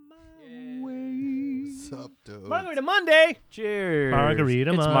What's up, dude? Margarita Monday. Cheers.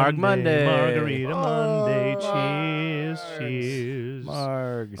 Margarita It's Monday. Marg Monday. Margarita Monday. Margs. Cheers.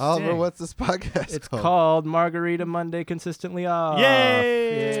 Margs. Oliver, Dang. what's this podcast It's called? called Margarita Monday Consistently Off.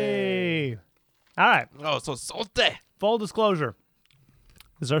 Yay! All right. Oh, so salty. Full disclosure.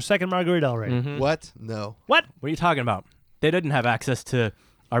 This is our second margarita already. Mhm. What? No. What? What are you talking about? They didn't have access to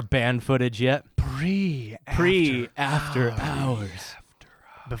our band footage yet. After hours.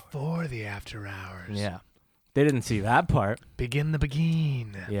 Before the after hours. Yeah. They didn't see that part. Begin the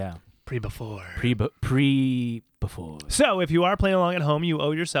begin. Yeah. Pre-before. Before. So if you are playing along at home, you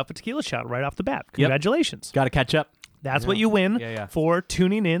owe yourself a tequila shot right off the bat. Congratulations. Got to catch up. That's Yeah. what you win Yeah. for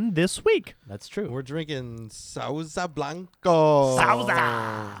tuning in this week. That's true. We're drinking Sauza Blanco.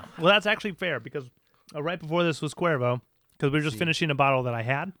 Sauza. Well, that's actually fair because right before this was Cuervo because we were just finishing a bottle that I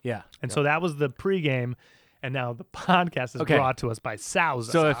had. Yeah. And so that was the pregame. And now the podcast is Okay. brought to us by Sauza.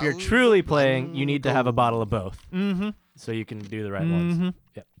 So if you're Sauza truly playing, you need to have a Blanco. bottle of both mm-hmm. so you can do the right ones.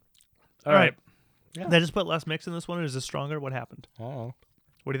 Yep. All right. Yeah. Did I just put less mix in this one, or is this stronger? What happened? Oh.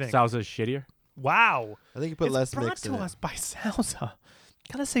 What do you think? Salsa's shittier. Wow. I think you put It's less brought mix to in us it. by Sauza.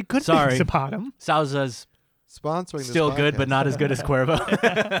 Gotta say good Sorry. things about him. Salsa's Sponsoring this still good, but podcast. not as good as Cuervo.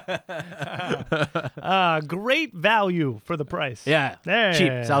 Great value for the price. Yeah. There.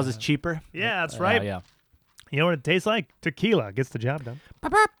 Cheap. Salsa's cheaper. Yeah, that's right. Yeah. You know what it tastes like? Tequila gets the job done.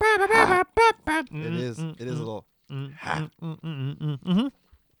 It is. It is a little. Mm-hmm.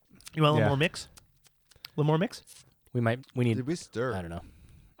 You want a little Yeah. more mix? A little more mix? We need, Did we stir? I don't know.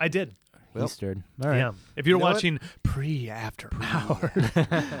 I did. Well, He stirred. All right. Yeah. If you're You know what? watching after hours,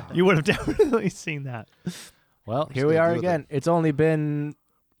 you would have definitely seen that. Well, just here we gonna are deal with again. It's only been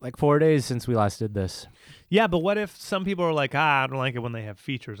like 4 days since we last did this. Yeah, but what if some people are like, I don't like it when they have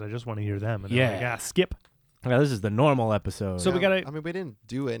features. I just want to hear them. And they're Yeah. like, skip. Yeah, this is the normal episode. So we gotta- I mean, we didn't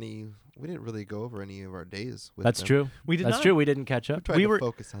do any. We didn't really go over any of our days with That's them. true. We did That's not. true. We didn't catch We up. tried We to were-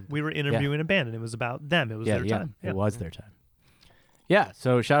 focus on. We were interviewing a band, and it was about them. It was Yeah, their yeah. time. It was their time. Yeah.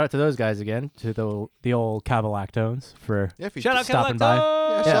 So shout out to those guys again, to the old Cavalactones for Yeah, if you Shout out, stopping by. Yeah,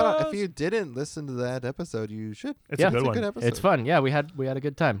 Cavalactos! shout out. If you didn't listen to that episode, you should. It's Yeah. a good It's a one. good episode. It's fun. Yeah, we had a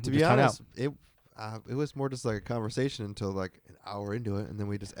good time. To We be just hung honest, it was more just like a conversation until like an hour into it, and then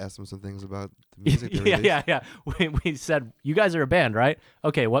we just asked them some things about the music. they released. yeah. We said, you guys are a band, right?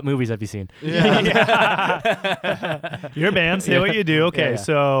 Okay, what movies have you seen? Yeah. You're a band. Say what you do. Okay, Yeah.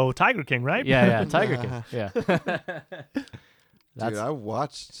 so Tiger King, right? Yeah, Tiger King. Yeah. Dude, I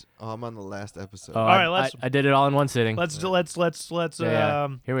watched. I'm on the last episode. Oh, All I, right, let's- I did it all in one sitting. Let's. Yeah.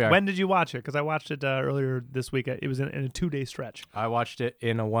 Here we are. When did you watch it? Because I watched it earlier this week. It was in a 2-day stretch. I watched it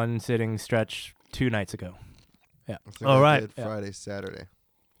in a one sitting stretch 2 nights ago. I think All I right. did Yeah. Friday, Saturday,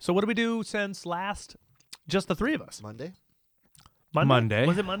 So what did we do since last? Just the three of us. Monday. Monday.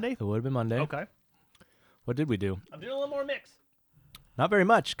 Was it Monday? It would have been Monday. Okay. What did we do? I'm doing a little more mix. Not very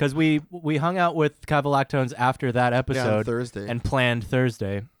much, because we hung out with Cavalactones after that Yeah, on episode Thursday. and planned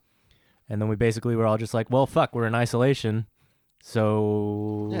Thursday. And then we basically were all just like, well, fuck, we're in isolation.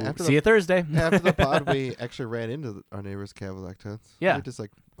 So Yeah, after see you Thursday. after the pod, we actually ran into our neighbors, Cavalactones. Yeah. We just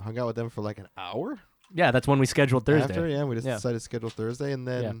like hung out with them for like an hour. Yeah, that's when we scheduled Thursday. After, yeah, we just Yeah. decided to schedule Thursday, and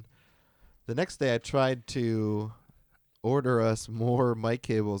then Yeah. the next day I tried to order us more mic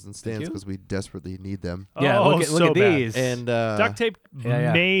cables and stands you. because we desperately need them. Yeah, Oh, look at so bad. these. And Duct tape,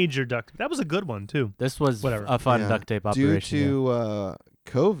 yeah. major duct tape. That was a good one, too. This was Whatever. a fun yeah, duct tape due operation. to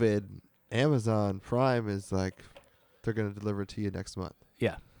COVID, Amazon Prime is like they're going to deliver it to you next month.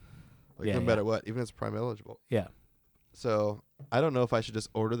 Yeah. Like Yeah, no yeah. matter what, even if it's Prime eligible. Yeah. So I don't know if I should just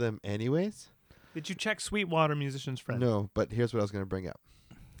order them anyways. Did you check Sweetwater Musician's Friend? No, but here's what I was going to bring up.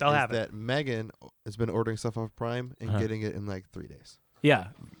 They'll is have it. that Megan has been ordering stuff off Prime and Uh-huh. getting it in like 3 days. Yeah.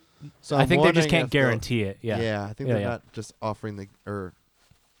 So I I'm think they just wondering can't if they'll- guarantee it. Yeah. I think Yeah, they're yeah. not just offering or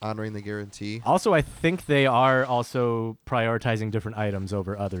honoring the guarantee. Also, I think they are also prioritizing different items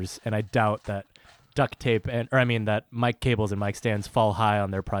over others, and I doubt that duct tape that mic cables and mic stands fall high on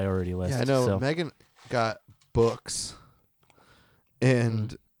their priority list. Yeah, I know. So. Megan got books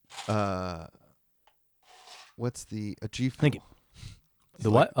and what's a G Fuel? Thank you. The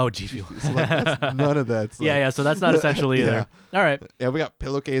what? Oh, G Fuel. That's none of that. Yeah. So that's not essential either. All right. Yeah, we got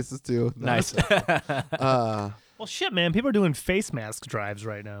pillowcases too. Nice. Well, shit, man. People are doing face mask drives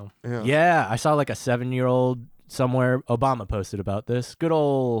right now. Yeah, I saw like a 7-year-old somewhere. Obama posted about this. Good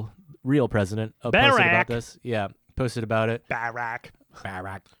old real president posted Barack. about this. Yeah, posted about it. Barack.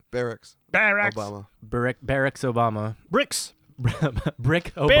 Barracks. Obama. Barracks Obama. Bricks.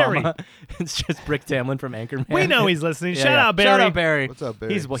 Brick Barry. Obama. It's just Brick Tamlin from Anchorman. We know he's listening. Yeah, Shout yeah. out, Barry. Shout out, Barry. What's up,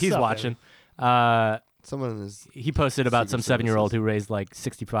 Barry? He's What's up, watching. Someone is He posted about some Secret 7-year-old services. who raised like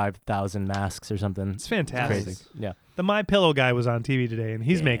 65,000 masks or something. It's fantastic. Crazy. Yeah. The My Pillow guy was on TV today, and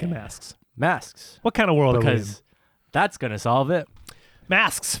he's making masks. Masks. What kind of world are we in? Because that's going to solve it.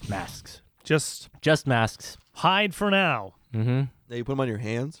 Masks. Masks. Just Just masks. hide for now. Mm-hmm. Yeah, you put them on your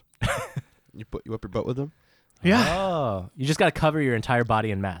hands. you up your butt with them. Yeah. Oh. You just got to cover your entire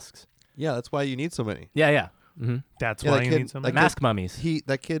body in masks. Yeah, that's why you need so many. Yeah, yeah. Mm-hmm. That's Yeah, why that you kid- need some. that Mask mummies.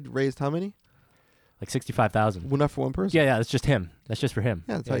 That kid raised how many? Like 65,000. Well, not for one person. Yeah, yeah. That's just him. That's just for him.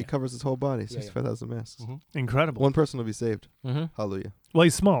 Yeah, that's how he covers his whole body. 65,000 masks. Incredible. One person will be saved. Mm-hmm. Hallelujah. Well,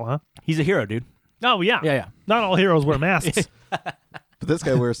 he's small, huh? He's a hero, dude. Oh, yeah. Yeah, yeah. Not all heroes wear masks. But this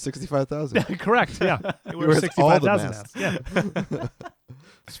guy wears 65,000. Correct. Yeah. He wears all the 65,000 masks. Yeah.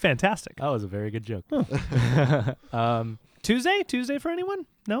 It's fantastic. That was a very good joke. Tuesday for anyone?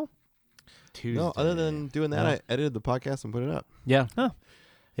 No? Tuesday. No, other than doing that, No. I edited the podcast and put it up. Yeah. Huh.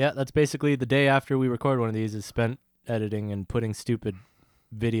 Yeah, that's basically the day after we record one of these is spent editing and putting stupid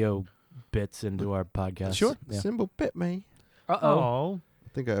video bits into our podcast. Sure. Yeah. Symbol bit me. Uh-oh. Oh. I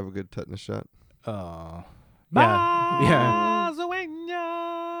think I have a good tetanus shot. Oh. Yeah. Yeah.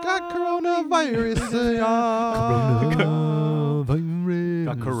 Got coronavirus.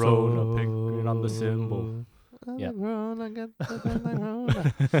 Got corona picking on the symbol. Yeah.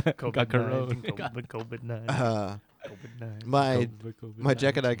 Got corona. COVID-19. My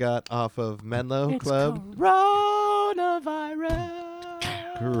jacket I got off of Menlo Club.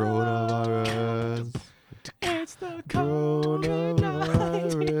 Coronavirus. It's the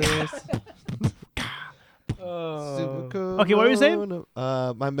Coronavirus. Okay, what were you saying?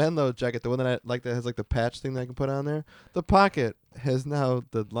 My Menlo jacket, the one that I like that has like the patch thing that I can put on there. The pocket has now,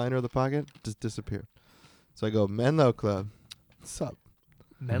 the liner of the pocket just disappeared. So I go, Menlo Club. What's up?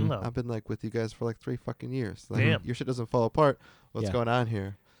 Menlo. I've been like with you guys for like 3 fucking years. Like, Damn. your shit doesn't fall apart. What's Yeah. going on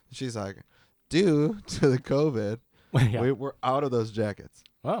here? And she's like, due to the COVID, Yeah. we're out of those jackets.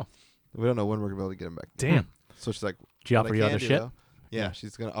 Wow. We don't know when we're going to be able to get them back. Damn. So she's like, Did you what offer I you can other do, shit? though- yeah,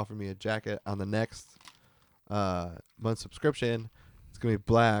 she's going to offer me a jacket on the next month subscription. It's going to be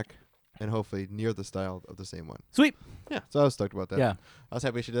black and hopefully near the style of the same one. Sweet. Yeah, so I was stoked about that. Yeah. I was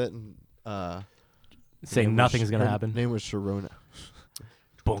happy she did it. And, Saying name was nothing's Sh- going to her happen. name was Sharona.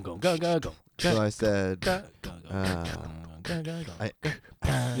 Boom, go, go, go, go. So I said,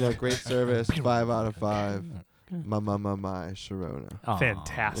 great service, 5 out of 5. My Sharona. Aw.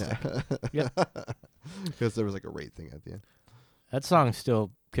 Fantastic. Yeah. Because there was like a rate thing at the end. That song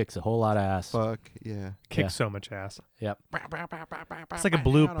still kicks a whole lot of ass. Fuck yeah. Kicks Yeah. so much ass. Yep. It's like a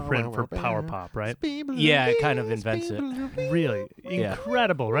blueprint for power pop, right? Yeah, it kind of invents it. Really Yeah.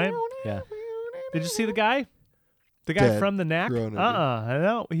 incredible, right? Yeah. Did you see the guy? The guy Dead. from the Knack? Corona, dude. I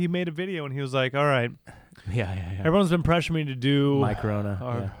know. He made a video and he was like, "All right, Yeah, yeah, yeah. everyone's been pressuring me to do My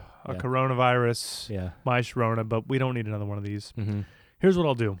Corona. a yeah. coronavirus, Yeah. my Sharona, but we don't need another one of these. Mm-hmm. Here's what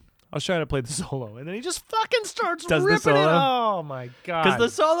I'll do. I'll try to play the solo." And then he just fucking starts Does the ripping it. solo? Oh my god. Because the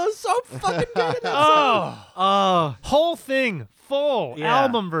solo's so fucking good in that oh, Oh, whole thing, full Yeah.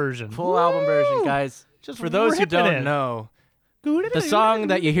 album version. full album version, guys. Just For those who ripping don't it. know, the song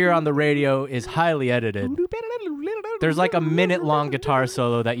that you hear on the radio is highly edited. There's like a minute-long guitar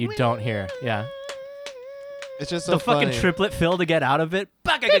solo that you don't hear. Yeah. It's just so The fucking funny. triplet fill to get out of it.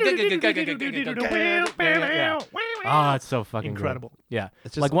 Oh, it's so fucking Incredible. Good. Yeah.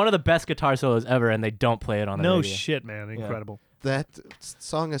 It's just Like one of the best guitar solos ever, and they don't play it on the No radio. shit, man. Incredible. that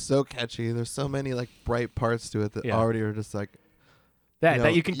song is so catchy. There's so many like bright parts to it that Yeah. already are just like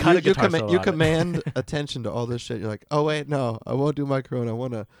That you can cut a guitar solo you out of it. command attention to all this shit. You're like, oh wait, no, I won't do my Corona.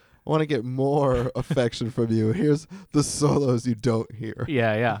 I wanna get more affection from you. Here's the solos you don't hear.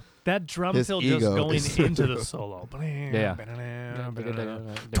 Yeah, yeah. That drum His fill just ego going is- into the solo. Yeah,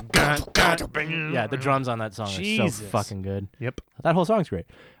 the drums on that song are so Jesus. fucking good. Yep. That whole song's great.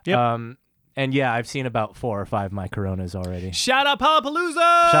 Yep. And yeah, I've seen about 4 or 5 My Coronas already. Shout out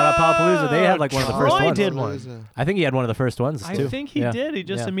Palapalooza! Shout out Palapalooza. They had like one of the first Troy ones. did one. I think he had one of the first ones I too. think he Yeah. did. He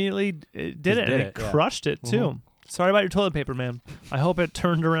just Yeah. immediately did Just it, did and it, he yeah. crushed it too. Mhm. Sorry about your toilet paper, man. I hope it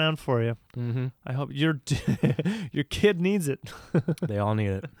turned around for you. Mm-hmm. I hope your kid needs it. They all need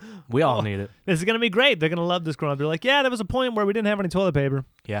it. We all need it. This is gonna be great. They're gonna love this growing up. They're like, yeah, there was a point where we didn't have any toilet paper,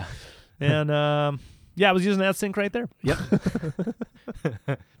 Yeah. and yeah, I was using that sink right there. Yep.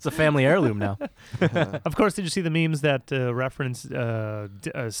 It's a family heirloom now. Of course, did you see the memes that reference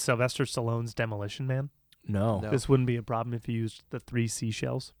Sylvester Stallone's Demolition Man? No. No. This wouldn't be a problem if you used the 3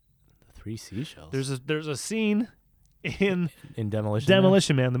 seashells. The 3 seashells. There's a scene in in Demolition.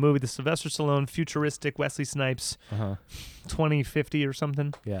 Demolition Man, the movie, the Sylvester Stallone futuristic Wesley Snipes Uh-huh. 2050 or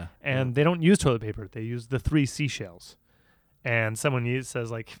something, Yeah. and they don't use toilet paper. They use the 3 seashells. and someone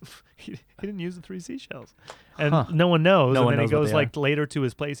says like he didn't use the 3 seashells, and Huh. no one knows. No and one then knows he what goes they like later to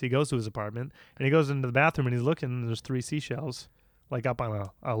his place. He goes to his apartment and he goes into the bathroom and he's looking. And there's 3 seashells like up on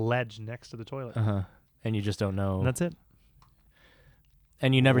a ledge next to the toilet. And you just don't know. And that's it.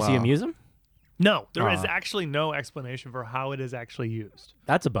 And you never see him Wow. use them? No, there is Aw. actually no explanation for how it is actually used.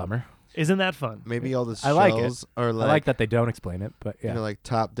 That's a bummer. Isn't that fun? Maybe all the I like it. shells are like, I like that they don't explain it, but yeah. you know, like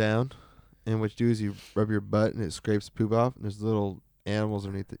top down. And what you do is you rub your butt and it scrapes poop off. And there's little animals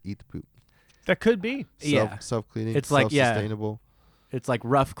underneath that eat the poop. That could be. Yeah. Self-cleaning. It's like, yeah. self-sustainable. It's like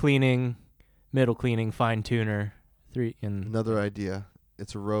rough cleaning, middle cleaning, fine tuner, 3 and Another idea.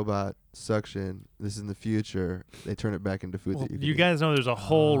 It's a robot suction. This is in the future. They turn it back into food Well, that you can you eat. guys know there's a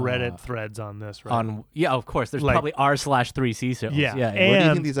whole Ah. Reddit threads on this, right? on of course. There's Like- probably r/3 seashells. Yeah. yeah. And- Where do you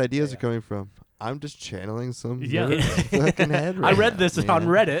think And- these ideas are coming from? I'm just channeling some Yeah. nerd's fucking head I right read now, this man. on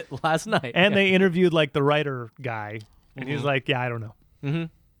Reddit last night. And they interviewed like the writer guy, and he was Mhm. like, "Yeah, I don't know." mm-hmm.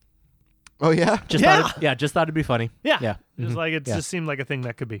 Oh yeah. Just Yeah. thought just thought it'd be funny. Yeah, Yeah. Just Mhm. like it Yeah. just seemed like a thing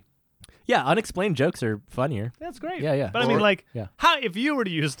that could be. Yeah, unexplained jokes are funnier. That's great. Yeah, yeah. But I mean, Or- like, yeah. how if you were to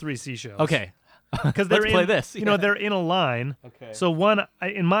use 3 seashells? Okay. because they're Let's play in, this. You know, they're in a line. Okay. So one,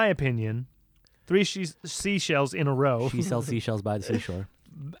 in my opinion, 3 seashells in a row, She sells seashells by the seashore.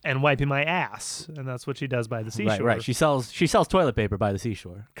 and wiping my ass, and that's what she does by the seashore. Right. She sells toilet paper by the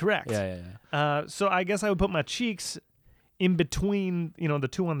seashore. Correct. Yeah. So I guess I would put my cheeks in between, the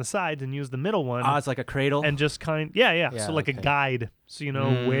 2 on the sides, and use the middle one, Ah, it's like a cradle. and just Yeah, so like a okay. guide, so you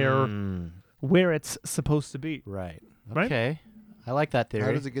know where it's supposed to be. Right. Right? Okay. I like that theory.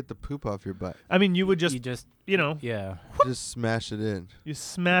 How does it get the poop off your butt? I mean, you would just, you just you Just smash it in.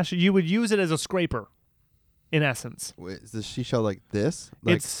 smash it. You would use it as a scraper, in essence. Wait, is the seashell like this?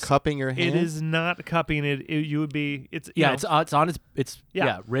 Like It's- cupping your hand? It is not cupping it. You would be. It's you yeah. know, It's on its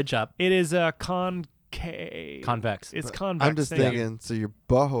Yeah. ridge up, It is a concave. convex. It's But convex. I'm just thank you. thinking, so your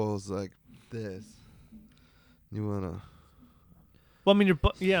butthole's like this. You wanna Well, I mean,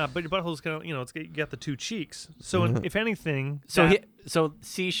 but your butthole's kind of, it's you got the 2 cheeks. So if anything, So that- so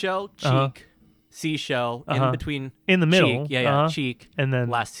seashell, cheek, Uh-huh. seashell Uh-huh. in between in the middle, cheek. Yeah, cheek. and then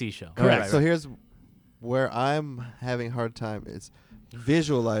Last seashell. Correct. Right, So right. here's where I'm having a hard time is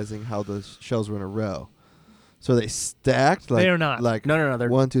visualizing how the shells were in a row. So they stacked like They are not. like No, they're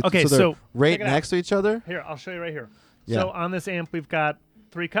 1, 2, Okay, so they're so right check it out. next to each other. Here, I'll show you right here. Yeah. So on this amp, we've got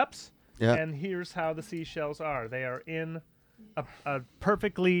 3 cups, Yeah. and here's how the seashells are. They are in a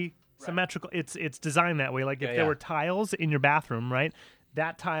perfectly symmetrical. It's designed that way. Like if Yeah, there yeah. were tiles in your bathroom, right?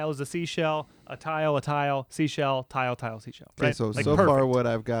 That tile is a seashell, a tile, seashell, tile, seashell. Okay, Right? so Like so far perfect. what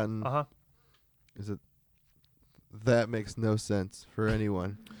I've gotten Uh-huh. is that makes no sense for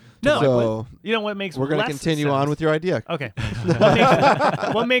anyone. No, So you know what makes we're gonna less continue sense? on with your idea. Okay.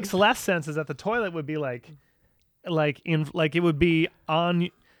 what makes less sense is that the toilet would be like it would be on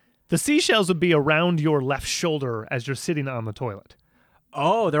the seashells would be around your left shoulder as you're sitting on the toilet.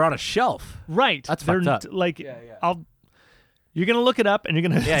 Oh, they're on a shelf. Right. That's They're fucked up. like yeah. you're gonna look it up and you're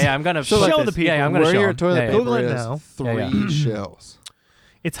gonna Yeah, I'm gonna So flip show this. the people Yeah, I'm gonna Where show your 'em. toilet Yeah, yeah. paper Google it is now. 3 Yeah, shells.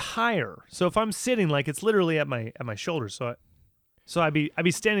 it's higher. So if I'm sitting like it's literally at my shoulder, so I'd be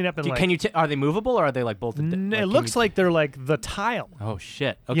standing up and like Can you? Are they movable or are they like both? it looks like they're like the tile, Oh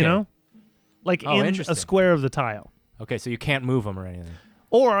shit. Okay. you know, like Oh, in a interesting. square of the tile. Okay, so you can't move them or anything.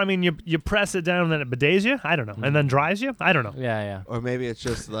 Or I mean, you press it down and then it bidets you. I don't know, and then dries you. I don't know. Yeah. Or maybe it's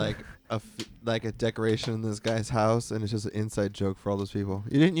just like like a decoration in this guy's house, and it's just an inside joke for all those people.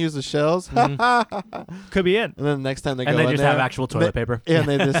 You didn't use the shells, Could be it. and then the next time they And go they in just there, have actual toilet paper. Yeah,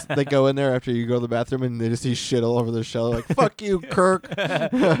 and they go in there after you go to the bathroom, and they just see shit all over their shell. Like, fuck you, Kirk.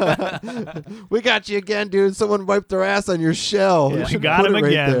 We got you again, dude. Someone wiped their ass on your shell. Yeah. You We should got put him it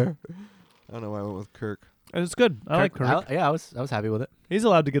right again. there. I don't know why I went with Kirk. It's good. I like Kirk. I was happy with it. He's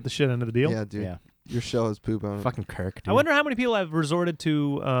allowed to get the shit into the deal. Yeah, dude. Yeah. Your shell has poop on it. Fucking Kirk. Dude. I wonder how many people have resorted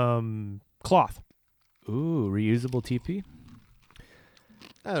to cloth. Ooh, reusable TP.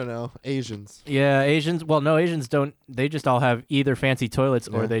 I don't know. Asians. Yeah, Asians. Well, no, Asians don't. They just all have either fancy toilets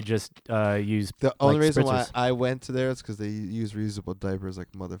or Yeah. they just use. The only like reason why spritzers. I went to there is because they use reusable diapers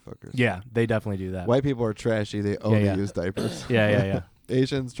like motherfuckers. Yeah, they definitely do that. White people are trashy. They only yeah. use diapers. Yeah.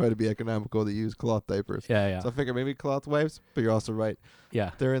 Asians try to be economical. They use cloth diapers. Yeah. So I figure maybe cloth wipes, but you're also right.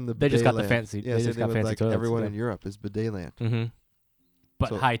 Yeah. They're in the They just bidet got the land. fancy- Yeah, they same just thing got with fancy like toilets, everyone yeah. in Europe is bidet land. Mm-hmm. But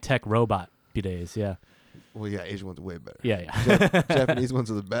So- high-tech robot bidets. Yeah. Well, yeah, Asian ones are way better. Yeah. Japanese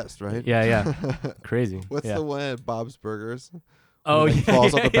ones are the best, right? Yeah. Crazy. What's yeah. the one at Bob's Burgers? Oh, When yeah. he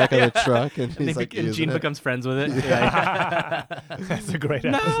falls off the back yeah, of the truck and And, he's like and using Gene it. becomes friends with it. That's a great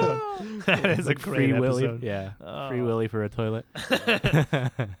episode. That is a great Free Willy. episode. Yeah. Oh. Free Willy for a toilet.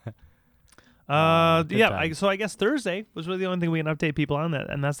 Good Yeah. time. So I guess Thursday was really the only thing we can update people on that,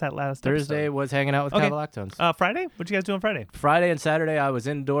 and that's that last Thursday episode. was hanging out with Okay. Cavalactones. Friday. What'd you guys do on Friday? Friday and Saturday, I was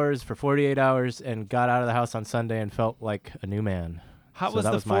indoors for 48 hours and got out of the house on Sunday and felt like a new man. How So was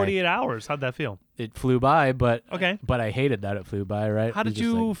that the was my- 48 hours? How'd that feel? It flew by, but Okay. I hated that it flew by. Right? How It was did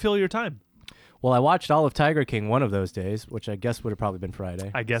just you like- fill your time? well, I watched all of Tiger King one of those days, which I guess would have probably been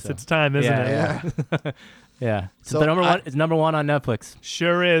Friday. I guess so. it's time, isn't it? Yeah. Yeah. So the number I- one. It's number one on Netflix.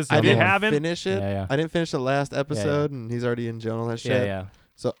 Sure is. I If you didn't haven't, finish it. Yeah. I didn't finish the last episode, and he's already in jail and all that shit. Yeah.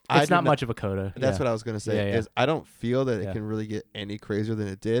 So I It's did not much of a coda. That's yeah. what I was gonna say. Yeah, yeah. Is I don't feel that Yeah. it can really get any crazier than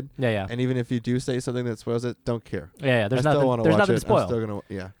it did. Yeah. And even if you do say something that spoils it, don't care. Yeah. There's I still nothing. want to There's watch nothing it. to spoil. I'm still gonna.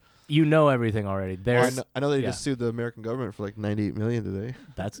 Yeah. You know everything already. Well, I There's know they yeah. just sued the American government for like 98 million today.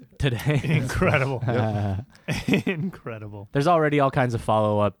 that's today. incredible. Incredible. There's already all kinds of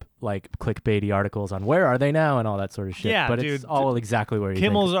follow-up, like clickbaity articles on where are they now and all that sort of shit. Yeah, but dude, it's all exactly where you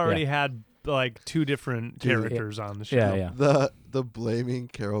Kimmel's think. already Yeah. had like 2 different Dude, characters on the show. Yeah. The blaming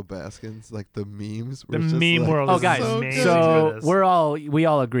Carol Baskins, like the memes. The were just meme like, world Oh, is guys. amazing. So for this. we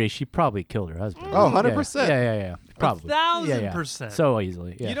all agree she probably killed her husband. Oh, Yeah, 100%. Yeah. Probably. 1,000%. So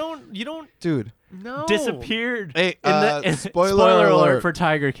easily. Yeah. You don't Dude. know. disappeared. Hey, in spoiler alert alert. for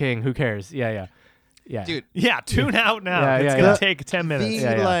Tiger King. Who cares? Yeah. Dude, Yeah, tune out now. Yeah, it's yeah, gonna yeah. take 10 minutes.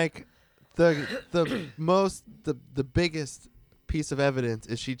 the Yeah. like the biggest piece of evidence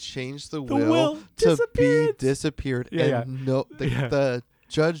is she changed the will to disappeared. be disappeared. Yeah, and no, Yeah. the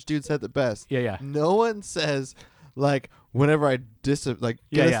judge dude said the best. Yeah. No one says like whenever I give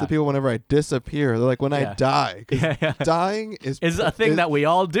Yeah, us yeah. the people whenever I disappear. They're like when I Yeah. die. 'Cause Yeah. dying is a thing that we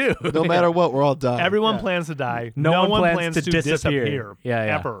all do. no matter what, we're all dying. Everyone Yeah. plans to die. No one plans plans to to disappear. disappear.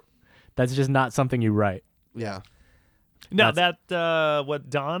 Yeah. Ever. That's just not something you write. Yeah. No, that what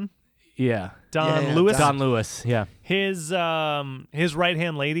Don Yeah. Yeah, Lewis, Don Lewis. Yeah. his right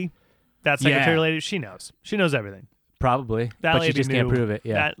hand lady, that secretary lady, she knows everything. Probably. That but lady she just knew, can't prove it.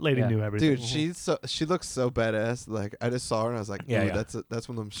 Yeah. That lady Yeah. knew everything. Dude, she looks so badass. Like I just saw her and I was like, Yeah, "Ooh, yeah. that's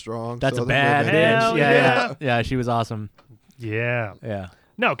one of them strong." That's a Southern bad women. Hell bitch. yeah. Yeah. She was awesome. yeah. Yeah.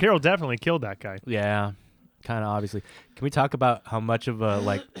 No, Carol definitely killed that guy. Yeah. Kind of obviously. Can we talk about how much of a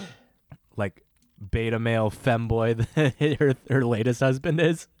like beta male femboy that her latest husband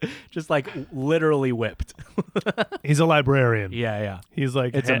is? Just like literally whipped. He's a librarian. Yeah. He's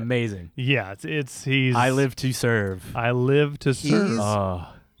like It's amazing. Yeah, he's I live to serve. I live to serve. He's Oh,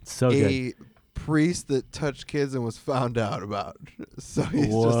 it's so good. a priest that touched kids and was found out about. So he's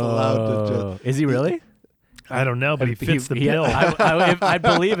just allowed to Whoa. Is he really? I don't know, but he fits the He- bill. I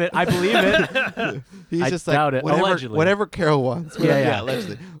believe it. I believe it. He's I just doubt like it. whatever, Allegedly. whatever Carol wants. Yeah, yeah.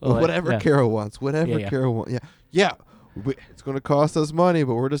 Allegedly. Alleg- Whatever yeah. Carol wants. Whatever Yeah. Carol wants. Yeah. It's going to cost us money,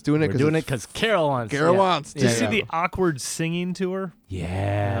 but we're just doing it We're because doing it because Carol wants. Carol yeah. wants. Did you Yeah, see yeah. the awkward singing to her?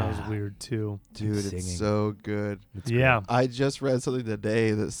 Yeah. That was weird too. Dude, Singing. it's so good. It's Yeah. great. I just read something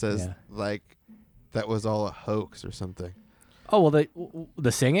today that says Yeah. like that was all a hoax or something. Oh well,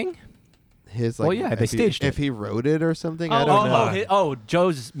 the singing. His Well, like yeah, they if he- staged it. if he wrote it or something. I don't know.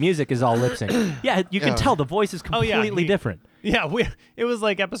 Joe's music is all lip sync. Yeah, you can Yeah. tell the voice is Oh, yeah, completely he- different. Yeah, it was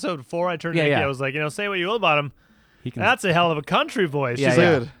like episode 4. I turned Yeah, to Nikki. yeah. I was like, say what you will about him. He can. That's a hell of a country voice. Yeah, she's yeah.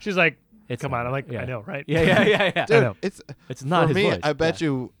 like, Dude. she's like, It's come not- on. I'm like, yeah. I know, right? Yeah. I Dude, know. it's not for his me. voice. I bet Yeah.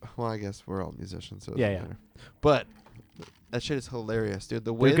 you. Well, I guess we're all musicians, so it Yeah, doesn't yeah. matter. But that shit is hilarious, dude.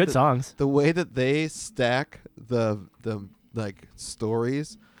 The They're way good that, songs. the way that they stack the like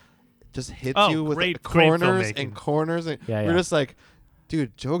stories just hits Oh, you with great corners filmmaking. and corners, and Yeah, we're yeah. just like,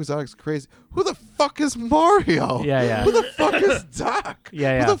 dude, Joe Exotic's crazy. Who the fuck is Mario? Yeah. Who the fuck is Doc?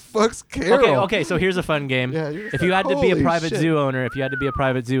 Yeah. Who the fuck's Carol? Okay. So here's a fun game. Yeah, you're If just you like, had to be a holy private shit. zoo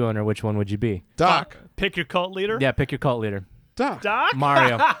owner, which one would you be? Doc. Pick your cult leader. Yeah, pick your cult leader. Doc. Doc?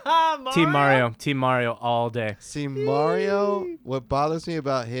 Mario. Mario? Team Mario all day. See, Mario, what bothers me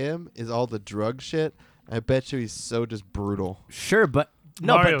about him is all the drug shit. I bet you he's so just brutal. Sure, but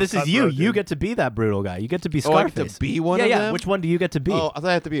no, Mario's but this is you. cutthroat, You dude. get to be that brutal guy. You get to be Oh, I Scarface. get to be one yeah, of yeah. them? Which one do you get to be? Oh, I thought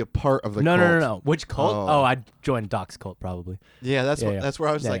I had to be a part of the no, cult. no. Which cult? Oh. Oh, I'd join Doc's cult probably. Yeah, that's Yeah, what, yeah. that's where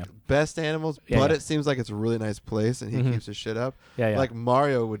I was Yeah, like, yeah. best animals, Yeah, but yeah. it seems like it's a really nice place, and he Mhm. keeps his shit up. Yeah, yeah. Like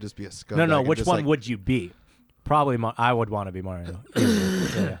Mario would just be a scumbag. no. and Which just, one like- would you be? Probably I would want to be Mario.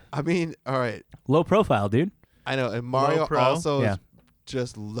 Yeah. I mean, all right, Low profile, dude. I know, and Mario pro. also Yeah. is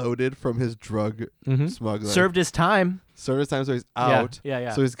just loaded from his drug Mm-hmm. smuggling. Served his time. Service time, so he's out.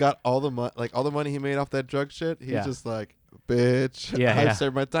 Yeah. So he's got all the money, like all the money he made off that drug shit. He's Yeah. just like, bitch, Yeah, I've yeah.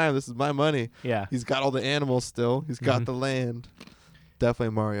 served my time. This is my money. Yeah. He's got all the animals still. He's got Mhm. the land.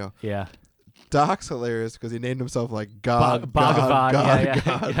 Definitely Mario. Yeah. Doc's hilarious because he named himself like God, Bhagavan. God, yeah.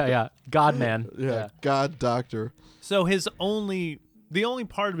 God. Yeah. God man. Yeah, God Doctor. So his only The only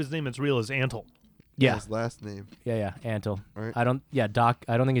part of his name that's real is Antle. Yeah. His last name. Yeah. Antle. Right. I don't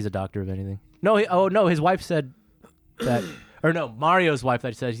think he's a doctor of anything. No, his wife said that, or no, Mario's wife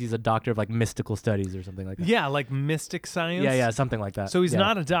that says he's a doctor of like mystical studies or something like that. Yeah, like mystic science. Yeah, something like that. So he's Yeah.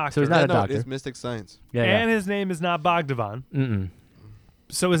 not a doctor. So he's not a No, doctor. it's Mystic Science. Yeah, and his name is not Bogdavan. Mm-mm.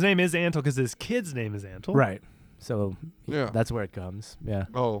 So his name is Antle because his kid's name is Antle. Right. So Yeah. that's where it comes. Yeah.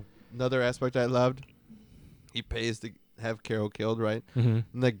 Oh, another aspect I loved. He pays to have Carol killed, right?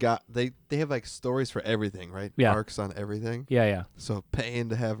 Mm-hmm. And they have like stories for everything, right? Yeah. Arcs on everything. Yeah. So paying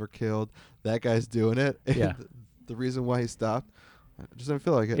to have her killed. That guy's doing it. And Yeah. the reason why he stopped, I just didn't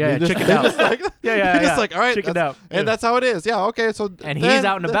feel like it. Yeah, He just- chickened he out. just like, Yeah. he's like, all right, Chickened that's- out. and that's how it is. Yeah, okay. So And then- he's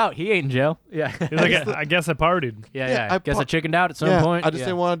out and about. He ain't in jail. Yeah. He's like, I guess I partied. Yeah. I Guess I par- chickened out at some Yeah, point. I just yeah.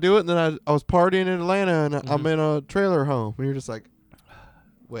 didn't want to do it, and then I was partying in Atlanta, and I'm Mm-hmm. in a trailer home, and you're just like,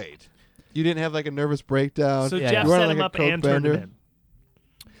 wait, you didn't have like a nervous breakdown. So Yeah, Jeff You weren't set like him a up coke and turned him bender? in.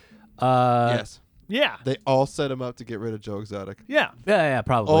 Yes, Yeah. they all set him up to get rid of Joe Exotic. Yeah. Yeah,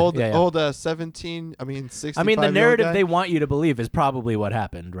 probably. Old, yeah. 17. I mean, 65. I mean, the year old narrative guy. they want you to believe is probably what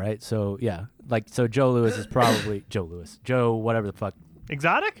happened, right? So yeah, so Joe Lewis is probably Joe whatever the fuck,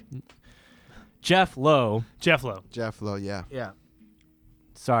 Exotic? Jeff Lowe. Jeff Lowe. Jeff Lowe. Yeah. Yeah.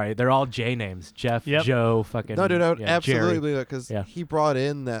 Sorry, they're all J names. Jeff, Yep. Joe, fucking. No, dude, I would yeah, absolutely Jerry. believe it because Yeah. he brought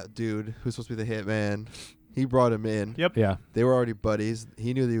in that dude who's supposed to be the hitman. He brought him in. Yep. Yeah. They were already buddies.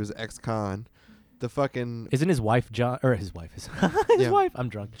 He knew that he was ex-con. The fucking Isn't his wife John or his wife is his Yeah. wife? I'm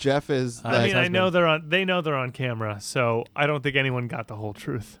drunk. Jeff is. I I like, mean, I husband. know they know they're on camera, so I don't think anyone got the whole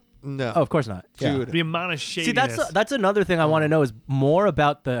truth. no, Oh, of course not. Yeah. dude. The amount of See, shadiness. that's another thing I want to know is more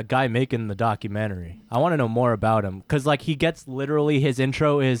about the guy making the documentary. I want to know more about him because like he gets literally his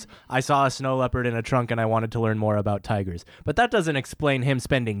intro is I saw a snow leopard in a trunk and I wanted to learn more about tigers, but that doesn't explain him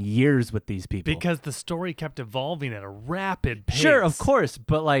spending years with these people. because the story kept evolving at a rapid pace. Sure, of course,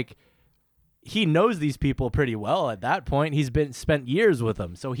 but like he knows these people pretty well at that point. He's been spent years with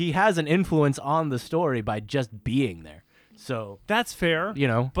them, so he has an influence on the story by just being there. So That's fair. you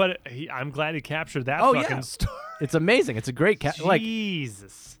know, But I'm glad he captured that Oh, fucking yeah. story. it's amazing. It's a great like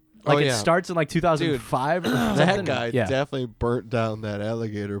Jesus. Oh, it yeah. starts in like 2005 or That something. guy yeah. definitely burnt down that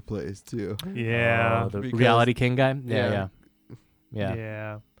alligator place too. Yeah. Oh, the Because- reality king guy. Yeah.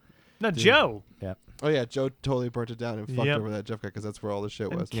 Yeah. No, Joe. Oh yeah, Joe totally burnt it down and fucked Yep. over that Jeff guy because that's where all the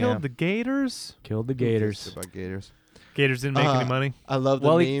shit And was. killed Yeah. the Gators. Killed the Who gives a Gators. shit about gators. Gators didn't make any money. I love the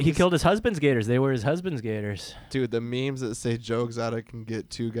Well, memes. he killed his husband's Gators. They were his husband's Gators. Dude, the memes that say Joe Exotic can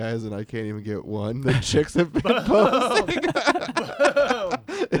get 2 guys and I can't even get 1. The chicks have been posting.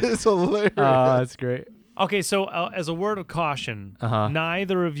 It's hilarious. Oh, that's great. Okay, so as a word of caution, Uh-huh.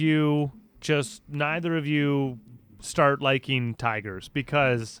 neither of you start liking tigers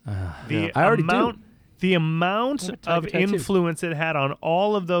because the I already do. amount I have a of tiger tattoo. influence it had on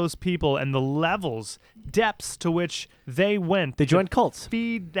all of those people and the levels, depths to which they went They to joined cults.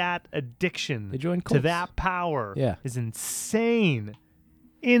 feed that addiction They joined to cults. that power Yeah. is insane.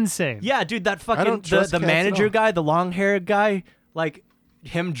 Insane. Yeah, dude, that don't fucking trust the cats at manager all. guy, the long-haired guy, like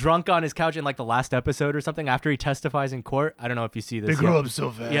him drunk on his couch in like the last episode or something after he testifies in court. I don't know if you see this. They grow yet. up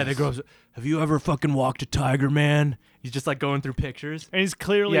so fast. Yeah, they grow up. Have you ever fucking walked a tiger, man? He's just like going through pictures. And he's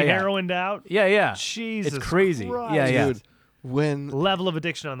clearly Yeah, yeah. heroined out. Yeah, yeah. Jesus It's crazy. Christ. Yeah, yeah. Dude, when Level of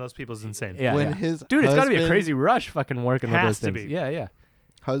addiction on those people is insane. Yeah, when yeah. his Dude, it's got to be a husband- crazy rush fucking working with Has those to things. be. Yeah, yeah.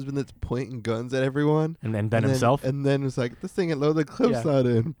 husband that's pointing guns at everyone. And then himself. And then it's like, this thing at Load the Clip's Yeah. not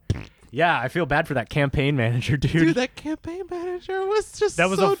in. Yeah, I feel bad for that campaign manager, dude. Dude, that campaign manager was just That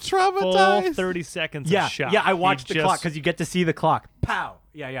was so a traumatized. full 30 seconds yeah, of shot. yeah. I watched He the clock just because you get to see the clock. Pow.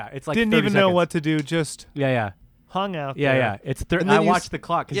 Yeah, yeah. It's like didn't 30 even know seconds. what to do, just Yeah, yeah, hung out yeah, there. yeah. It's And then I you watched s- the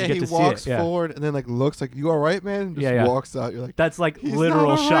clock because Yeah, you he get to walks see it. Yeah. forward and then like looks like, you all right, man? And just Yeah, yeah. walks out. You're like, That's like He's literal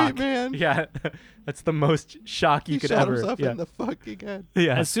not all shock, right, man. Yeah, that's the most shock you he could shot ever. himself Yeah, in the fucking head.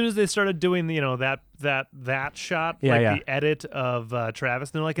 yeah. As soon as they started doing, that shot, Yeah, like yeah. the edit of Travis,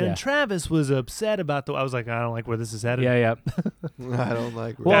 and they're like, and Yeah. Travis was upset about the. I was like, I don't like where this is headed. Yeah, yeah. I don't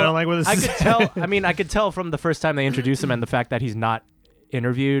like Well, I don't like where this I is could tell. I mean, I could tell from the first time they introduced him and the fact that he's not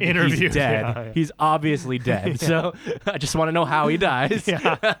interviewed. Interviewed, He's dead. yeah, yeah. He's obviously dead. So I just want to know how he dies.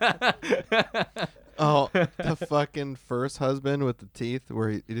 Yeah. Oh, the fucking first husband with the teeth where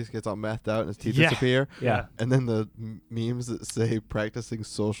he just gets all methed out and his teeth Yeah. disappear. Yeah. And then the memes that say practicing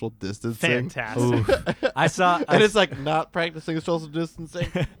social distancing. Fantastic. Ooh. I saw. And it's like not practicing social distancing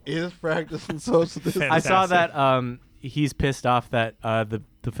is practicing social distancing. I saw Fantastic. that he's pissed off that the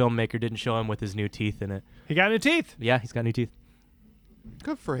filmmaker didn't show him with his new teeth in it. He got new teeth. Yeah, he's got new teeth.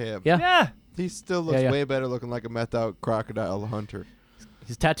 Good for him. Yeah. Yeah. He still looks Yeah, yeah. way better looking like a methed out crocodile hunter.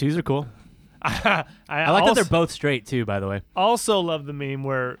 His tattoos are cool. I I like that also, they're both straight too. By the way. also love the meme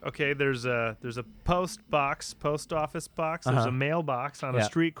where there's a post office box. There's Uh-huh. a mailbox on a Yeah.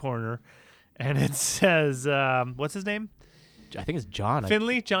 street corner, and it says what's his name? I think it's John.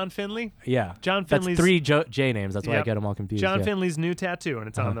 John Finley. Yeah. John That's Finley's three J names. That's why I Yep. get them all confused. John yeah. Finley's new tattoo, and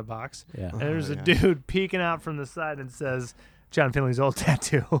it's on Uh-huh. the box. Yeah. And there's a yeah. dude peeking out from the side and says John Finley's old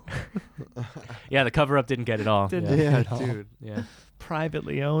tattoo. Yeah. The cover up didn't get it all. Didn't Yeah, at all. dude. Yeah.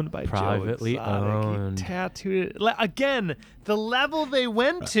 Privately owned by Privately Joe Exotic. owned. He tattooed it. Again, the level they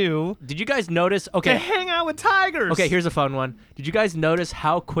went to Did you guys notice? to Okay. hang out with tigers. Okay, here's a fun one. Did you guys notice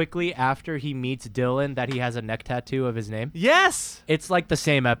how quickly after he meets Dylan that he has a neck tattoo of his name? Yes, It's like the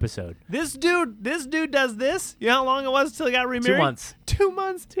same episode. this dude does this. You know how long it was till he got remarried? 2 months. 2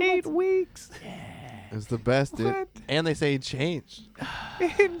 months, 8 weeks. It's the best, dude. What? And they say he changed.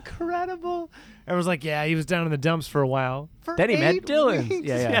 Incredible. Everyone's like, yeah, he was down in the dumps for a while. For Then he met 8 Dylan. weeks.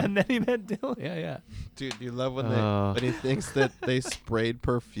 Yeah, yeah. and then he met Dylan. Yeah, yeah. Dude, you love when Oh. when he thinks that they sprayed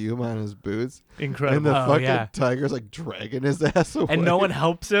perfume on his boots. And Incredible. the Oh, fucking yeah. tiger's like dragging his ass away. And no one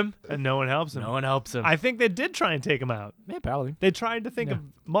helps him. And no one helps him. No one helps him. I think they did try and take him out. Yeah, probably. They tried to think Yeah. of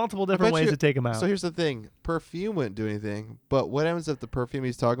multiple I different bet ways you- to take him out. So here's the thing: perfume wouldn't do anything. But what happens if the perfume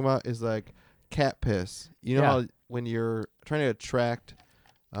he's talking about is like cat piss? You know Yeah. how when you're trying to attract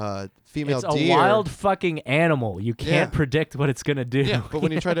female It's a deer, wild fucking animal. You can't Yeah. predict what it's gonna do. yeah. But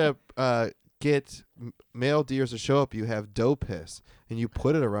when you try to get male deers to show up, you have doe piss and you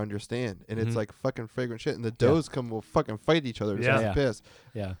put it around your stand, and it's Mhm. like fucking fragrant shit. And the does will fucking fight each other. Yeah. Yeah. Yeah. Piss.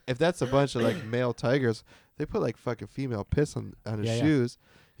 Yeah. If that's a bunch of like male tigers, they put like fucking female piss on his Yeah, yeah. shoes.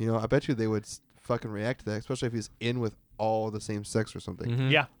 You know, I bet you they would fucking react to that, especially if he's in with all the same sex or something.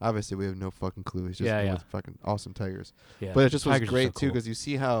 Mhm. yeah. Obviously, we have no fucking clue. He's just Yeah, in yeah. with fucking awesome tigers. Yeah. But it just was Tigers are so great too cool. because you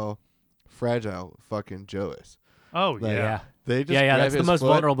see how fragile fucking Joe is. Oh, Like, yeah. Yeah. They just Yeah, yeah, grab that's the his most foot,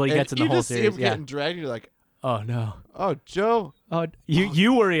 vulnerable he and gets in the you whole just see series, him yeah. getting dragged. You're like, Oh no. oh, Joe. Oh,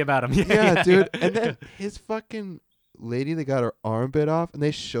 you worry about him. Yeah, dude. And then his fucking lady that got her arm bit off, and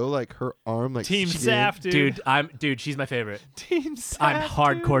they show like her arm like Team skin. Saf, dude. Dude, she's my favorite. Team Saf. I'm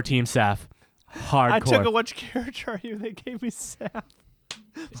hardcore Team Saf. Hardcore. I took a which character are you? They gave me Saf.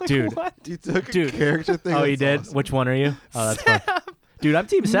 Like, Dude. What? You took a Dude. character thing. Oh, you that's did? awesome. Which one are you? Oh, that's fun. Dude, I'm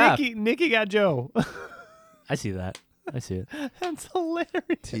Team Saf. Nikki got Joe. I see that. I see it. That's hilarious.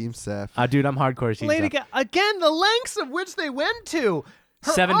 Team Saf. Dude, I'm hardcore Team Lady Saf. got again the lengths of which they went to.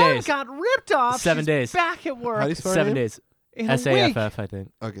 Her 7 arm days. got ripped off. 7 She's days. Back at work. How do you spell her 7 name? days. in a week. SAFF, I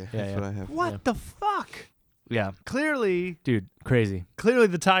think. Okay, Yeah, that's yeah. what I have. What Yeah. the fuck? Yeah. Clearly, Dude, crazy.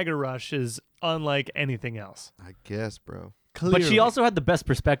 the Tiger Rush is unlike anything else. I guess, bro. Clearly. But she also had the best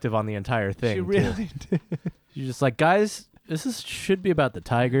perspective on the entire thing. She too. really did. She's just like, guys, should be about the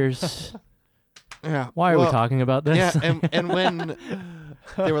Tigers. Yeah. Why are we talking about this? Yeah, and when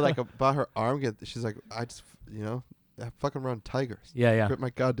they were like about her arm, she's like, I just, I fucking run tigers. yeah, yeah. Rip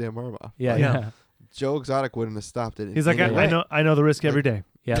my goddamn arm off. Yeah, Yeah. yeah. Joe Exotic wouldn't have stopped it. He's like, in any I way. know the risk every day.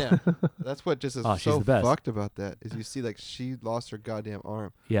 Yeah. Yeah. That's what just is Oh, she's so the best. fucked about that is you see like she lost her goddamn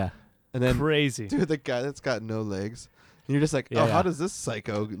arm, Yeah. and then Crazy. dude, the guy that's got no legs, and you're just like, Yeah, oh, yeah. how does this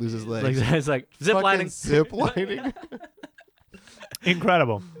psycho lose his Like, legs? it's like zip Fucking lining. zip lining.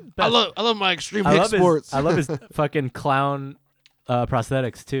 Incredible. I love my extreme I hit love sports. his, I love his fucking clown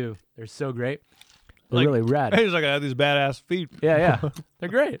prosthetics too. They're so great. They're Like, really rad. He's like, I have these badass feet. Yeah, yeah. They're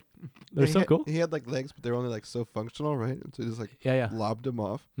great. They're He so had- cool. He had like legs, but they were only like so functional, right? And so he just like Yeah, yeah. lobbed him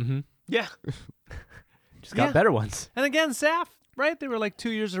off. Mm-hmm. Yeah. Just got Yeah. better ones. And again, Saf, right? They were like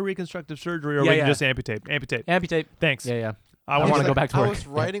 2 years of reconstructive surgery, or Yeah, we can yeah. just amputate. Amputate. Amputate. Thanks. Yeah, yeah. I I want wanna to go back to I work. was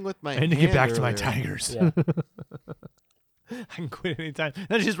writing with my I need to get hand back to my earlier. tigers. Yeah. I can quit anytime.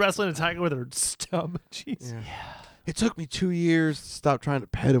 Then she's wrestling a tiger with her stub. Jeez. Yeah. It took me 2 years to stop trying to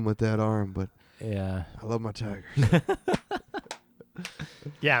pet him with that arm, but Yeah. I love my tigers.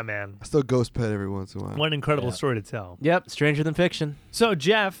 Yeah, man. I still ghost pet every once in a while. What an incredible Yeah. story to tell. Yep. Stranger than fiction. So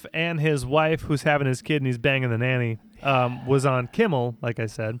Jeff and his wife, who's having his kid and he's banging the nanny, was on Kimmel, like I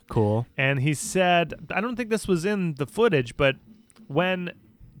said, Cool. and he said, I don't think this was in the footage, but when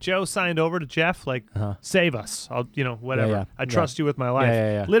Joe signed over to Jeff, like, Uh-huh. save us, I'll, whatever. yeah. I trust you with my life. Yeah,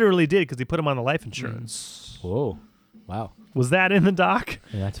 yeah, yeah. Literally did because he put him on the life insurance. Whoa. Wow. Was that in the doc?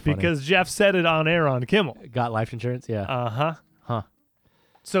 Yeah, that's funny. Because Jeff said it on air on Kimmel. Got life insurance. Yeah. Uh-huh. Huh.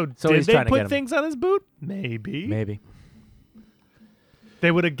 So So did he's they trying to get put him. things on his boot? Maybe. Maybe.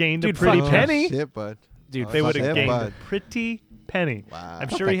 They would have gained Dude, a pretty fuck penny. Shit, bud. Dude, Oh, They would fuck have that, gained bud. a pretty penny. Wow. I'm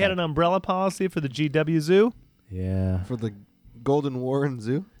Fuck sure that he had guy. an umbrella policy for the GW Zoo. Yeah. For the Golden Warren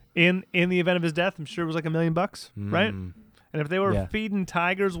Zoo. In the event of his death, I'm sure it was like $1 million, right? Mm. And if they were Yeah. feeding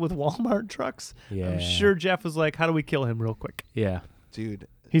tigers with Walmart trucks, Yeah. I'm sure Jeff was like, "How do we kill him real quick?" Yeah. Dude,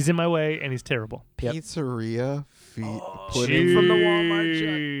 He's in my way, and he's terrible. Yep. Pizzeria Shit from the Walmart check.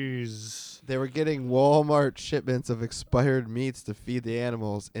 Jeez. They were getting Walmart shipments of expired meats to feed the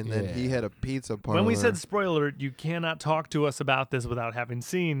animals, and then he had a pizza parlor. When we said spoiler, you cannot talk to us about this without having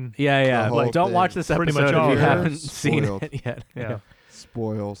seen. Yeah. whole Like, don't thing. watch this Pretty episode much if all you of it. haven't seen Spoiled. it yet. Yeah.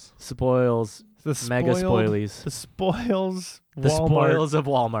 spoils. Spoils. The Mega spoiled- spoilies. The spoils. The Walmart. spoils of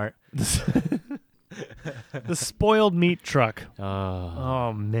Walmart. The spoiled meat truck. Oh.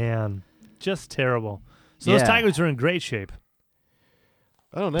 Oh man, just terrible. So those Yeah. tigers are in great shape.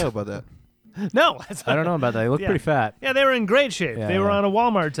 I don't know about that. No, I don't know about that. They look Yeah. pretty fat. Yeah, they were in great shape. Yeah, they were yeah. on a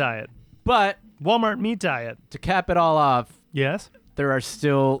Walmart diet, But Walmart meat diet. to cap it all off, Yes, there are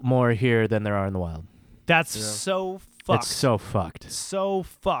still more here than there are in the wild. that's Yeah. so fucked. It's so fucked. So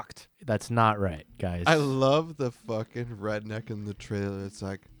fucked. That's not right, guys. I love the fucking redneck in the trailer. It's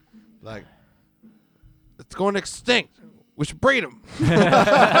like, it's going extinct. We should breed them.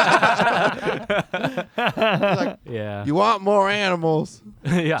 Like, yeah. you want more animals?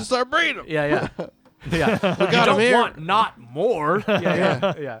 yeah. Just start breeding them. Yeah. Yeah. We You got don't them here. want not more.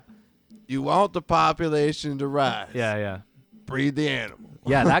 Yeah. Yeah. You want the population to rise. Yeah. Breed the animal.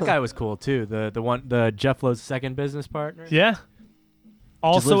 Yeah, that guy was cool too. The Jeff Lowe's second business partner. Yeah. Just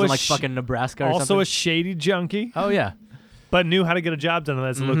Also lives a in like fucking Nebraska or also something. a shady junkie, Oh yeah. but knew how to get a job done.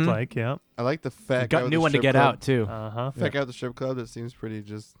 As it looked like. Yeah. I like the fat guy Got with new the one to strip get club. out too. Huh. Fat guy with the strip club that seems pretty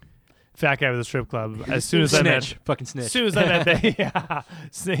just. Fat guy with a strip club. As soon as I met. Snitch. Fucking As snitch. soon as I met that, yeah.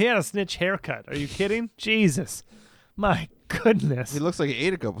 So he had a snitch haircut. Are you kidding? Jesus. My goodness. He looks like he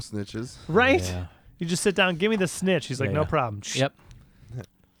ate a couple snitches. Right? Yeah. You just sit down, give me the snitch. He's like, Yeah, no yeah. problem. Shh. Yep.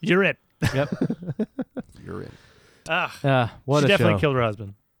 You're it. Yep. You're in. What she a definitely show. killed her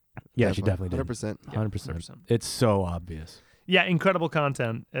husband. Yeah, she definitely did. 100%. 100%. It's so obvious. Yeah, incredible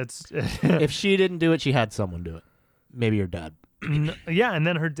content. It's If she didn't do it, she had someone do it. Maybe your dad. yeah, and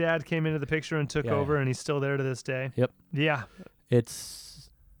then her dad came into the picture and took Yeah, over, yeah. and he's still there to this day. Yep. Yeah, It's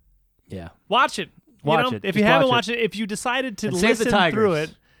yeah. watch it. Watch you know, it. If Just you haven't watch watched it, if you decided to And save the listen through tigers.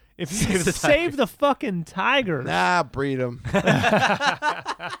 it, if you Save the save tigers. the fucking tigers. Nah, breed them.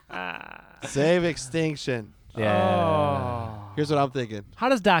 Save extinction. Yeah. Here's what I'm thinking. How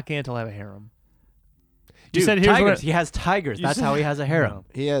does Doc Antle have a harem? Dude, you said here's tigers. what. He has tigers. You That's said- how he has a harem.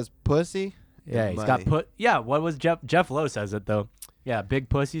 He has pussy. Yeah, and he's got money. put. Yeah, what was Jeff Lowe says it though. Yeah, big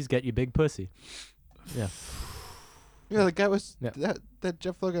pussies get you big pussy. Yeah. Yeah, the guy was Yeah. that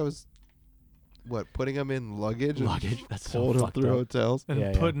Jeff Lowe guy was what, putting him in luggage and Luggage. That's so pulled him fucked through up. hotels. And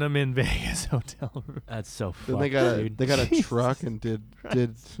Yeah, yeah. putting them in Vegas hotel room. That's so Then fucked, dude. they got a Jesus. truck and did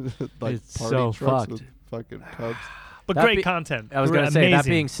like It's party so trucks fucked. with fucking cubs. But That great be- content. I was gonna say. That Amazing.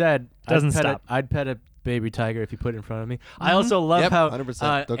 being said, Doesn't stop. I'd pet a baby tiger if you put it in front of me. I also love Yep, how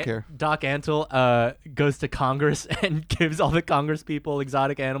 100%. Don't care. Doc Antle goes to Congress and gives all the Congress people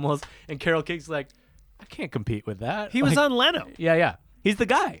exotic animals, and Carol King's like, I can't compete with that. He was Like, on Leno. Yeah. He's the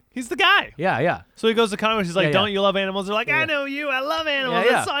guy. He's the guy. Yeah. So he goes to Congress. He's like, Yeah, yeah. "Don't you love animals?" They're like, Yeah, "I yeah. know you. I love animals.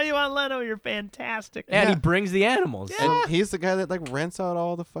 Yeah, yeah. I saw you on Leno. You're fantastic." And he Yeah. brings the animals. And he's the guy that like rents out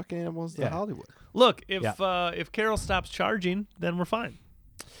all the fucking animals to Yeah. Hollywood. Look, if Carol stops charging, then we're fine.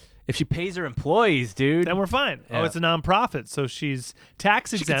 If she pays her employees, dude, Then we're fine. Yeah. Oh, it's a nonprofit, so she's tax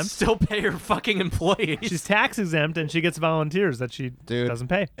she can exempt. still pay her fucking employees. She's tax exempt, and she gets volunteers that she Dude. doesn't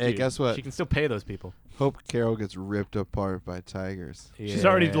pay. Hey, Dude, guess what? She can still pay those people. Hope Carol gets ripped apart by tigers. She's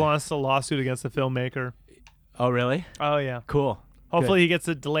already Yeah. launched a lawsuit against the filmmaker. Oh, really? Oh yeah. Cool. Hopefully he gets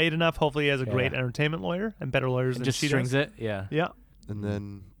it delayed enough. Hopefully he has a Yeah. great entertainment lawyer and better lawyers And than just she strings does. it. Yeah. Yeah. And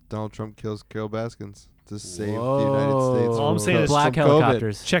then Donald Trump kills Carol Baskins to save the Whoa. United States. All I'm from saying co- is- black from COVID.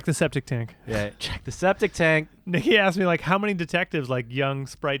 helicopters. Check the septic tank. Yeah. Check the septic tank. Nikki asked me like how many detectives, like young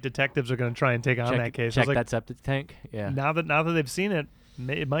sprite detectives, are going to try and take on that case. I Check was like, that septic tank. Yeah. now that they've seen it,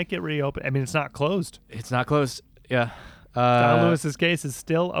 it might get reopened. I mean, it's not closed. It's not close. Yeah. Don Lewis's case is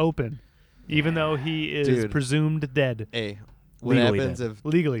still open, even though he is Dude. presumed dead Hey, what Legally happens dead. if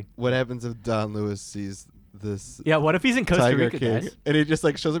legally. Don Lewis sees this Yeah. What if he's in Costa Tiger Rica, King guys? and he just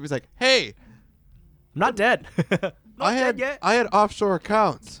like shows up? He's like, "Hey, I'm not dead. Not I dead had yet. I had offshore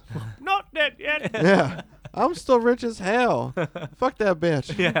accounts. Not dead yet. Yeah, I'm still rich as hell. Fuck that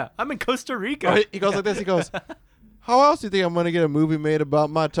bitch." Yeah. I'm in Costa Rica. Oh, he goes like this. He goes, "How else do you think I'm gonna get a movie made about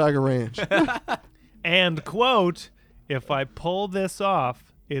my tiger ranch?" And quote, if I pull this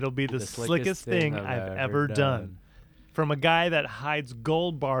off, it'll be the, slickest thing I've ever done. From a guy that hides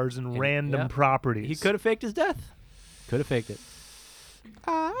gold bars in random yeah. properties. He could have faked his death. Could have faked it.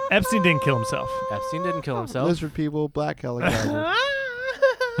 Epstein didn't kill himself. Epstein didn't kill himself. Lizard people, black helicopters.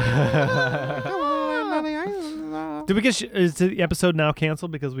 Did we get? Is the episode now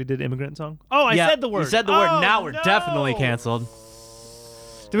canceled because we did immigrant song? Oh, I Yeah, said the word. You said the word. Oh, Now we're no. definitely canceled.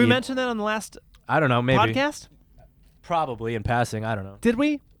 Did we mention that on the last I don't know. Maybe. podcast? Probably in passing. I don't know. Did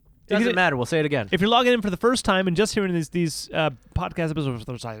we? Doesn't matter. We'll say it again. If you're logging in for the first time and just hearing these podcast episodes for the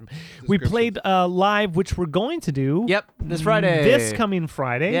first time, we played live, which we're going to do. Yep. This Friday. This coming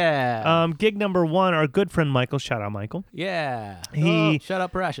Friday. Yeah. Gig number 1, our good friend Michael. Shout out, Michael. Yeah. Shut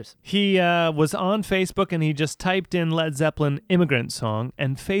up, Parashus. He was on Facebook and he just typed in Led Zeppelin "Immigrant Song"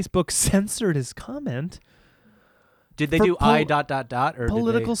 and Facebook censored his comment. Did they For do or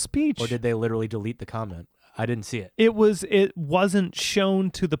political speech? or did they literally delete the comment? I didn't see it. It wasn't shown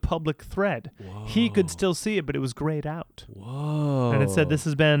to the public thread. Whoa. He could still see it, but it was grayed out. Whoa. And it said this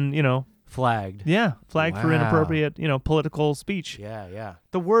has been, flagged. Yeah, flagged for inappropriate, political speech. Yeah.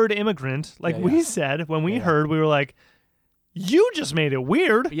 The word immigrant, like we said, when we heard, we were like, you just made it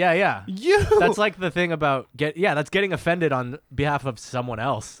weird. Yeah. You. That's like the thing about that's getting offended on behalf of someone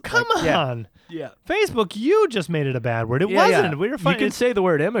else. Come on. Yeah. Facebook, you just made it a bad word. It wasn't. We were fine. You can say the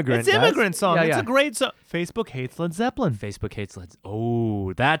word immigrant. It's immigrant song. Yeah, it's a great song. Facebook hates Led Zeppelin. Facebook hates Led Zeppelin.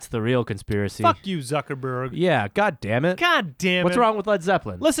 Oh, that's the real conspiracy. Fuck you, Zuckerberg. Yeah, god damn it. God damn it. What's wrong with Led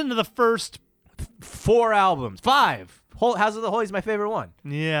Zeppelin? Listen to the first 4 albums. 5. House of the Holy is my favorite one.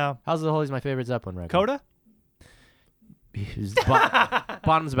 Yeah. House of the Holy is my favorite Zeppelin record. Coda?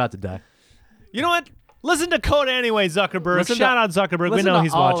 Bottom's about to die. You know what? Listen to Coda anyway, Zuckerberg. Shout out Zuckerberg. We Listen know to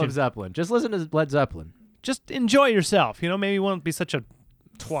he's all watching. of Zeppelin. Just listen to Led Zeppelin. Just enjoy yourself. Maybe you won't be such a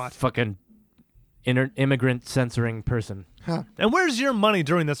twat. Fucking immigrant censoring person. And where's your money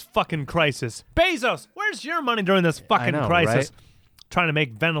during this fucking crisis? Bezos, where's your money during this fucking crisis? Right? Trying to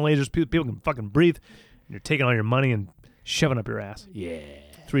make ventilators, people can fucking breathe. And you're taking all your money and shoving up your ass. Yeah.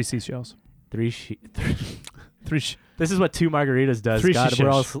 3 seashells. 3 3 This is what 2 margaritas does. 3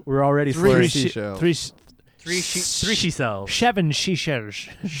 God, we're already 3 slurring. seashells. 3 she cells. 7 seashells.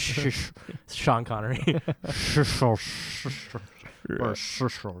 Sean Connery. 3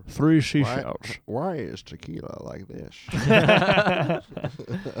 seashells. Why is tequila like this?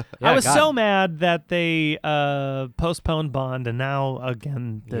 I was so mad that they postponed Bond and now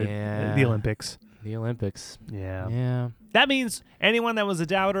again the Olympics. The Olympics. Yeah. That means anyone that was a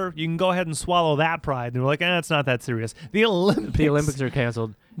doubter, you can go ahead and swallow that pride. And we're like, it's not that serious. The Olympics are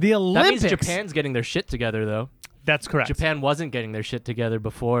canceled. The Olympics. That means Japan's getting their shit together, though. That's correct. Japan wasn't getting their shit together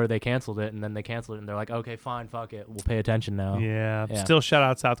before they canceled it, and then they canceled it, and they're like, okay, fine, fuck it. We'll pay attention now. Yeah. Still shout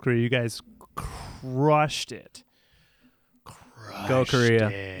out South Korea. You guys crushed it. Go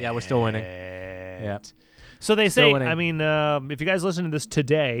Korea. Yeah, we're still winning. Yeah. So they Still say, winning. I mean, if you guys listen to this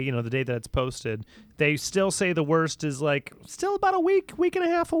today, the day that it's posted, they still say the worst is like still about a week and a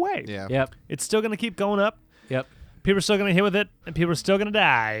half away. Yeah. Yep. It's still going to keep going up. Yep. People are still going to hit with it, and people are still going to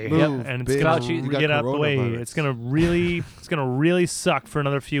die. Move, And it's bitch. going You to got get out the way. coronavirus. It's going to really suck for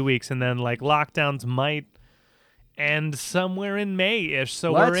another few weeks, and then like lockdowns might end somewhere in May-ish.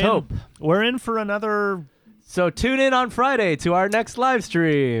 So Let's hope. We're in for another. So tune in on Friday to our next live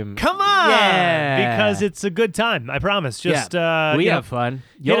stream. Come on, Yeah. because it's a good time. I promise. Just we have fun.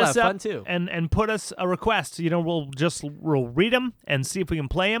 You'll hit have us up fun too. and put us a request. We'll read them and see if we can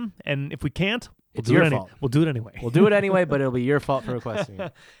play them, and if we can't, It's your fault. We'll do it anyway. We'll do it anyway, but it'll be your fault for requesting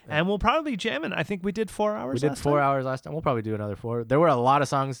it. And we'll probably be jamming. I think we did 4 hours. We did last 4 time. hours last time. We'll probably do another 4. There were a lot of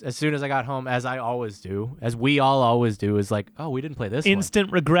songs as soon as I got home, as I always do, as we all always do, is like, oh, we didn't play this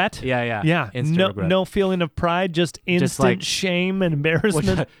Instant regret. one. Yeah. Yeah. Instant regret. No feeling of pride, just instant like- shame and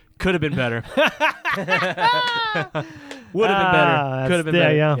embarrassment. Which could have been better. Would have been better. Could have been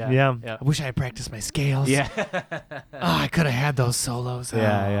better. Yeah. Yeah. I wish I had practiced my scales. Yeah. I could have had those solos.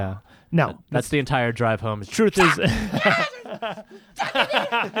 Yeah. No. That's the entire drive home. Truth is,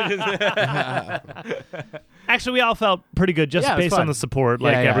 actually, we all felt pretty good just Yeah, it was based fun. on the support.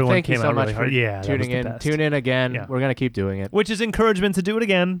 Like Yeah. everyone Thank came you so out much really for hard. Yeah, that was tuning the in. best. Tune in again. Yeah. We're gonna keep doing it. Which is encouragement to do it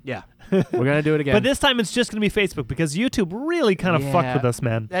again. Yeah. We're gonna do it again. But this time it's just going to be Facebook because YouTube really kind of fucked with us,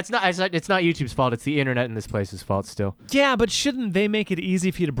 man. It's not YouTube's fault. It's the internet in this place's fault still. Yeah, but shouldn't they make it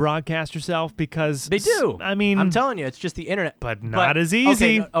easy for you to broadcast yourself? Because They do. I mean, I'm telling you, it's just the internet. but not as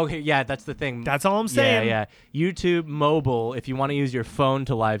easy. Okay, yeah, that's the thing. That's all I'm saying. Yeah. YouTube mobile, if you want to use your phone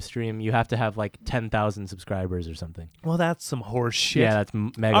to live stream, you have to have like 10,000 subscribers or something. Well, that's some horse shit. Yeah, that's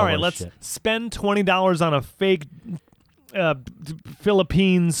mega all right, horse let's shit. spend $20 on a fake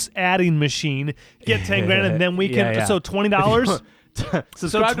Philippines adding machine. Get 10 grand, and then we can. Yeah. So $20.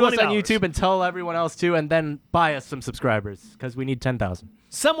 Subscribe to us on $20. YouTube and tell everyone else too, and then buy us some subscribers because we need 10,000.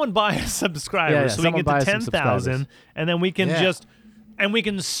 Someone buy us subscribers Yeah, so we can someone buy get to us some 10,000, subscribers. and then we can Yeah. we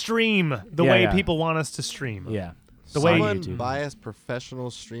can stream the Yeah, way yeah. people want us to stream. Yeah. The way Someone YouTube. buys professional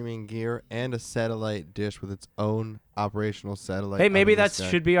streaming gear and a satellite dish with its own operational satellite. Hey, maybe under the that sky.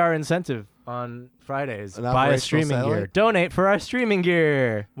 should be our incentive on Fridays. An Buy a operational streaming gear. satellite? Donate for our streaming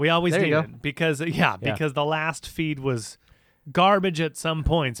gear. We always There need you it because because the last feed was garbage at some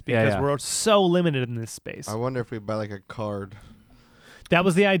points Yeah, because yeah. we're so limited in this space. I wonder if we buy like a card. That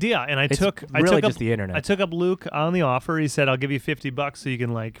was the idea, and I It's took really up just the internet. I took up Luke on the offer. He said, "I'll give you $50 so you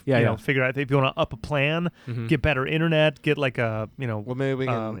can Yeah, you yeah. know figure out if you want to up a plan, Mhm. get better internet, get like a Well, maybe we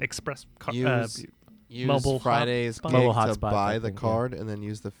can express use mobile Friday's hotspot. gig Mobile to hotspot buy type the thing, yeah. card and then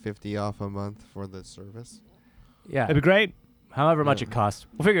use the 50 off a month for the service. Yeah. That'd be great. However much it costs.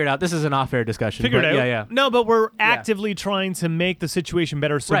 We'll figure it out. This is an off-air discussion. Figure it but out. Yeah, yeah. No, but we're actively trying to make the situation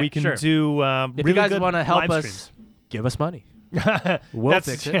better so Right, we can sure. do If really you guys good want to help live us, streams. give us money. We'll That's-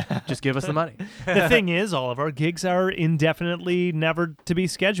 fix it. Just give us the money. The thing is, all of our gigs are indefinitely never to be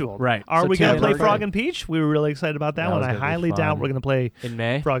scheduled. Right. Are So we going to tune play in. Frog and Peach? We were really excited about that That one. was I gonna be highly doubt fun. we're going to play In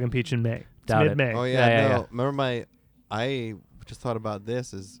May? Frog and Peach in May. It's Doubt it. mid-May. Oh yeah, Yeah, no. yeah. Remember I just thought about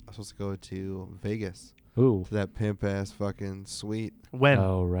this. Is I'm supposed to go to Vegas Ooh. to that pimp ass fucking suite, When?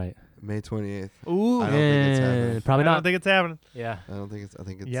 Oh, right. May 28th. Ooh. I don't think it's happening. Probably I don't not. think it's happening. Yeah. I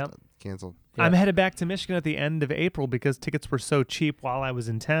think it's Yep. canceled. Yeah. I'm headed back to Michigan at the end of April because tickets were so cheap while I was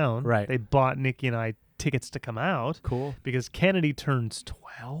in town. Right. They bought Nikki and I tickets to come out Cool. because Kennedy turns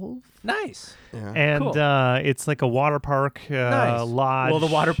 12. Nice. Yeah. And Cool. it's like a water park Nice. lodge. Will the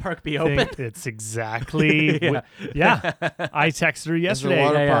water park be thing. open? It's exactly. Yeah. Yeah. I texted her Is the yesterday.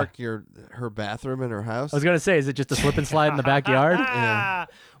 water Yeah, yeah. park her bathroom in her house? I was going to say, is it just a slip and slide in the backyard? Yeah.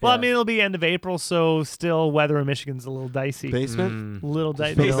 Well, I Yeah. mean, it'll be end of April, so still weather in Michigan's a little dicey. Basement. Little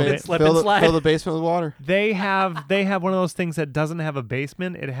Just dicey. fill the, Basement, slip fill and the- slide. fill the basement with water. They have one of those things that doesn't have a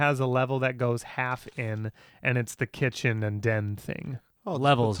basement. It has a level that goes half in, and it's the kitchen and den thing. Oh, just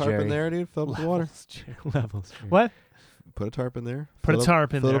Levels, put a tarp Jerry. in there, dude. Fill it with water. Levels. What? Put a tarp in there. Put a Fill it-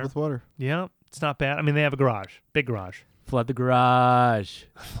 tarp in fill there. it up with water. Yeah, it's not bad. I mean, they have a garage, big garage. Flood the garage.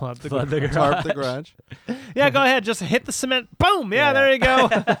 Flood the Flood the garage. garage. Tarp the garage. Yeah, go ahead. Just hit the cement. Boom. Yeah, Yeah. there you go.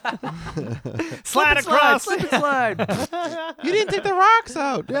 Slide across. Slip and slide. You didn't take the rocks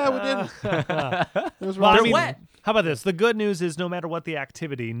out. Yeah, we didn't. It was Well, I rocks. mean, wet. how about this? The good news is no matter what the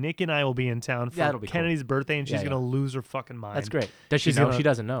activity, Nick and I will be in town for That'll be cool. Kennedy's birthday, and she's Yeah, going to lose her fucking mind. That's great. Does she She's know? gonna- She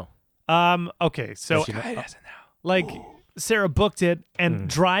doesn't know. Okay, so Does she know? like Sarah booked it, and Mm.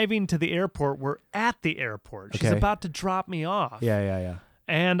 driving to the airport, we're at the airport. She's Okay. about to drop me off. Yeah, yeah, yeah.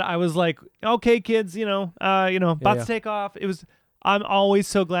 And I was like, "Okay, kids, about Yeah. to take off." It was. I'm always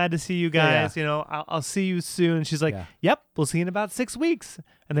so glad to see you Yeah, guys. I'll see you soon. She's like, Yeah. "Yep, we'll see you in about 6 weeks."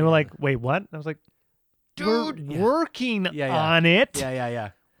 And they were like, "Wait, what?" And I was like, "We're Dude. Yeah. working Yeah, yeah. on it. Yeah, yeah, yeah.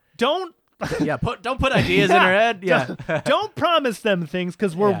 Don't Yeah, don't put ideas in her head. Yeah. don't promise them things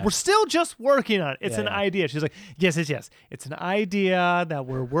because we're Yeah. still just working on it. It's Yeah, an yeah. idea." She's like, yes. It's an idea that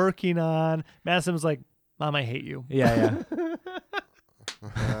we're working on. Madison was like, "Mom, I hate you." Yeah,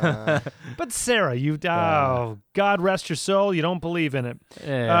 But Sarah, God rest your soul. You don't believe in it.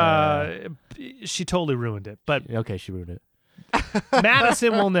 yeah. She totally ruined it. But Okay, she ruined it.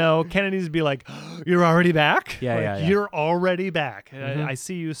 Madison will know. Kennedy's be like, "You're already back? Yeah, Like, yeah, yeah. You're already back. Mhm. I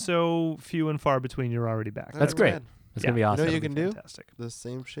see you so few and far between. You're already back." That's great. rad. It's Yeah. gonna be You know awesome. what you can do? Fantastic. The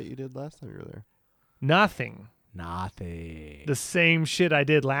same shit you did last time you were there. Nothing. Nothing. The same shit I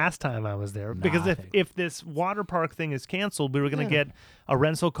did last time I was there. Because Nothing. if this water park thing is canceled, we were going to Yeah. get a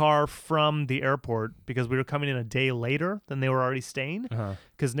rental car from the airport because we were coming in a day later than they were already staying. Uh-huh.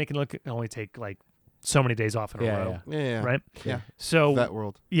 Because Nick and Luke can only take like so many days off in Yeah, a row. Yeah. Right? Yeah. So Vet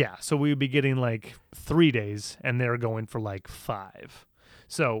world. yeah, so we would be getting like 3 days, and they're going for like 5.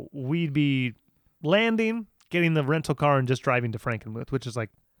 So we'd be landing, getting the rental car, and just driving to Frankenmuth, which is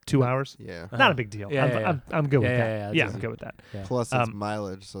like 2 hours. Yeah. Uh-huh. Not a big deal. Yeah, I'm, yeah, yeah. I'm good with Yeah, that. yeah, that's Yeah, I'm easy. good with that. Yeah. Plus it's Um,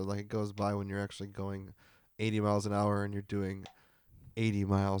 mileage, so like it goes by when you're actually going 80 miles an hour and you're doing 80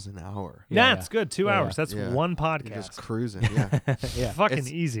 miles an hour. Yeah, That's good. 2 Yeah, hours. That's yeah. one You're podcast. just cruising. Yeah. Yeah. Fucking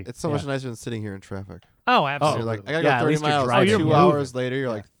easy. It's so Yeah. much nicer than sitting here in traffic. Oh, So absolutely. you're like, I gotta Yeah, at go 30 least you're miles. driving. Oh, you're 2 moving. hours later, you're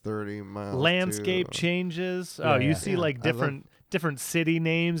like 30 miles. Landscape to, changes. Yeah, Oh, you yeah. see Yeah, like I love- different city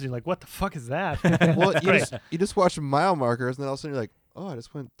names. And you're like, what the fuck is that? Well, Great. you just watch mile markers, and then all of a sudden you're like, oh, I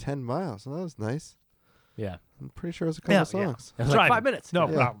just went 10 miles. Oh, that was nice. Yeah. I'm pretty sure it was a couple Yeah, of songs. It was like Driving. 5 minutes. No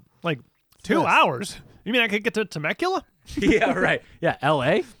Yeah. problem. Like 2 fast. hours. You mean I could get to Temecula? Yeah, right. Yeah,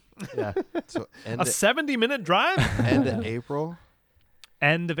 L.A. Yeah. So end A 70-minute drive? of April.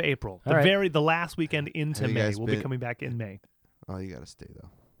 End of April. All right. The last weekend into Have you May. guys We'll be been- coming back in May. Oh, you gotta stay though.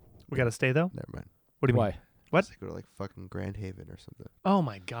 We got to stay though? Never mind. What do you mean? Why? What? Just go to like fucking Grand Haven or something. Oh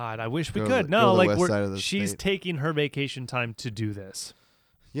my god, I wish we Go to could. the- No, go to the like west side of the she's state. taking her vacation time to do this.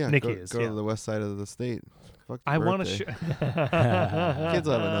 Yeah, Nikki go, is, go yeah. to the west side of the state. Fuck the I want to. birthday. Kids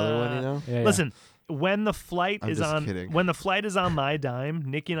will have another one, you know. Yeah, yeah. Listen, when the flight I'm is just on, kidding. when the flight is on my dime,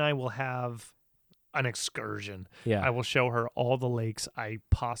 Nikki and I will have an excursion. Yeah. I will show her all the lakes I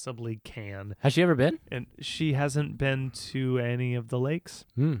possibly can, Has she ever been? and she hasn't been to any of the lakes.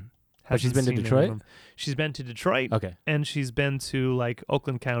 Hmm. But she's Hasn't been to seen any of Detroit? them. She's been to Detroit, Okay. and she's been to like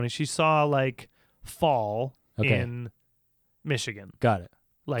Oakland County. She saw like fall Okay. in Michigan. Got it.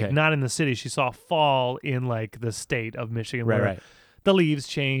 Like Okay. not in the city. She saw fall in like the state of Michigan. Right, where right. The leaves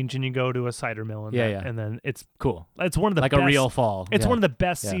change, and you go to a cider mill, and Yeah, that- yeah. and then it's Cool. one of the Like best, a real fall. It's yeah. one of the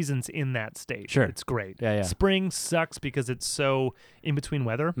best Yeah. seasons in that state. Sure. It's great. Yeah, yeah. Spring sucks because it's so in between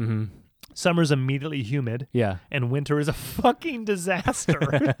weather. Mm-hmm. Summer's immediately humid, Yeah. and winter is a fucking disaster.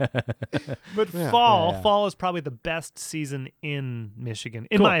 But Yeah. fall, Yeah, yeah. fall is probably the best season in Michigan,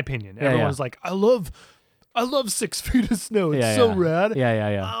 in Cool. my opinion. Yeah, Everyone's like, I love 6 feet of snow. It's Yeah, so yeah. rad. Yeah, yeah,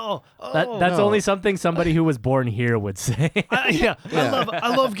 yeah. Oh, That's No. only something somebody who was born here would say. Yeah. Yeah.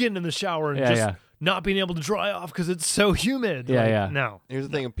 I love getting in the shower and Yeah, just yeah. not being able to dry off because it's so humid. Yeah, Like, yeah. No, Here's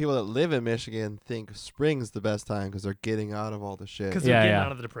the thing: people that live in Michigan think spring's the best time because they're getting out of all the shit. because they're Yeah, getting yeah.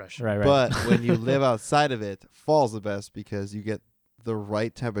 out of the depression. right, right. But when you live outside of it, fall's the best because you get the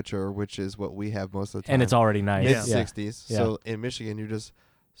right temperature, which is what we have most of the time. and it's already nice. mid Yeah. 60s. Yeah. So in Michigan, you're just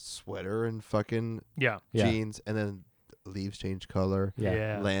sweater and fucking Yeah. Yeah. jeans, and then leaves change color. Yeah.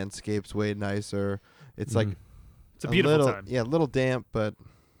 Yeah. Landscape's way nicer. It's Mhm. like It's a beautiful little, time. Yeah, a little damp, but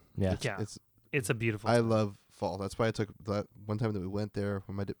Yeah. it's, Yeah. it's It's a beautiful I time. love fall. That's why I took that one time that we went there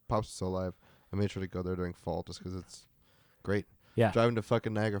when my pops was still alive. I made sure to go there during fall just because it's great. Yeah. Driving to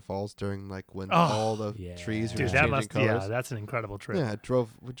fucking Niagara Falls during like when Oh, all the yeah. trees are Dude, just that changing must colors. yeah, that's an incredible trip. Yeah,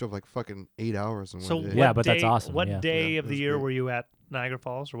 we drove like fucking 8 hours in So one day. Yeah, what but that's day- awesome, What yeah. day Yeah, of it the was year great. were you at Niagara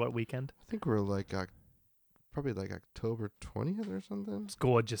Falls, or what weekend? I think we're like probably like October 20th or something. It's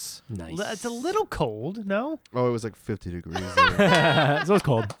gorgeous. Nice. It's a little cold, no? Oh, it was like 50 degrees there. So it's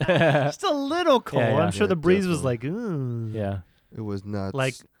cold. Just a little cold. yeah. I'm sure Yeah, the breeze was definitely. like, ooh. Yeah. It was nuts.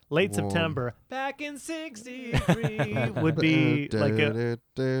 Like late warm. September, back in 63 would be like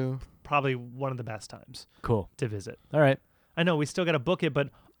probably one of the best times Cool. to visit. All right. I know we still got to book it, but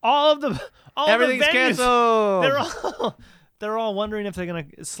all the Everything's the venues, canceled. they're all wondering if they're gonna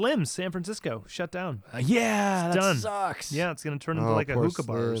Slim's San Francisco shut down. Yeah, It's that done. sucks. Yeah, it's gonna turn into Oh, like a poor hookah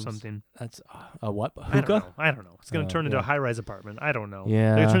bar or Slims. something. That's a what? I don't Hookah? know. I don't know. It's gonna Oh, turn into a yeah. high-rise apartment. I don't know.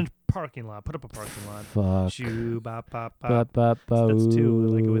 Yeah. They're gonna turn into a parking lot. Put up a parking lot. Fuck. Shoo, bop, bop, Ba, bop. ba, ba, That's two,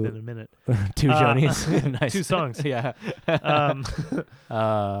 like ooh. within a minute. Two Uh, Jonies. Nice. 2 songs. Yeah. Um,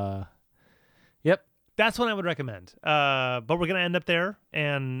 Yep. that's what I would recommend. But we're gonna end up there,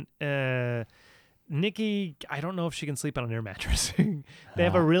 and Nikki, I don't know if she can sleep on an air mattress. They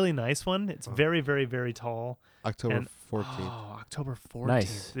have a really nice one. It's very, very, very tall. October And- 14th. Oh, October 14th.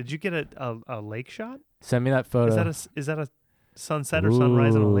 Nice. Did you get a lake shot? Send me that photo. Is that a sunset or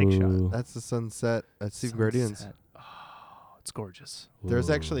sunrise on a lake shot? Ooh. That's the sunset at Steve Guardians. Sunset. Oh, it's gorgeous. There's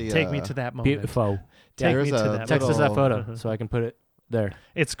Ooh. actually Take me to that moment. Beautiful. Take there's me to a that Text us that moment. photo so I can put it there.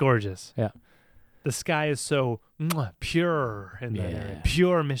 It's gorgeous. Yeah. The sky is so pure in that Yeah. area.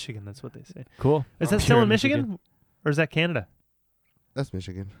 Pure Michigan. That's what they say. Cool. Is that Pure still in Michigan? Or is that Canada? That's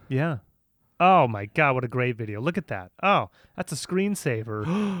Michigan. Yeah. Oh my God! What a great video! Look at that. Oh, that's a screensaver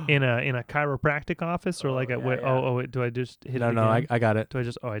in a chiropractic office or like a. yeah, Wait, yeah. Oh, do I just hit No, it no, again? I got it. Do I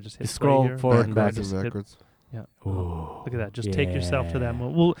just? Oh, I just hit. Just scroll play here? forward and Backwards backwards. and Hit- backwards. Yeah. Ooh, Look at that. Just take yourself to that yeah.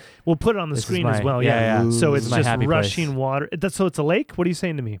 moment. We'll put it on the This is screen my- as well. yeah, yeah. So This it's is my just happy rushing place. water. So it's a lake. What are you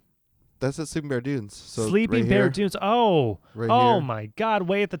saying to me? That's at Sleeping Bear Dunes. So Sleeping right Bear here, Dunes. Oh, Right oh here. my God!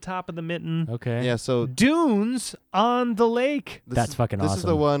 Way at the top of the mitten. Okay. Yeah, so Dunes on the lake. this That's is, fucking This is the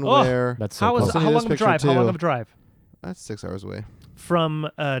awesome. one Oh, where That's so How cool. is send how you long this of a drive? picture How long too. of a drive that's 6 hours away. from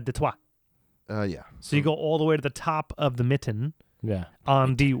Detroit? Yeah. So you go all the way to the top of the mitten Yeah.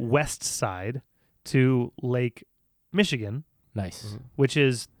 on the west side to Lake Michigan, Nice. which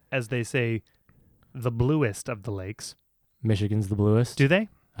is, as they say, the bluest of the lakes. Michigan's the bluest. Do they?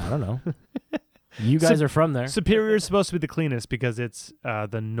 I don't know. You guys are from there. Superior is supposed to be the cleanest because it's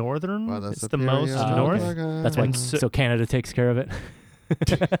the northern. Wow, that's it's the Superior. most Ah, north. okay. That's why. And So Canada takes care of it.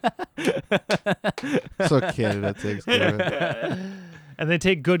 So Canada takes care of it. And they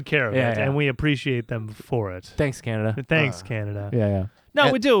take good care of Yeah, it, yeah. and we appreciate them for it. Thanks, Canada. Thanks, Ah. Canada. Yeah, yeah. No,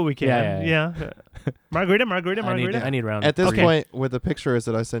 At- we do what we can. Yeah, Yeah. Margarita. I need round. At this Okay. point, with the pictures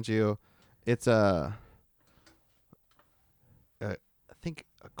that I sent you, it's I think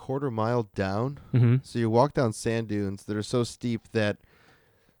a quarter mile down. Mm-hmm. So you walk down sand dunes that are so steep that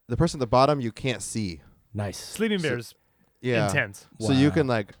the person at the bottom you can't see. Nice. Sleeping So- Bears. Yeah. Intense. So you Wow. can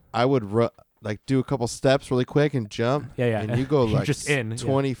like I would like do a couple steps really quick and jump. Yeah, yeah. And you go You're like just in, yeah.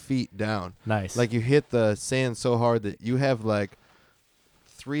 20 feet down. Nice. Like you hit the sand so hard that you have like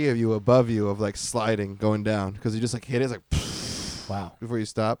 3 of you above you of like sliding going down because you just like hit it. It's like wow. before you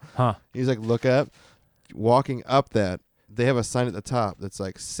stop. Huh. You just like look up, walking up that. They have a sign at the top that's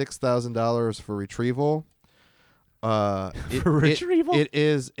like $6,000 for retrieval. For retrieval? It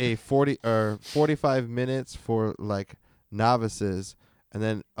is a 45 minutes for like novices, and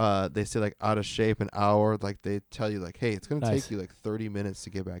then they say like out of shape an hour. Like they tell you like, hey, it's gonna Nice. take you like 30 minutes to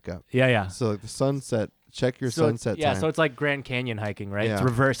get back up. Yeah, yeah. So like the sunset, check your So sunset yeah, time. so it's like Grand Canyon hiking, right? It's Yeah.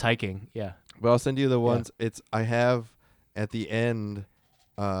 reverse hiking. Yeah. But I'll send you the ones. I have at the end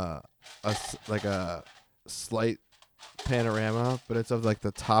like a slight panorama, but it's of like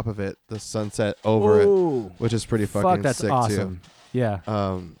the top of it, the sunset over it, Ooh. which is pretty Fuck, fucking that's sick awesome. Yeah.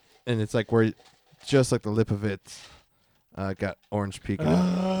 too. And it's like where just like the lip of it got orange peak.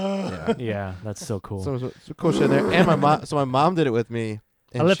 Yeah. Yeah, that's so cool. So cool shit there. And my mom did it with me.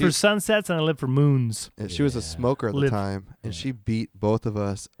 And I live she, for sunsets and I live for moons. and she was a Yeah. smoker at the Live- time, and Yeah. she beat both of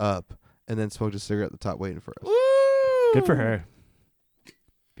us up, and then smoked a cigarette at the top waiting for us. Good for her.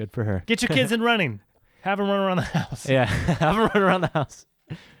 Good for her. Get your kids in running. Have them run around the house. Yeah. Have them run around the house.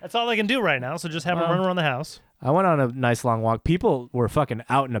 That's all they can do right now. So just have them Well, run around the house. I went on a nice long walk. People were fucking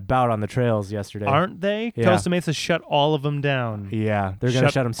out and about on the trails yesterday. Aren't they? Yeah. Costa Mesa shut all of them down. Yeah, they're going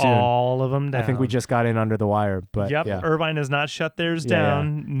to shut them soon. All of them down. I think we just got in under the wire, but Yep. yeah. Irvine has not shut theirs Yeah, yeah.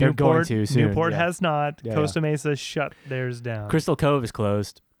 down. They're Newport, going to soon, Newport yeah. has not. Yeah, Costa Mesa shut theirs down. Crystal Cove is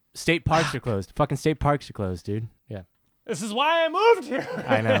closed. State parks are closed. Fucking state parks are closed, dude. Yeah. This is why I moved here.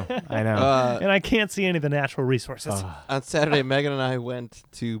 I know. I know. And I can't see any of the natural resources. Oh. On Saturday, Megan and I went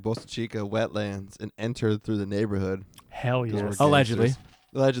to Boca Chica wetlands and entered through the neighborhood. Hell Those were yes. Allegedly. gangsters.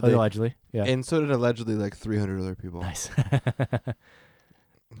 Allegedly. Allegedly. Yeah. And so did allegedly like 300 other people. Nice.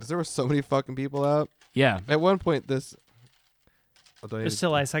 'Cause there were so many fucking people out. yeah. At one point, this. Oh, do I need There's to-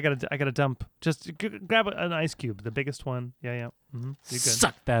 still ice. I gotta dump. Just grab an ice cube, the biggest one. Yeah, yeah. Mm-hmm. You're good.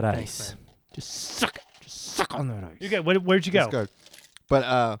 Suck that Thanks, ice. man. Just suck it. Just suck on that ice. You good? Where'd you this go? guard.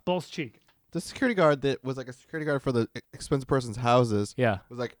 But Bull's Cheek. the security guard that was like a security guard for the expensive person's houses Yeah.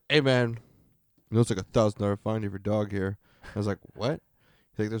 was like, "Hey man, you know it's like $1,000 fine if your dog here." I was like, "What?"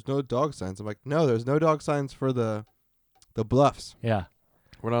 He's like, "There's no dog signs." I'm like, "No, there's no dog signs for the bluffs. Yeah.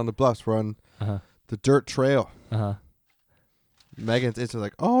 We're not on the bluffs. We're on Uh-huh. the dirt trail." Uh-huh. Megan's instantly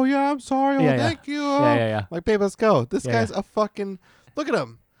like, "Oh yeah, I'm sorry. Oh, Yeah, yeah. thank you." Yeah, yeah, yeah. Like, babe, let's go. This Yeah, guy's yeah. a fucking. Look at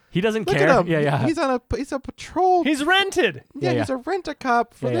him. He doesn't Look care. at him. Yeah, yeah. He's a patrol. He's rented. yeah, Yeah, he's a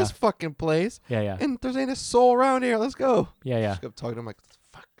rent-a-cop for Yeah, this yeah. fucking place. Yeah, yeah. And there's ain't a soul around here. Let's go. Yeah, yeah. Just kept talking to him like,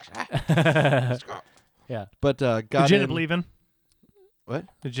 "Fuck, yeah. let's go." But got Did you end in. up leaving? What?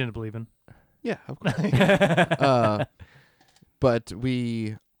 Did you end up leaving? Yeah, of course. But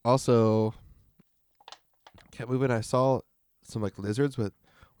we also kept moving. I saw some like lizards, but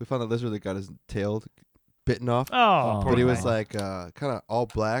we found a lizard that got his tail bitten off. Oh, Oh, poor But he guy. was like kind of all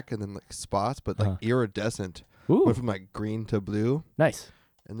black and then like spots, but like Uh-huh. iridescent. Ooh. Went from like green to blue, Nice.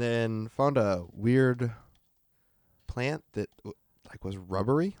 and then found a weird plant that like was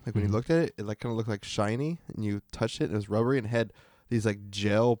rubbery. Like when you Mhm. looked at it, it like kind of looked like shiny, and you touched it, and it was rubbery and had these like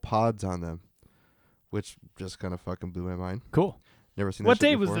gel pods on them, which just kind of fucking blew my mind. Cool. Never seen. What that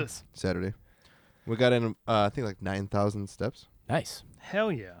shit day was before. this? Saturday. We got in, I think like 9,000 steps, Nice.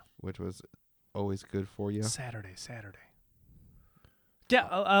 Hell yeah. which was always good for you. Saturday.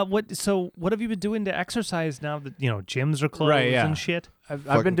 Yeah. What have you been doing to exercise now that gyms are closed Right, yeah. and shit? I've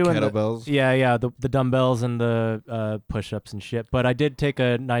Fucking been doing kettlebells. the dumbbells and the push-ups and shit. But I did take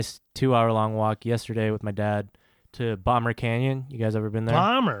a nice 2-hour-long walk yesterday with my dad to Bomber Canyon. You guys ever been there?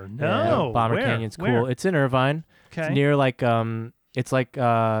 Bomber. Yeah, No. Bomber Where? Canyon's cool. Where? It's in Irvine. Okay. It's near like it's like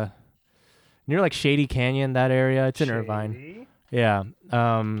near like Shady Canyon, that area. It's in Irvine. Shady. Yeah.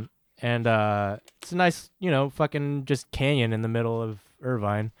 And it's a nice, fucking just canyon in the middle of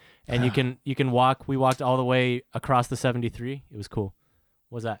Irvine. And you can walk. We walked all the way across the 73. It was cool.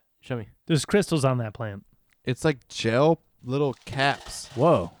 What's that? Show me. There's crystals on that plant. It's like gel little caps,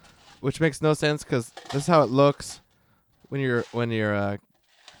 Whoa. which makes no sense because this is how it looks when you're kind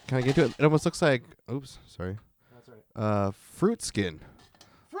of get to it. It almost looks like fruit skin.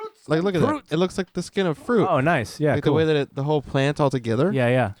 Like look at Fruit. that. It looks like the skin of fruit. Oh, nice. Yeah, like cool. the way that the whole plant all together. Yeah,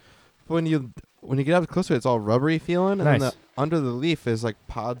 yeah. But when you get up closer, it's all rubbery feeling, and then Nice. under the leaf is like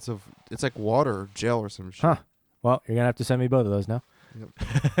pods of. It's like water or gel or some shit. Huh. Well, you're gonna have to send me both of those now.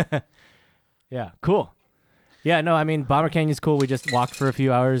 Yeah, cool. Yeah, no, I mean Bomber Canyon's cool. We just walked for a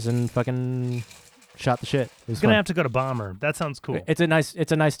few hours and fucking shot the shit. It was Gonna fun. have to go to Bomber. That sounds cool. It's a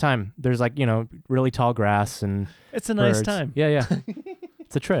nice time. There's like really tall grass and It's a nice birds. time. Yeah, yeah.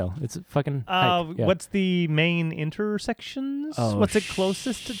 It's a trail. It's a fucking hike. Yeah. What's the main intersections? Oh, What's it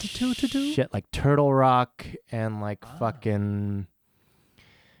closest to do? Shit, like Turtle Rock and like fucking.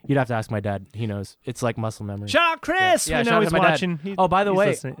 You'd have to ask my dad. He knows. It's like muscle memory. Shout out Chris. Yeah, We shout know out he's to my dad. watching. Oh, by the He's way-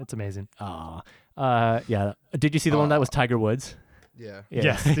 listening. It's amazing. Oh, yeah. Did you see the one that was Tiger Woods? Yeah. Yeah.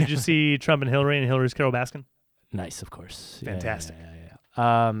 Yes. Did you see Trump and Hillary and Hillary's Carol Baskin? Nice, of course. Yeah, Fantastic. Yeah.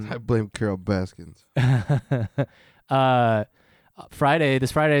 I blame Carol Baskins.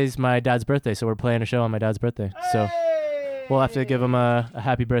 This Friday is my dad's birthday, so we're playing a show on my dad's birthday. So we'll have to give him a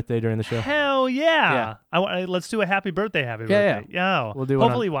happy birthday during the show. Hell yeah. Let's do a happy birthday. Yeah. Yeah. We'll do one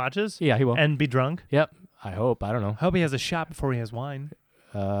Hopefully he watches Yeah, he will. and be drunk. Yep. I hope. I don't know. Hope he has a shot before he has wine.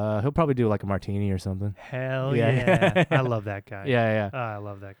 He'll probably do like a martini or something. Hell Yeah. yeah. I love that guy. Yeah, Oh, I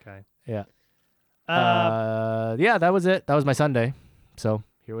love that guy. yeah. Yeah, that was it. That was my Sunday. So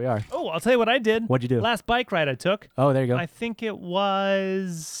here we are. Oh, I'll tell you what I did. What'd you do? Last bike ride I took. Oh, there you go. I think it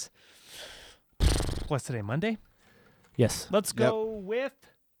was. What's today? Monday? Yes. Let's go with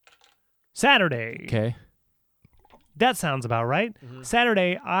Saturday. Okay. That sounds about right.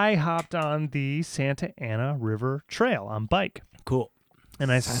 Saturday, I hopped on the Santa Ana River Trail on bike. Cool.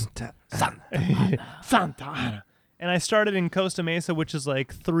 And I Santa. Santa Ana. And I started in Costa Mesa, which is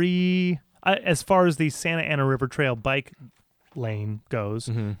like as far as the Santa Ana River Trail bike lane goes,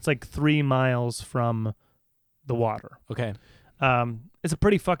 it's like 3 miles from the water. Okay. It's a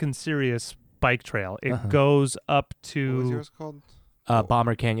pretty fucking serious bike trail. It goes up What was to. yours called?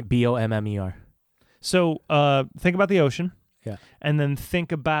 Bomber Canyon. BOMMER. So think about the ocean. Yeah. And then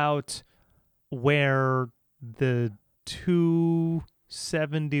think about where the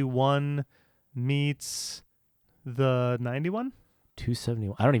 271 meets the 91.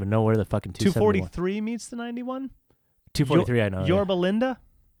 271. I don't even know where the fucking 271. 243 meets the 91. 243. I know. Yorba Linda,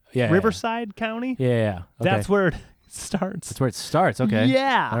 yeah. Riverside County. Yeah. Okay. That's where it starts. That's where it starts. Okay.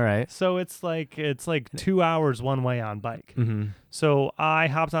 Yeah. All right. So it's like 2 hours one way on bike. Mm-hmm. So I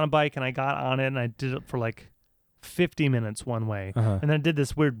hopped on a bike and I got on it and I did it for like 50 minutes one way. Uh-huh. And then I did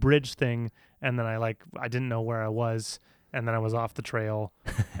this weird bridge thing and then I didn't know where I was and then I was off the trail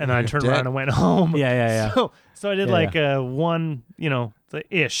and then I turned dead. around and went home. Yeah. So I did one,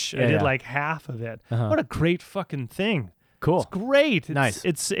 ish. I Yeah, did yeah. like half of it. Uh-huh. What a great fucking thing. Cool. It's great. Nice.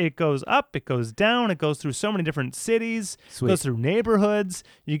 It goes up, it goes down, it goes through so many different cities, Sweet. goes through neighborhoods.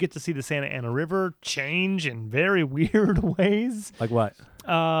 You get to see the Santa Ana River change in very weird ways. Like what?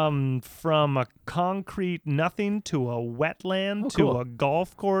 From a concrete nothing to a wetland to cool. a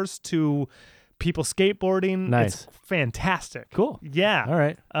golf course to people skateboarding. Nice. It's fantastic. Cool. Yeah. All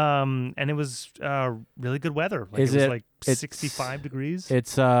right. And it was really good weather. Like Is it was it- like it's- 65 degrees.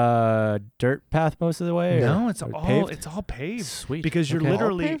 It's dirt path most of the way. No, or- it's or all paved? it's all paved. Sweet. Because you're Okay.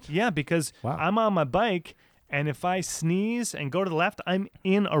 literally paved? because Wow. I'm on my bike and if I sneeze and go to the left, I'm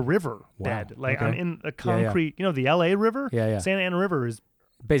in a river Wow. bed. Like Okay. I'm in a Yeah, yeah. concrete, the LA River? Yeah, yeah. Santa Ana River is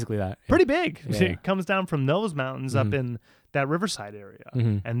Basically that. Yeah. pretty big. Yeah, yeah. It comes down from those mountains up Mhm. in that riverside area.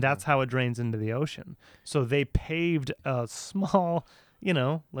 Mhm. And that's how it drains into the ocean. So they paved a small,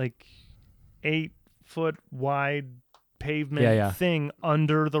 like 8-foot wide pavement Yeah, yeah. thing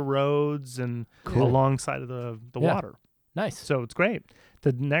under the roads and Cool. alongside of the Yeah. water. Nice. So it's great.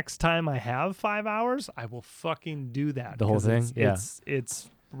 The next time I have 5 hours, I will fucking do that. The whole 'cause thing? It's, Yeah. it's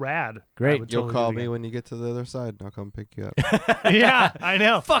rad. I Great. would You'll totally call do me it when you get to the other side, and I'll come pick you up. again. Yeah, I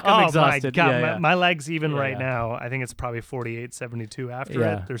know. Fuck, oh I'm my exhausted. God, Yeah, yeah. my legs even Yeah, right yeah. now. I think it's probably 48.72 after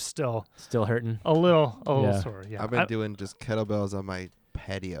Yeah. it. They're still Still hurting. a little Yeah. sore. Yeah, I've been doing just kettlebells on my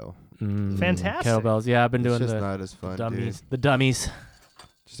patio. Fantastic. Kettlebells. Yeah, I've been It's doing just the not as fun, dummies. dude. The dummies.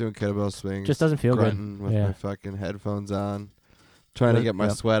 Just doing kettlebell swings. Just doesn't feel good. grunting with Yeah. my fucking headphones on. Trying to Yep. get my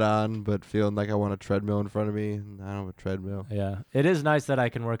Yep. sweat on, but feeling like I want a treadmill in front of me, and I don't have a treadmill. Yeah. It is nice that I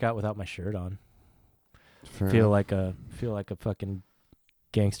can work out without my shirt on. Fair Feel enough. like a fucking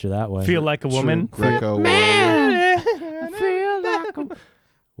gangster that way. Feel like a woman. True Greco warrior.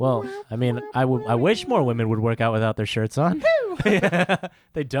 Well, I mean, I wish more women would work out without their shirts on.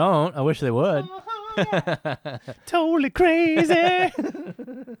 They don't. I wish they would. Totally crazy.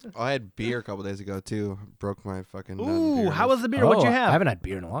 I had beer a couple days ago too. Broke my fucking. Ooh, how was the beer? Oh, What'd you have? I haven't had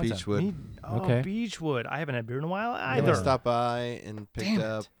beer in a long time. Beechwood? Okay. Beechwood. I haven't had beer in a while Yeah, either. I stopped by and picked Damn it.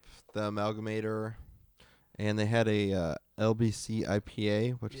 up the Amalgamator, and they had a LBC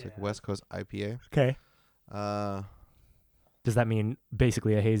IPA, which is like Yeah. West Coast IPA. Okay. Does that mean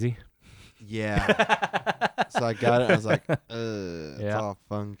basically a hazy? Yeah. So I got it. And I was like, it's Yeah. all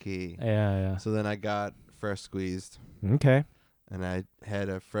funky. Yeah, So then I got fresh squeezed, yeah. Okay. and I had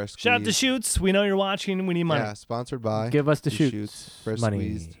a fresh squeezed. Shout out to Shoots. We know you're watching. We need money. Yeah, sponsored by. Give us the the shoots. Shoots, fresh money.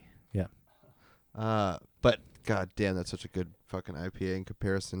 squeezed. Yeah. But God damn, that's such a good fucking IPA in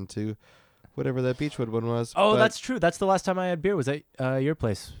comparison to whatever that Beechwood one was. Oh, But that's true. That's the last time I had beer. Was at your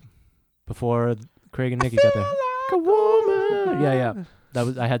place before Craig and Nikki got there. like a woman. Yeah. That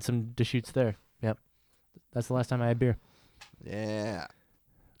was. I had some Deschutes there. Yep. That's the last time I had beer. Yeah.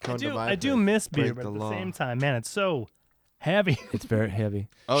 I Come to do, my I do place. miss beer, Break but the at the law. same time, man, it's so heavy. It's very heavy.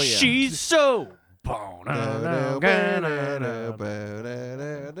 Oh yeah. She's so.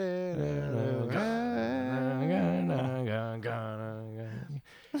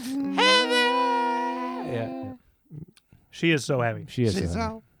 Yeah. She is so heavy. She is. She's so heavy.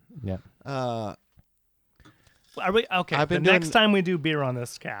 out. Yeah. Are we okay? I've The been next doing- time we do beer on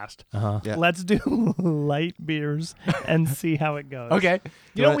this cast, Yeah. let's do light beers and see how it goes. Okay.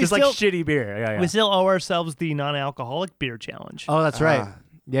 You know, we Just still like shitty beer. Yeah. we still owe ourselves the non-alcoholic beer challenge. Oh, that's right.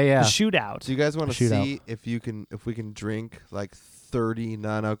 Yeah. The shootout. Do you guys want to Shootout. see if we can drink like 30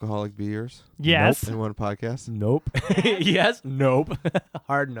 non-alcoholic beers Yes. in one podcast? Nope. Yes. Nope.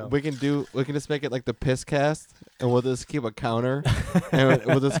 Hard no. We can just make it like the piss cast, and we'll just keep a counter, and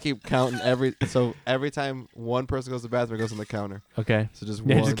we'll just keep counting every time one person goes to the bathroom, it goes on the counter. Okay. So just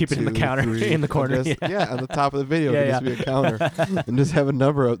Yeah, one, just keep it in the 2, counter, 3, in the and corner, just- yeah. on the top of the video, Yeah, it can just be a counter, and just have a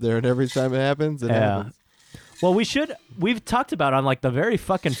number up there, and every time it happens, it happens. Well, we've talked about on like the very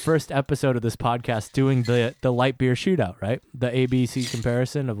fucking first episode of this podcast doing the light beer shootout, right? The ABC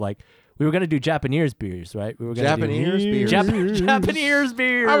comparison of like, we were going to do Japanese beers, right? We were going Japanese do beers. Japanese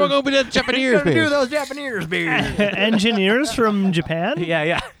beers. I will go be the Japanese Gonna do beers. those Japanese beers. Engineers from Japan?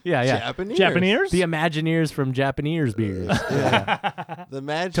 Yeah. Japanese. Japanese? The Imagineers from Japanese beers. Yeah. The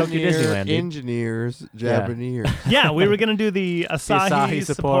Imagineer Disneyland, dude. engineers, Japanese. Yeah, we were going to do the Asahi,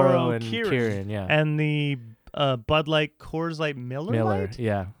 Sapporo, and Kirin, Kirin, yeah. and the Bud Light, Coors Light, Miller Lite?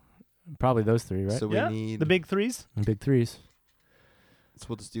 yeah. Probably those three, right? So we Yeah, need the big threes. Big threes. So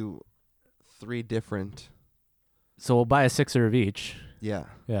we'll just do 3 different. So we'll buy a sixer of each. Yeah.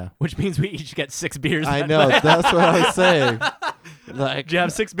 Yeah. Which means we each get 6 beers. I that know. night. That's what I was saying. Like, Do you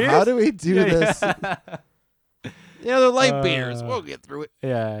have 6 beers? how do we do this? Yeah, they're light beers. Uh, We'll get through it.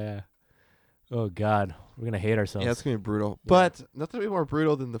 Yeah. Oh God, we're gonna hate ourselves. Yeah, it's gonna be brutal. But nothing will be more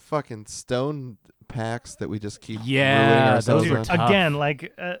brutal than the fucking stone packs that we just keep Yeah, ruining ourselves those were on. tough. Again,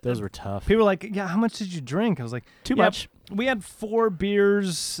 like Those were tough. people were like, yeah, how much did you drink? I was like, Too yeah, much. We had 4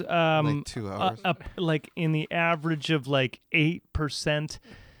 beers, like 2 hours. like in the average of like 8%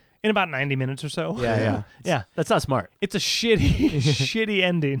 in about 90 minutes or so. Yeah. That's not smart. It's a shitty, shitty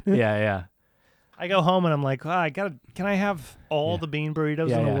ending. Yeah. I go home and I'm like, can I have all Yeah. the bean burritos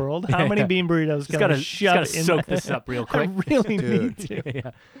Yeah, in yeah. the world? How many Yeah. bean burritos Just can gotta, I shove just gotta in soak my- this up real I quick. really Dude. need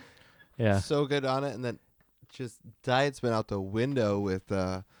to. Yeah. So good on it, and then just diet's been out the window with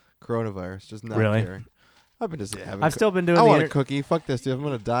coronavirus. Just not Really? caring. I've been just having. I've still been doing I the want a inter- cookie. Fuck this, dude. If I'm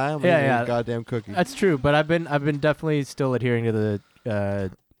gonna die, I'm gonna Yeah, eat yeah. a goddamn cookie. That's true, but I've been definitely still adhering to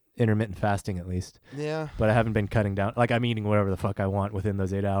the intermittent fasting at least. Yeah. But I haven't been cutting down. Like I'm eating whatever the fuck I want within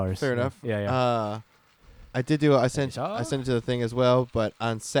those 8 hours. Fair enough. Yeah. I did do. I sent saw? it to the thing as well. But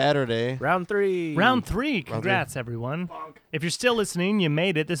on Saturday, Round 3. Round 3. Congrats, everyone. If you're still listening, you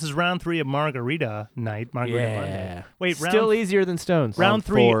made it. This is round 3 of Margarita Night. Margarita Monday. Yeah. Wait, Still round, easier than stones. round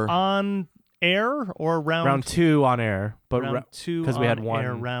 3 4. on air or round Round 2 on air, but round 2 'cause we had on one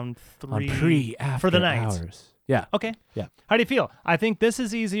air, round 3 on pre-after for the night. hours. Yeah. Okay. Yeah. How do you feel? I think this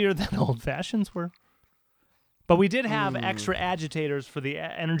is easier than old fashions were. But we did have extra agitators for the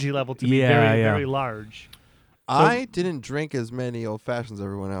energy level to be Yeah, very, yeah. very large. I didn't drink as many old fashions as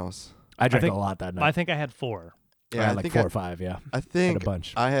everyone else. I drank think- a lot that night. I think I had 4. I Yeah, had I like think 4 or 5, yeah. I Had think a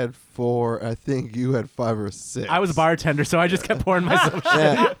bunch. I had 4. I think you had 5 or 6. I was a bartender, so I just kept pouring myself shit.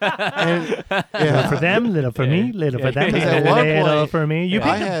 Yeah. And- yeah. For them, little for me, little for them, Because at one little point, for me. You I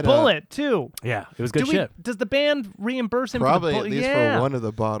picked a had, bullet too. Yeah, it was good Do shit. does the band reimburse him Probably for at the least yeah. for one of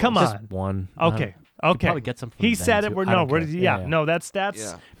the bottles. Come on. Just one. Okay. Could Okay. probably get some from He them, said it. too. We're I don't no. We're care. yeah. No. That's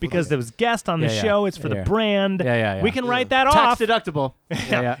Yeah. because there was guest on the Yeah, yeah. show. It's for Yeah, the yeah. brand. Yeah. We can Yeah. write that Tax off. deductible.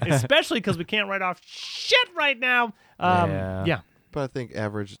 Yeah. Especially because we can't write off shit right now. Yeah. But I think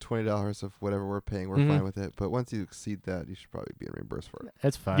average $20 of whatever we're paying, we're Mhm. fine with it. But once you exceed that, you should probably be reimbursed for it.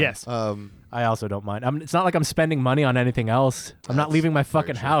 It's fine. Yes. I also don't mind. It's not like I'm spending money on anything else. I'm not That's leaving my very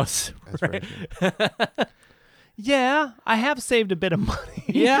fucking true. house. That's very true. Yeah, I have saved a bit of money.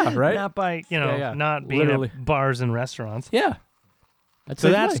 Yeah, right? Not by Yeah. not being Literally. at bars and restaurants. Yeah.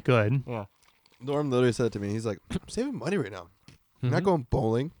 So that's good. Norm literally said it to me. He's like, I'm saving money right now. I'm not Mhm. going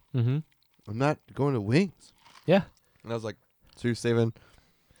bowling. Mm-hmm. I'm not going to wings. Yeah. And I was like, so you're saving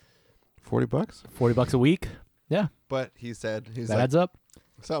 $40? $40 a week. Yeah. But he said, he's That like, adds up.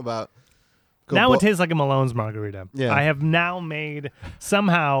 something about. go Now bowl- it tastes like a Malone's margarita. Yeah. I have now made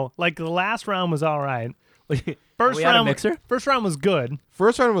somehow, like the last round was all right. First we out of round, mixer? First round was good.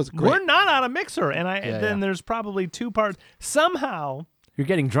 First round was great. We're not out of mixer, and then yeah. there's probably 2 parts. Somehow, You're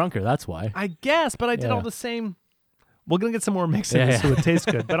getting drunker. That's why. I guess, but I did Yeah. all the same. We're gonna get some more mix in Yeah, this yeah. so it tastes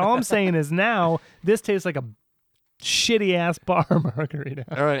good. But all I'm saying is now this tastes like a shitty ass bar margarita.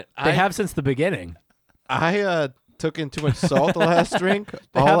 All right. They have since the beginning. I took in too much salt the last drink.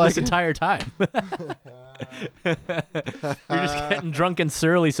 They All have I this can- entire time. You're just getting drunk and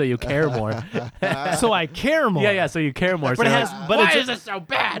surly so you care more. So I care more. Yeah, so you care more. But so it you're has, like, but why it's is this so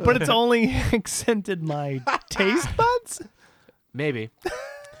bad? But it's only accented my taste buds. Maybe.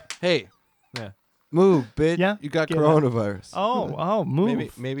 Hey, Yeah. move, bitch. Yeah, You got get out. coronavirus. Oh,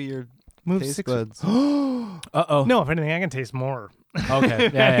 move. Maybe your Move taste 6. buds. Uh-oh. No, if anything, I can taste more. Okay.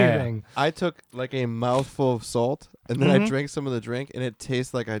 Yeah. Anything. I took like a mouthful of salt, and then I Mhm. drank some of the drink, and it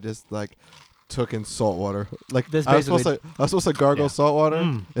tastes like I just like took in salt water. Like This I was supposed to gargle Yeah. salt water,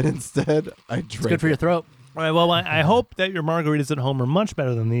 Mm. and instead I drank. It's good for your throat. All right. Well, I hope that your margaritas at home are much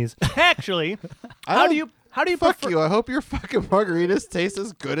better than these. Actually, how do you Fuck prefer? you! I hope your fucking margaritas taste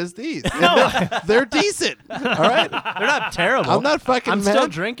as good as these. No, They're decent. All right, They're not terrible. I'm not fucking. I'm mad. still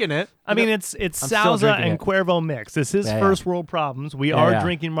drinking it. I mean it's I'm still Salsa drinking and it. Cuervo mix. This is Yeah, yeah. first world problems. We Yeah, are yeah.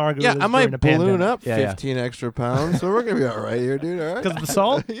 drinking margaritas. Yeah, I during might a balloon pandemic. up Yeah, yeah. 15 extra pounds, so we're gonna be all right here, dude. All right. because of the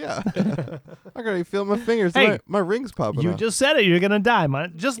salt. Yeah, I gotta feel my fingers. Hey, my rings popping. You off. just said it. You're gonna die.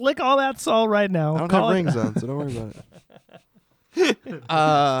 Just lick all that salt right now. I don't Call have it- rings on, so don't worry about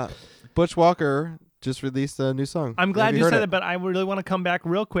it. Butch Walker just released a new song. I'm glad Have you heard said it, but I really want to come back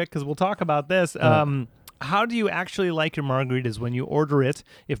real quick because we'll talk about this. How do you actually like your margaritas when you order it?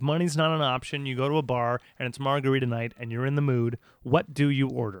 If money's not an option, you go to a bar and it's margarita night and you're in the mood. What do you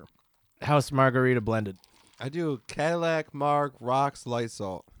order? House margarita blended. I do Cadillac Marg Rocks Light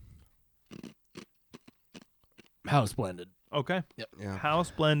Salt. House blended. Okay. Yeah,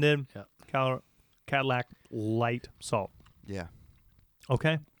 House blended Yep. Cadillac light salt. yeah.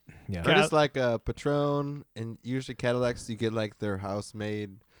 Okay. Yeah. But it's like a Patron, and usually Cadillacs you get like their house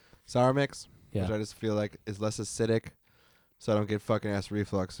made sour mix, Yeah. which I just feel like is less acidic, so I don't get fucking ass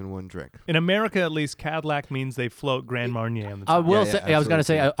reflux in one drink. In America, at least, Cadillac means they float Grand Marnier on the I top. will Yeah, say. yeah, I was gonna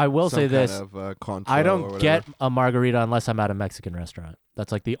say. absolutely. I will Some say kind this. of, Cointreau I or don't whatever. get a margarita unless I'm at a Mexican restaurant.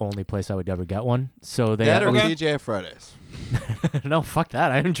 That's like the only place I would ever get one. So they that at or least- TGI Fridays. no, fuck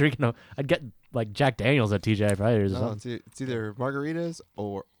that. I ain't drinking no. I'd get like Jack Daniels at TGI Fridays or No, something. it's either margaritas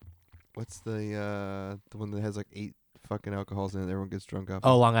or what's the one that has like 8 fucking alcohols in it. Everyone gets drunk off.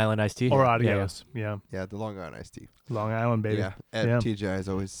 Oh, Long Island iced tea. Or Yeah, Adios. Yeah. yeah, the Long Island iced tea. Long Island, baby. Yeah, at Yeah. TGI is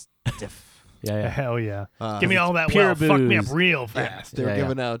always stiff. Yeah, yeah. Hell yeah. Uh, Give me all that pure well. Fuck me up booze. real Yeah, fast. they were Yeah, yeah.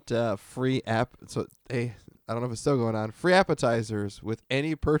 giving out free I don't know if it's still going on. Free appetizers with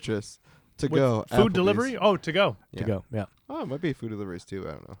any purchase to With go. Food Applebee's. delivery? Oh, to go. To go. Yeah, Oh, it might be food deliveries too.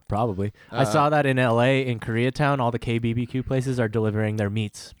 I don't know. probably. I saw that in LA in Koreatown. All the KBBQ places are delivering their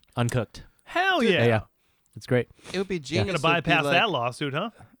meats uncooked. Hell yeah. Yeah. It's great. It would be You're genius. going to if it'd be bypass like- that lawsuit,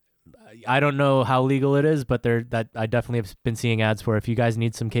 huh? I don't know how legal it is, but I definitely have been seeing ads for if you guys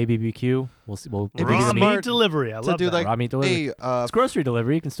need some KBBQ, we'll It'd be give you Raw the smart meat delivery. I to love do that. like raw meat delivery. Hey, It's grocery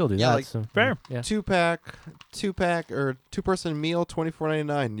delivery. You can still do yeah, that. like so, Fair. Yeah. two pack or 2-person meal,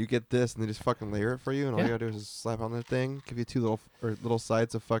 $24.99. You get this, and they just fucking layer it for you, and all Yeah. you gotta do is just slap on the thing. Give you 2 little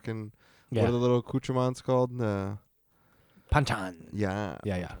sides of fucking Yeah. what are the little accoutrements called? Panchan. Yeah.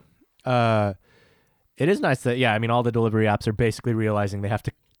 Yeah. It is nice that I mean all the delivery apps are basically realizing they have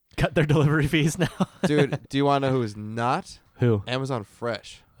to cut their delivery fees now. Dude, do you want to know who's not? Who? Amazon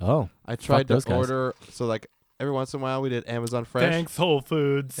Fresh. Oh. I tried to those guys. order, so like every once in a while we did Amazon Fresh. Thanks, Whole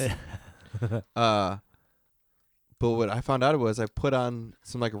Foods. But what I found out was I put on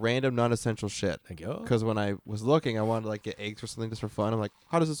some like random non-essential shit. Thank you. Because when I was looking, I wanted to like get eggs or something just for fun. I'm like,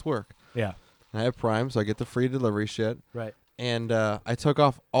 how does this work? Yeah. And I have Prime, so I get the free delivery shit. Right. And I took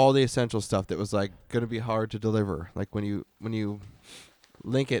off all the essential stuff that was like gonna be hard to deliver. Like when you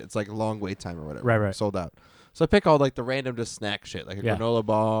link it, it's like a long wait time or whatever. Right. Sold out. So I pick all like the random just snack shit, like a Yeah. granola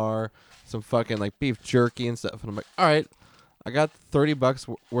bar, some fucking like beef jerky and stuff. And I'm like, all right, I got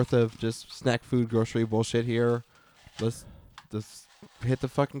 $30 worth of just snack food grocery bullshit here. Let's hit the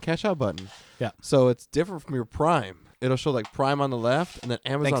fucking cash out button. Yeah. So it's different from your Prime. It'll show like Prime on the left and then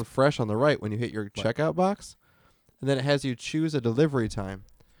Amazon Thanks. Fresh on the right when you hit your checkout box. And then it has you choose a delivery time.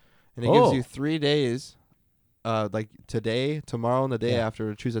 And it gives Oh. you 3 days, like today, tomorrow, and the day Yeah. after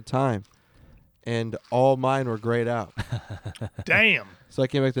to choose a time. And all mine were grayed out. Damn. So I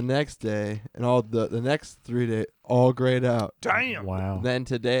came back the next day, and all the next 3 days, all grayed out. Damn. Wow. Then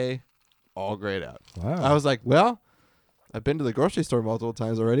today, all grayed out. Wow. I was like, well, I've been to the grocery store multiple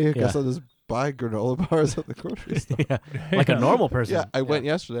times already. I guess Yeah. I'll just buy granola bars at the grocery store. Yeah. Like a normal person. Yeah, I went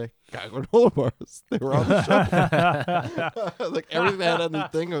yesterday. Got granola bars. They were on the shelf. Like everything that had on the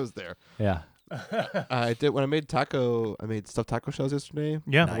thing was there. Yeah. I did when I made stuffed taco shells yesterday.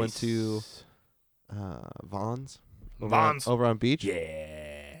 Yeah. I went to Vaughn's. Vaughn's. Over on Beach. Yeah.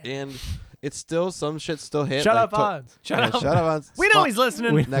 And it's still some shit still hit. Shut like, up, Hans. Shut yeah, up. Shut up, Hans. We know he's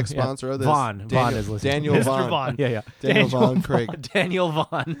listening. Next Yeah. sponsor of this. Vaughn. Vaughn is listening. Daniel Mr. Vaughn. Vaughn. Yeah, yeah. Daniel Daniel Vaughn Craig. Daniel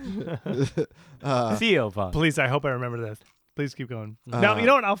Vaughn. Theo Vaughn. Please, I hope I remember this. Please keep going. Uh, No, you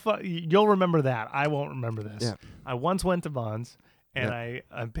know what? You'll remember that. I won't remember this. Yeah. I once went to Vaughn's, and I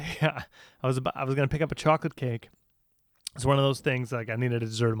was going to pick up a chocolate cake. It's one of those things like I needed a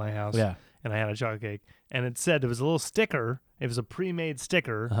dessert in my house. Yeah. And I had a chocolate cake, and it said there was a little sticker. It was a pre-made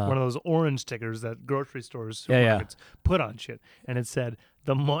sticker, Uh-huh. one of those orange stickers that grocery stores, Yeah, yeah. supermarkets put on shit. And it said,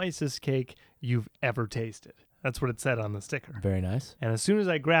 "The moistest cake you've ever tasted." That's what it said on the sticker. Very nice. And as soon as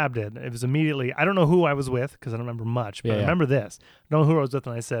I grabbed it, it was immediately, I don't know who I was with because I don't remember much, but Yeah, I yeah. remember this. I don't know who I was with,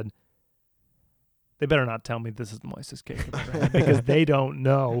 and I said, they better not tell me this is the moistest cake I've ever had because they don't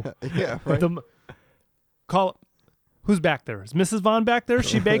know. Yeah, right. Call. Who's back there? Is Mrs. Vaughn back there? Is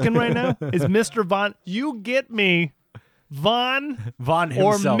she baking right now? Is Mr. Vaughn? You get me, Vaughn Vaughn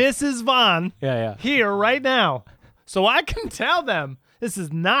or himself. Mrs. Vaughn Yeah, yeah. here right now, so I can tell them this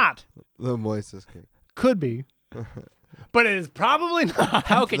is not. The moistest cake. Could be, but it is probably not.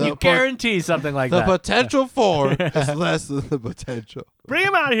 How can The you guarantee something like The that? potential for is less than the potential. Bring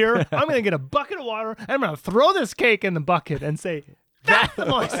him out here. I'm going to get a bucket of water and I'm going to throw this cake in the bucket and say, that's the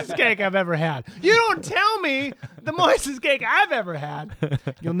moistest cake I've ever had. You don't tell me the moistest cake I've ever had.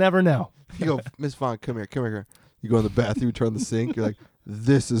 You'll never know. You go, Miss Vaughn, come here. You go in the bathroom, turn the sink. You're like,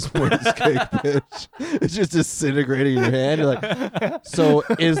 this is moist cake, bitch. It's just disintegrating in your hand. You're like, so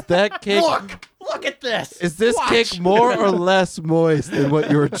is that cake? Look at this. Is this cake more or less moist than what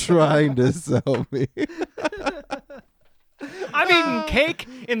you were trying to sell me? I'm eating cake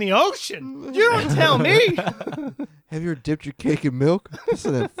in the ocean. You don't tell me. Have you ever dipped your cake in milk? This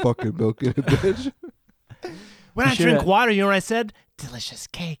isn't fucking milk in it, bitch. When I should drink have- water, you know what I said? Delicious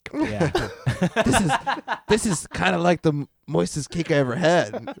cake. Yeah. This is kind of like the moistest cake I ever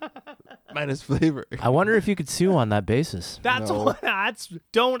had, minus flavor. I wonder if you could sue on that basis. That's No. what.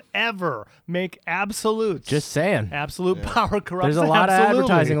 Don't ever make absolutes. Just saying. absolute power corrupts. There's a lot of absolutely.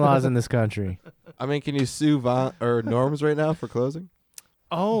 advertising laws in this country. I mean, can you sue Vaughn or Norms right now for closing?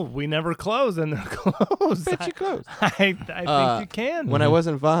 Oh, we never close, and they're closed. Bet you close. I think you can. When I was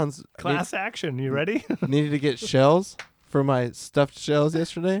in Vaughn's, Class action. You ready? needed to get shells for my stuffed shells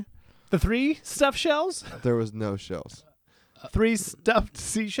yesterday. The 3 stuffed shells? There was no shells. 3 stuffed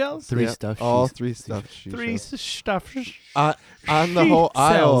seashells? Three Yep, stuffed all she's- 3 stuffed she 3 shells. stuffed. On the whole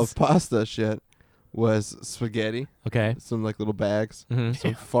aisle shells. of pasta shit was spaghetti, Okay. some like little bags, Mm-hmm.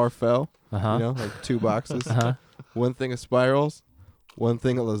 some farfel, Uh-huh. you know, like 2 boxes, Uh-huh. one thing of spirals, one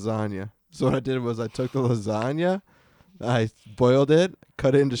thing of lasagna. So what I did was I took the lasagna, I boiled it,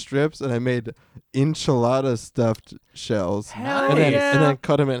 cut it into strips, and I made enchilada stuffed shells. Hell and then, yeah. and then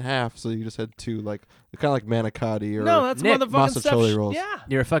cut them in half, so you just had 2, like kind of like manicotti or No, that's Nick, motherfucking masa stuffed chili rolls. Yeah.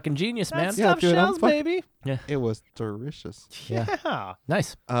 You're a fucking genius, man. That's Yeah, stuffed dude, I'm shells, fuck- baby. it was delicious. Yeah. Yeah.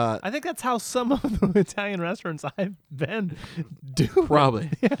 Nice. I think that's how some of the Italian restaurants I've been do. Probably.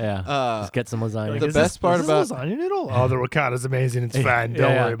 Yeah. Uh, Just get some lasagna. Like, The is best this, part is about- this lasagna noodle? Oh, the ricotta's amazing. It's fine.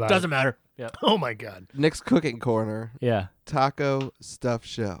 Don't worry about Doesn't it. matter. Yeah. Oh my god. Nick's Cooking Corner, Yeah. taco stuffed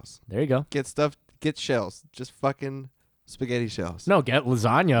shells. There you go. Get shells. Just fucking spaghetti shells. No, get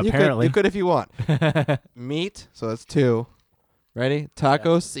lasagna, You apparently. could if you want. Meat, so that's 2. Ready?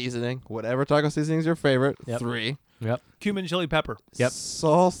 Taco seasoning. Whatever taco seasoning is your favorite. Yep. 3. Cumin chili pepper. Yep.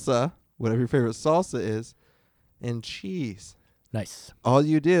 Salsa, whatever your favorite salsa is, and cheese. Nice. All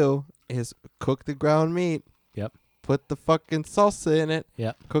you do is cook the ground meat. Yep. Put the fucking salsa in it.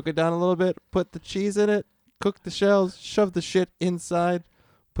 Yep. Cook it down a little bit. Put the cheese in it. Cook the shells. Shove the shit inside.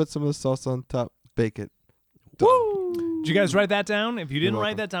 Put some of the salsa on top. Bake it. Did you guys write that down? If you didn't You're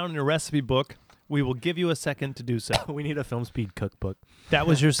write that down in your recipe book, we will give you a second to do so. We need a film speed cookbook. That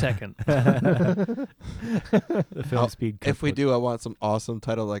was your second. The film Oh, speed cookbook. If we do, I want some awesome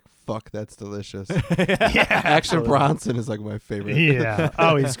title like "Fuck, that's delicious." Yeah. Action Bronson is like my favorite. Yeah.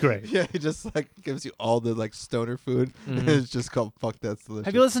 Oh, he's great. Yeah, he just like gives you all the like stoner food. Mhm. It's just called "Fuck, that's delicious."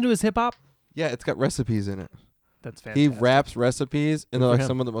 Have you listened to his hip hop? Yeah, it's got recipes in it. That's He fantastic. raps recipes, and they're Good for like him.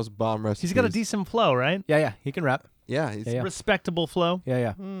 some of the most bomb recipes. He's got a decent flow, right? Yeah, he can rap. Yeah, he's. Yeah. Respectable flow.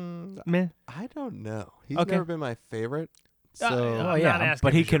 Yeah. Meh. I don't know. He's Okay. never been my favorite. So Oh, I'm yeah, not asking but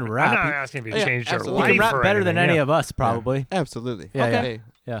if he you can should- rap. I'm not asking if you Yeah, changed your absolutely. life He can rap or better than anything, any yeah. of us, probably. absolutely. Yeah, Okay. Hey,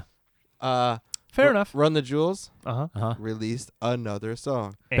 Yeah. Fair enough. Run the Jewels Uh-huh. released another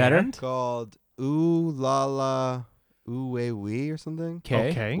song Better? And? called Ooh La La Ooh Wee Wee or something.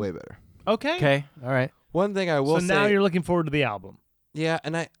 Okay. Way better. Okay. Okay. All right. One thing I will So say. now you're looking forward to the album. Yeah,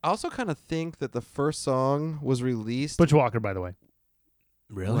 and I also kind of think that the first song was released. Butch Walker, by the way.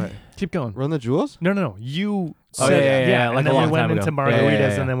 Really? What? Keep going. Run the Jewels? No. You Oh, said yeah, like and a then long we went time into ago. margaritas,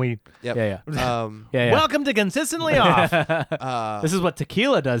 Yeah. and then we. Yep. Yeah. Yeah. Welcome to Consistently Off. This is what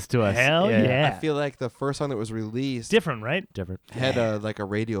tequila does to us. Hell yeah. I feel like the first song that was released Different, right? Different. had like a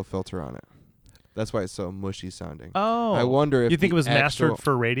radio filter on it. That's why it's so mushy sounding. Oh. I wonder if You think the it was mastered actual-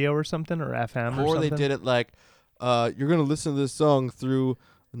 for radio or something, or FM or or something? they did it like, you're gonna listen to this song through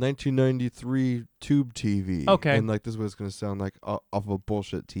 1993 tube TV. Okay. And like this is what it's gonna sound like off of a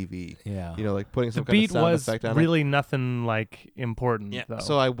bullshit TV. Yeah. You know, like putting The some kind beat of sound was effect on really nothing like important, it. Yeah. though.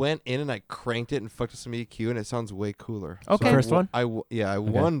 So I went in and I cranked it and fucked with some EQ, and it sounds way cooler. Okay. So First one? I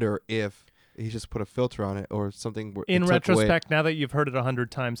wonder if he just put a filter on it or something. Where in it took away. retrospect, now that you've heard it 100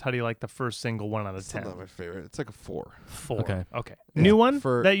 times, how do you like the first single 1 out of It's not 10? my favorite. It's like a 4, 4. Okay. Okay. Yeah. New one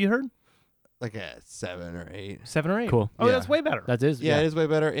For- that you heard? like a 7 or 8. 7 or 8. Cool. Oh, Yeah. that's way better. That is. Yeah, it is way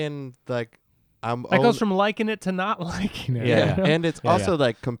better. And like, That goes from liking it to not liking it. Yeah. you know? and it's Yeah, also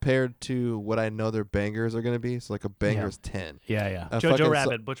like compared to what I know their bangers are gonna be. So like a banger Yeah. is 10. Yeah. A fucking Jojo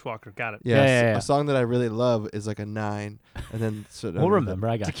Rabbit, Butch Walker, got it. Yeah, Yeah. a song that I really love is like a 9, and then We'll remember.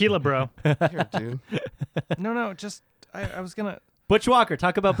 I got you. Tequila, bro. Here, dude. no, just I was gonna. Butch Walker.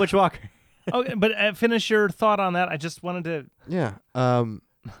 Talk about Butch Walker. Okay, but finish your thought on that. I just wanted to. Yeah.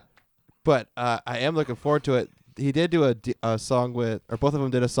 But I am looking forward to it. He did do a song with, or both of them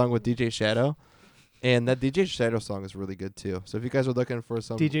did a song with DJ Shadow, and that DJ Shadow song is really good too. So if you guys are looking for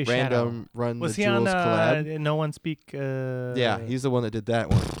some DJ random Run Was the he on Jewels collab, No One Speak? yeah, he's the one that did that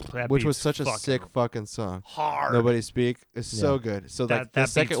one, That which was beat's such a fucking sick fucking song. hard. Nobody Speak is so good. So that like the that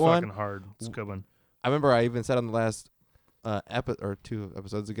second beat's one, fucking hard. It's a good one. I remember I even said on the last 2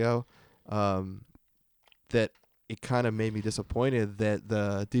 episodes ago, that it kind of made me disappointed that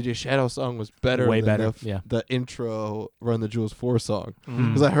the DJ Shadow song was better Way than better, the, yeah. the intro Run the Jewels 4 song. Mm.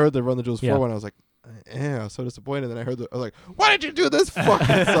 Because I heard the Run the Jewels 4 Yeah. one, I was like, I was so disappointed. Then I heard I was like, why did you do this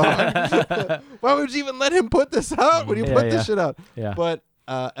fucking song? Why would you even let him put this out when you Yeah, put yeah. this shit out? Yeah. But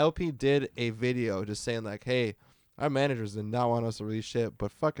LP did a video just saying like, hey, our managers did not want us to release shit,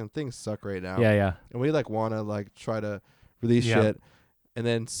 but fucking things suck right now. Yeah. And we like want to like try to release Yeah. shit. And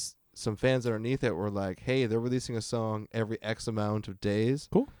then some fans underneath it were like, hey, they're releasing a song every X amount of days.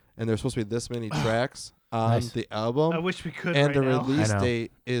 Cool. And there's supposed to be this many tracks on Nice. the album. I wish we could. And right the now. release I know.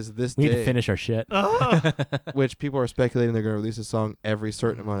 date is this We need to day, finish our shit. Ugh. which people are speculating they're going to release a song every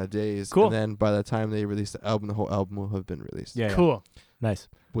certain amount of days. Cool. And then by the time they release the album, the whole album will have been released. Yeah. Cool. Nice.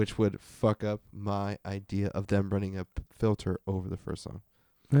 Which would fuck up my idea of them running a filter over the first song.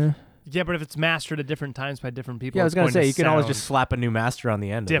 Yeah, but if it's mastered at different times by different people, Yeah, I was it's gonna going say to you can always sound just slap a new master on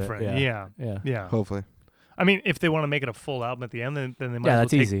the end. different. Of it. Yeah. Yeah. Yeah. Hopefully. I mean, if they want to make it a full album at the end, then they might Yeah, as well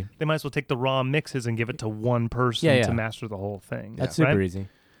that's take, easy. They might as well take the raw mixes and give it to one person Yeah, yeah. to master the whole thing. That's right? super easy.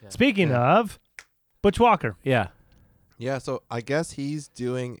 Speaking Yeah. of Butch Walker, Yeah. Yeah, so I guess he's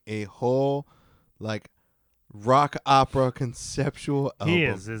doing a whole like rock opera conceptual album. he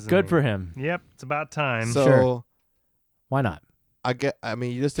is, isn't Good he? for him. Yep, it's about time. So Sure. Why not? I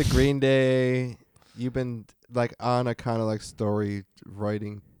mean, you just did Green Day. You've been like on a kind of like story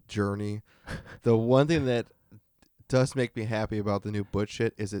writing journey. The one thing that does make me happy about the new Butch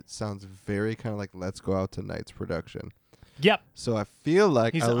shit is it sounds very kind of like Let's Go Out Tonight's production. Yep, So I feel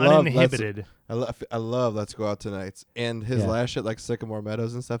like he's I love uninhibited. I love Let's Go Out Tonight's, and his Yeah. last shit like Sycamore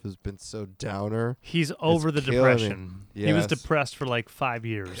Meadows and stuff has been so downer. He's over the killing me. depression. He was Yes. depressed for like 5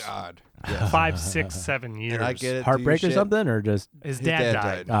 years. God, 5, 6, 7 years. and I get it. Heartbreak do or shit. something, or just? His His dad,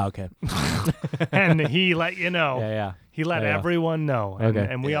 dad died. Oh, okay. And he let you know. Yeah. He let Yeah. everyone know. And,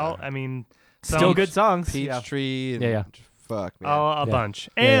 Okay. and we Yeah. all, I mean, Still good songs. Peachtree. And Yeah. Fuck, man. a Yeah. bunch.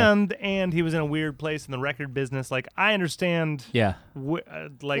 Yeah, And he was in a weird place in the record business. Like, I understand. Yeah.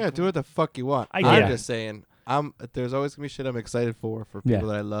 Like, yeah, do what the fuck you want. I I'm get it. just saying. There's always gonna be shit I'm excited for Yeah. people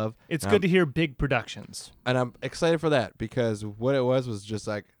that I love. it's and good to hear big productions. and I'm excited for that because what it was just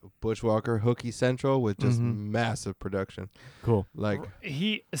like Butch Walker Hooky Central with just massive production. Cool. Like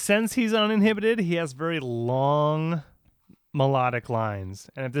Since he's uninhibited, he has very long melodic lines.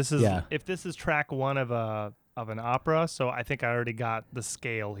 And if this is track one of an opera, so I think I already got the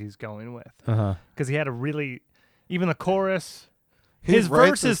scale he's going with. Uh-huh. Because he had a really, even the chorus, he his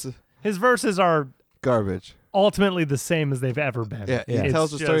writes verses his verses are garbage. ultimately the same as they've ever been. Yeah, Yeah. he It's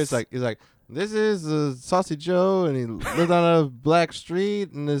tells the story. just- He's like, this is Saucy Joe, and he lived on a black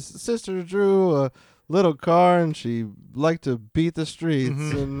street, and his sister drew a little car, and she liked to beat the streets.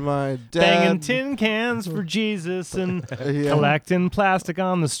 Mhm. And my dad Banging tin cans for Jesus and Yeah. collecting plastic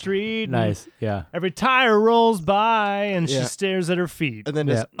on the street. and Nice. Yeah. Every tire rolls by and she Yeah. stares at her feet. And then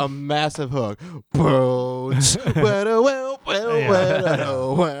just a massive hook. Bones.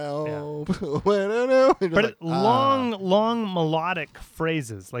 But long melodic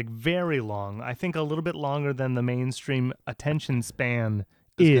phrases, like very long. I think a little bit longer than the mainstream attention span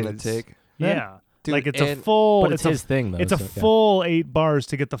It's gonna take. Yeah. Dude, like it's a and- full. But it's his thing though. It's a so, yeah. full 8 bars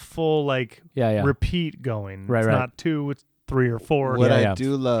to get the full like Yeah. repeat going. Right, it's right. not 2, it's 3 or 4. What Yeah, I yeah.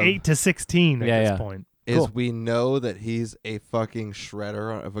 do love 8 to 16 at Yeah, this yeah. point. is Cool. we know that he's a fucking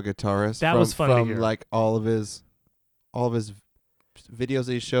shredder of a guitarist. That from, was fun to from hear. like all of his videos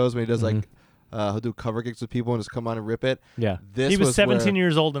that he shows when he does like he'll do cover gigs with people and just come on and rip it. Yeah. This He was 17 where,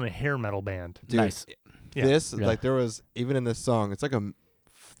 years old in a hair metal band. dude, Nice. Yeah. This Yeah. like there was even in this song, it's like a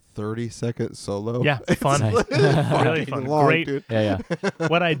 30-second solo. Yeah, fun. Nice. Really fun. Long, Great. dude. Yeah. Yeah.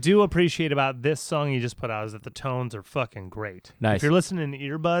 What I do appreciate about this song you just put out is that the tones are fucking great. Nice. If you're listening to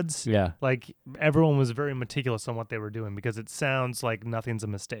earbuds, Yeah. like everyone was very meticulous on what they were doing because it sounds like nothing's a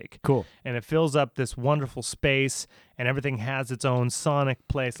mistake. Cool. And it fills up this wonderful space and everything has its own sonic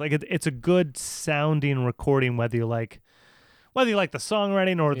place. Like it's a good sounding recording whether you like the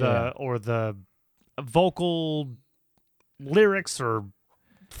songwriting or the vocal lyrics or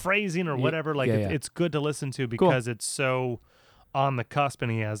phrasing or whatever. Like it's good to listen to because it's so on the cusp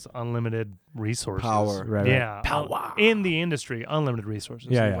and he has unlimited resources. Power. Right. Yeah. Power. In the industry, unlimited resources.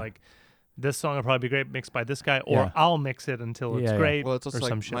 Yeah, So, yeah. like this song will probably be great mixed by this guy, or Yeah. I'll mix it until it's Yeah, yeah. great. Well, it's also or like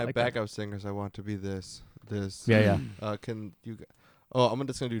some shit my like that. backup singers. I want to be this. Yeah. Yeah. Can you? Oh, I'm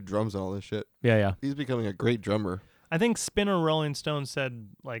just gonna do drums and all this shit. Yeah. Yeah. He's becoming a great drummer. I think Spinner Rolling Stone said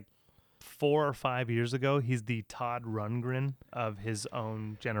like 4 or 5 years ago he's the Todd Rundgren of his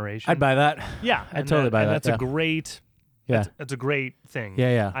own generation. I'd buy that. Yeah, I'd and totally buy and that, That's yeah. a great. Yeah. That's a great thing.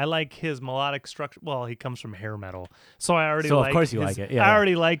 Yeah. Yeah. I like his melodic structure. Well, he comes from hair metal, so I already So, of like. course you his- like it. Yeah, I yeah.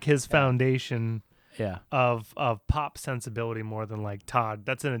 already like his foundation Yeah. of pop sensibility more than like Todd.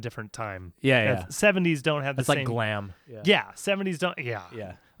 That's in a different time. Yeah. Yeah. 70s don't have the It's same. like glam. Yeah, 70s don't. Yeah.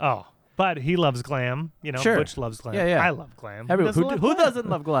 Yeah. Oh, but he loves glam. You know, Sure. Butch loves glam. Yeah, yeah. I love glam. Everyone, Who who doesn't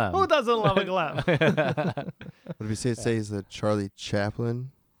love glam? Who doesn't love a glam? What did we say he's the Charlie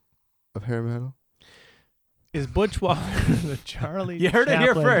Chaplin of hair metal? Is Butch Walker the Charlie You heard it here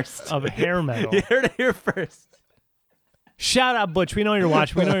Chaplin first. of hair metal? You heard it here first. Shout out, Butch. We know you're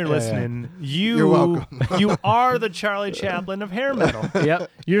watching. We know you're Yeah, yeah. listening. You're welcome. You are the Charlie Chaplin of hair metal.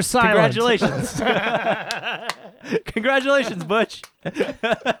 Yep. You're silent. Congratulations. Congratulations, Butch.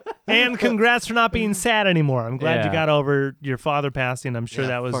 And congrats for not being sad anymore. I'm glad you Yeah. got over your father passing. I'm sure Yeah,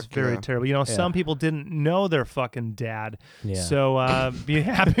 that was fuck very yeah. terrible. You know, Yeah. some people didn't know their fucking dad. Yeah. So be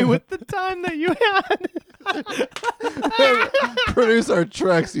happy with the time that you had. Produce our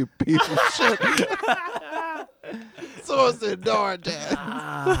tracks, you piece of shit. So said no, our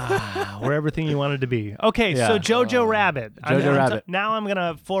dad. We're everything you wanted to be. Okay, Yeah. so Jojo Rabbit. Jojo Rabbit. Now I'm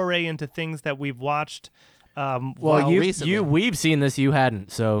gonna foray into things that we've watched. Well, Well, recently. we've seen this, you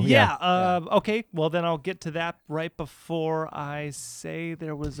hadn't. So Yeah. Okay. Well, then I'll get to that right before I say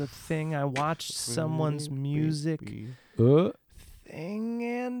there was a thing I watched someone's music thing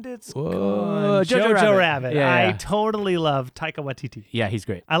and it's Whoa, gone. Jojo Jojo Rabbit. Rabbit. Yeah, I yeah. totally love Taika Waititi. Yeah, he's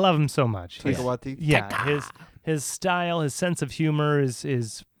great. I love him so much. Taika He's- Waititi. Yeah, his style, his sense of humor,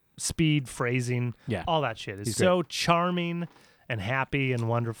 his speed, phrasing, Yeah. all that shit is He's so charming and happy and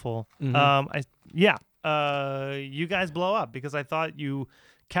wonderful. Mhm. You guys blow up because I thought you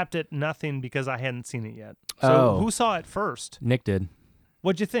kept it nothing because I hadn't seen it yet. So Oh. who saw it first? Nick did.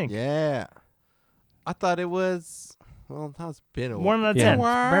 What'd you think? Yeah. I thought it was. Well, that's been a 1 out of Yeah. 10.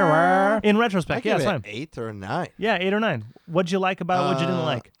 In I retrospect, yeah, give it's it fine. an 8 or a 9. Yeah, 8 or 9. What'd you like about it? What you didn't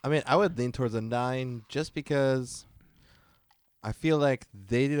like? I mean, I would lean towards a 9 just because I feel like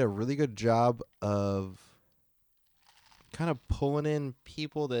they did a really good job of kind of pulling in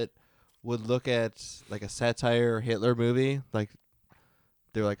people that would look at like a satire Hitler movie. Like,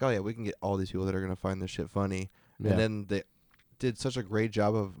 they're like, oh, yeah, we can get all these people that are going to find this shit funny. Yeah. And then they did such a great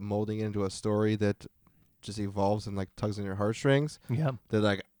job of molding it into a story that just evolves and like tugs on your heartstrings. Yeah. That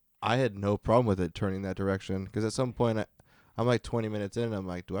like I had no problem with it turning that direction because at some point I'm like 20 minutes in and I'm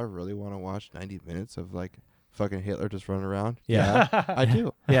like, do I really want to watch 90 minutes of like fucking Hitler just running around? Yeah. I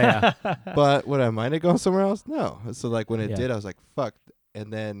do. Yeah, But would I mind it going somewhere else? No. So like when it Yeah. did, I was like, fuck.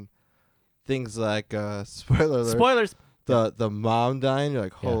 And then things like spoiler alert, Spoilers. the mom dying, you're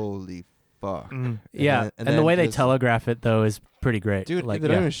like, Yeah. holy fuck. Mm. Yeah, and the then way they just- telegraph it though is pretty great. Dude, like, they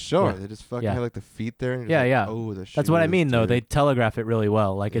don't yeah, even show yeah. it. They just fucking Yeah. have like the feet there. And Yeah, you're yeah. like, oh, the That's what I shoes, mean, though. dude. They telegraph it really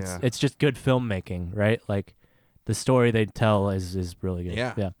well. Like Yeah. it's just good filmmaking, right? Like the story they tell is really good.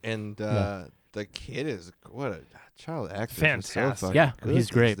 Yeah. yeah, And Yeah. the kid is what a child actor. Fantastic. Yeah,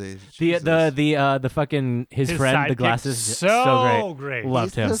 he's great. The fucking his friend, the sidekick, glasses, so great. great.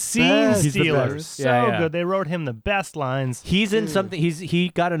 Loved him. Scene He's the stealer, best. so Yeah, yeah. good. They wrote him the best lines. He's in something. He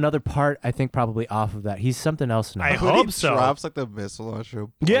got another part. I think probably off of that. He's something else now. I When hope he so. drops like the missile launcher.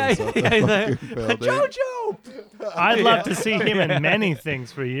 Yeah, blows up yeah, the he's like, fucking building. JoJo. I'd love to see him in many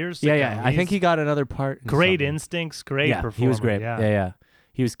things for years to Yeah, come. yeah. I think He's he got another part. in great something. instincts, great Yeah, performer. he was great. Yeah. Yeah,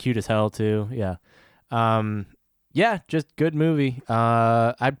 he was cute as hell too. Yeah, yeah, just good movie.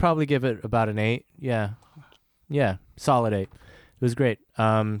 I'd probably give it about an 8. Yeah, solid 8. It was great.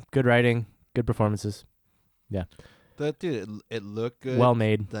 Good writing, good performances, That dude, it looked good. well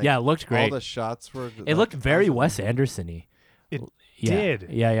made. Like, Yeah, it looked great. All the shots were. It looked very Wes Anderson-y. It Yeah. did.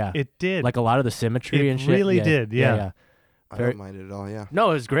 Yeah. It did. Like a lot of the symmetry It and shit. really Yeah, did, yeah. I very- don't mind it at all. Yeah. No,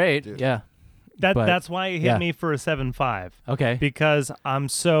 it was great. Dude. Yeah. that. but- That's why it hit yeah. me for a 7.5 Okay. because I'm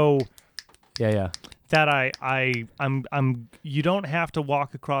so Yeah. that I'm. You don't have to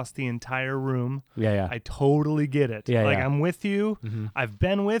walk across the entire room. Yeah. I totally get it. Yeah, like yeah. I'm with you. Mhm. I've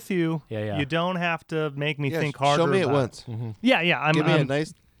been with you. Yeah. You don't have to make me Yeah, think harder. Show me it about once. Mhm. Yeah. I'm. Give me a I'm-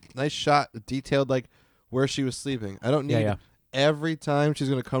 nice shot, detailed like where she was sleeping. I don't need Yeah. every time she's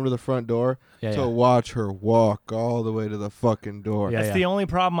gonna come to the front door Yeah. to watch her walk all the way to the fucking door. Yeah. That's the only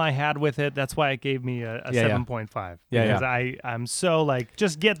problem I had with it. That's why it gave me a Yeah, yeah. 7.5. Yeah, because yeah. I'm so like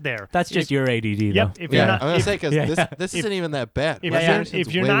just get there. That's just your ADD, Yep. though. If Yeah, you're not, I'm gonna if, say because yeah, this yeah. this isn't even that bad. if, Wes you're, Anderson's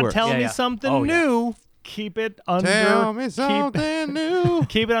if you're way not worse. telling Yeah, me yeah. something Oh, yeah. new, keep it under. Tell me something new.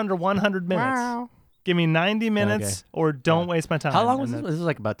 Keep it under 100 minutes. Wow. Give me 90 minutes, or don't waste my time. How long was And this? that- This is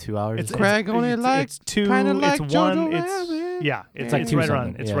like about 2 hours. It's or something. Craig only it's, likes it's two. kinda It's like one. Jojo It's Rabbit. yeah. It's It's like it's two right around.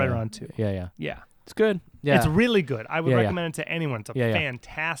 something. It's Yeah, right yeah. around 2. Yeah. Yeah. It's good. Yeah. It's really good. I would Yeah, yeah. recommend it to anyone. It's a Yeah, yeah.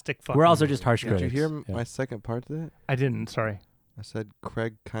 fantastic fucking We're also movie. just harsh Did critics. you hear Yeah. my second part to that? I didn't. Sorry. I said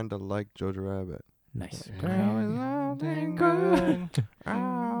Craig kind of liked Jojo Rabbit. Nice.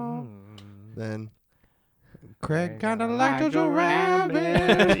 Then Craig kind of liked Jojo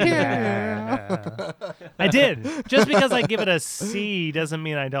Rabbit. Yeah. I did. Just because I give it a C doesn't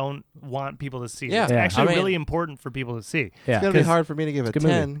mean I don't want people to see it. Yeah. It's Yeah. actually I mean- really important for people to see. Yeah. It's gonna be 'Cause hard for me to give it it's a good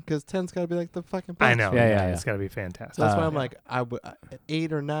movie. 10 because 10's got to be like the fucking best. I know. Yeah. It's got to be fantastic. So that's why Uh, I'm like, I would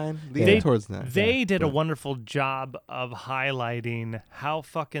 8 or 9, They- leaning towards 9. They did a but- wonderful job of highlighting how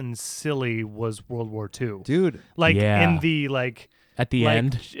fucking silly was World War II. Dude, Like Yeah. in the like At the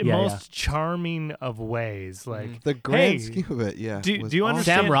end. most charming of ways. Like the grand Hey, scheme of it, yeah. do was you awesome.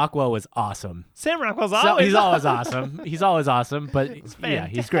 understand- Sam Rockwell was awesome. Sam Rockwell's So- always he's always awesome. He's always awesome, but yeah,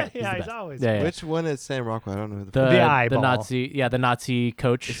 he's great. He's yeah, the he's best. always Yeah, yeah. Which one is Sam Rockwell? I don't know who the, The, fuck. The eyeball. the Nazi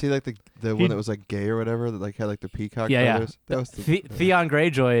coach. Is he like the He- one that was like gay or whatever that like had like the peacock Yeah, yeah. feathers? That was the Theon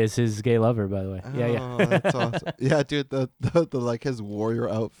Greyjoy is his gay lover, by the way. Yeah. Oh, that's awesome. Yeah, dude, the like his warrior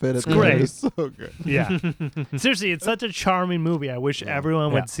outfit at the great. end is so good. Yeah. Seriously, it's such a charming movie. I wish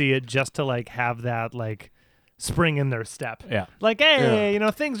everyone would Yeah. see it just to like have that like spring in their step. Yeah. Like, hey, Yeah. you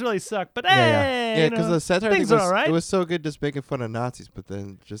know, things really suck, but Yeah, yeah. hey, Yeah, you because know, the satire things thing are was all right. it was so good just making fun of Nazis, but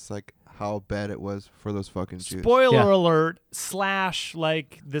then just like how bad it was for those fucking Jews. Spoiler Yeah. alert /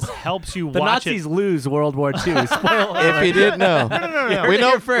 like this helps you The watch Nazis it. lose World War II. Spoiler If you didn't know, No. we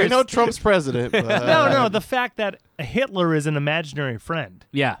know first. we know Trump's president. But, No, the fact that Hitler is an imaginary friend.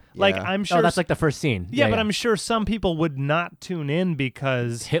 Yeah. Like Yeah. I'm sure Oh, that's like the first scene. yeah, but I'm sure some people would not tune in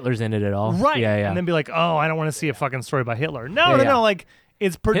because Hitler's in it at all. right, Yeah, yeah. and then be like, "Oh, I don't want to see a fucking story about Hitler." No, Yeah, no, yeah. no. Like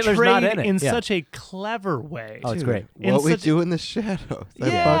it's Hitler's portrayed not in it, in yeah. such a clever way. Oh, it's dude, great. In What we such- do in the shadows.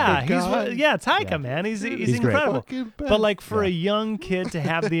 That yeah, fucking guy. Taika, Yeah. man, he's He's great. incredible. Fucking best. But like for Yeah. a young kid to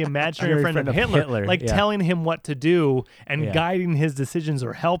have the imaginary Imaginary friend of friend of Hitler, Hitler, like yeah. telling him what to do and Yeah. guiding his decisions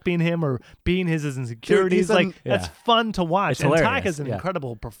or helping him or being his insecurities, he's like an- that's Yeah. fun to watch. It's and hilarious, Taika's an yeah.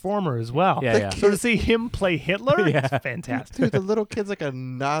 incredible performer as well. Yeah, yeah. So to see him play Hitler, Yeah. it's fantastic. Dude, the little kid's like a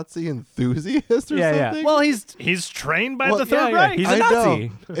Nazi enthusiast or Yeah, yeah. something. Well, he's trained by Well, the Third yeah, yeah. Reich. He's a I Nazi. know.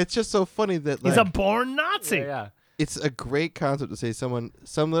 It's just so funny that like He's a born Nazi. Yeah. it's a great concept to say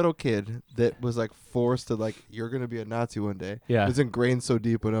some little kid that was like forced to like you're gonna be a Nazi one day. Yeah. It's ingrained so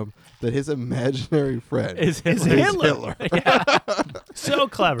deep in him that his imaginary friend Is Is Hitler. Hitler. So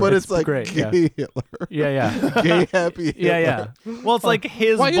clever. But it's like great, gay yeah. Hitler, Yeah, yeah. gay happy Hitler. Yeah, yeah. well, it's like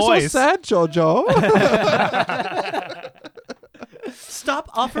his Why are you voice. so sad, Jojo? Stop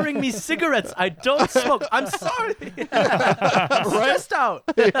offering me cigarettes. I don't smoke. I'm sorry. I'm stressed out.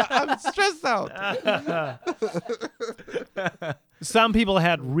 I'm stressed out. Some people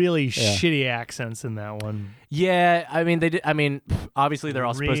had really shitty accents in that one. Yeah, I mean they did. I mean, obviously they're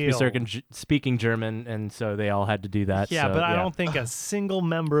all supposed to be Real. speaking German, and so they all had to do that. Yeah, so, but I don't think a single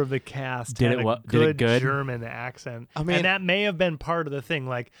member of the cast Did had it a wa- did it good? German accent. I mean- and that may have been part of the thing.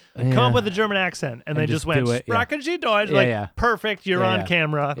 Like, come Yeah. up with a German accent, and they just just went, do it, yeah. Sprachen Sie Deutsch? Yeah, like, yeah. perfect, you're Yeah, on yeah.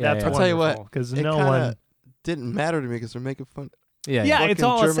 camera. Yeah, That's yeah. I'll tell you what, wonderful. Because it no kinda one... didn't matter to me because they're making fun. Yeah, yeah. it's Fucking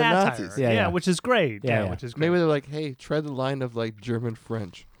all a German satire. Nazis. Yeah, yeah. Which is great. Yeah, yeah. Which is great. Maybe they're like, hey, tread the line of like German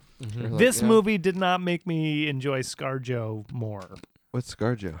French. Mhm. Or, like, This you know, movie did not make me enjoy ScarJo more. What's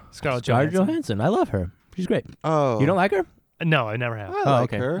ScarJo? Scarlett Scarlett Johansson. Johansson. I love her. She's great. Oh, You don't like her? No, I never have. I Oh, like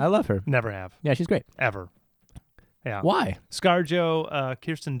okay. her. I love her. Never have. Yeah, she's great. Ever. Yeah. Why? ScarJo,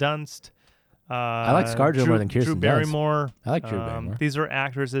 Kirsten Dunst. I like ScarJo more than Kirsten Drew Dunst. Barrymore. I like Drew Barrymore. These are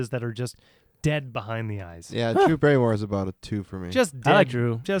actresses that are just dead behind the eyes. Yeah, Drew Barrymore is about a 2 for me. Just dead. I like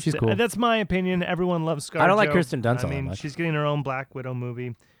Drew. Just She's cool. That's my opinion. Everyone loves ScarJo. I don't like Kirsten Dunst I all that mean, much. she's getting her own Black Widow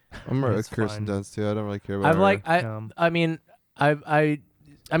movie. I'm right it's with Kirsten fine. Dunst too. I don't really care about I've her. like Um, I mean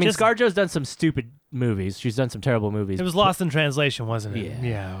Just- ScarJo's done some stupid movies. She's done some terrible movies. It was lost in translation, wasn't it? Yeah.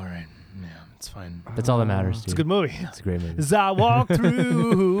 Yeah, all right. Yeah, it's fine. That's all that matters. It's a dude. good movie. It's a great movie. As I walk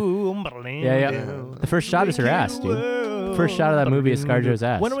through. Yeah. The first shot is her ass, dude. First shot of that movie is ScarJo's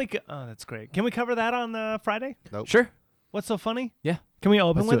ass. When are we? Oh, that's great. Can we cover that on Friday? Nope. Sure. What's so funny? Yeah. Can we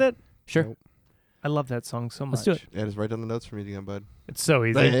open Let's with do it? Sure. Nope. I love that song so much. Let's do it. Yeah, just write down the notes for me again, bud. It's so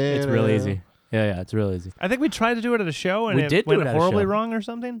easy. It's real easy. Yeah, it's real easy. I think we tried to do it at a show and We it did do went it at a horribly show. wrong or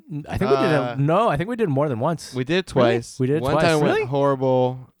something. I think we did it. No, I think we did more than once. We did it twice. We did it One twice. time it Really? went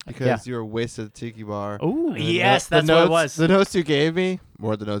horrible because Yeah. you were wasted at Tiki Bar. Oh, And then Yes, the that's what it notes- was. The notes you gave me,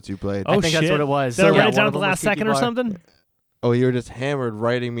 more the notes you played. Oh, I think that's shit. what it was. Did I Yeah, write it one down of at the them was last Tiki second or Bar. something? Oh, you were just hammered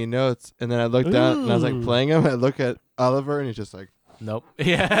writing me notes, and then I looked down and I was like Ooh. playing them. I look at Oliver, and he's just like, Nope.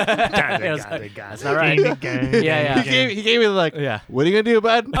 Yeah. It was like, That's not right. Yeah. he gave me like, Yeah. what are you gonna do,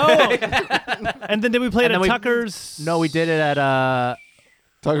 bud? Oh, and then did we play it And at then we- Tucker's? No, we did it at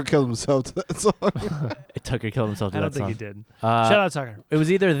Tucker killed himself to that song. Tucker killed himself to I that don't think song. he did. Uh, Shout out Tucker. It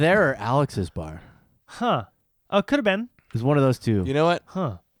was either there or Alex's bar. Huh. Oh, could have been. It was one of those two. You know what?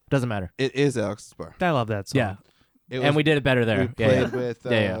 Huh. Doesn't matter. It is Alex's bar. I love that song. Yeah. It And we did it better there. We Yeah, played yeah. with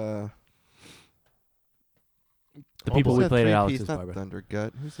Yeah, The people we played at Alex's bar. Not with.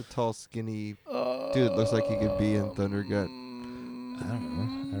 Thundergut. Who's the tall, skinny dude? Looks like he could be in Thundergut. I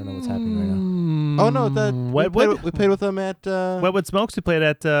don't know what's happening right now. Oh no, Wetwood? we played with him at. Wetwood Smokes. We played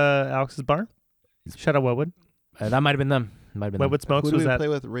at Alex's bar. Shout out Wetwood. That might have been them. Wetwood Smokes Who did was we at play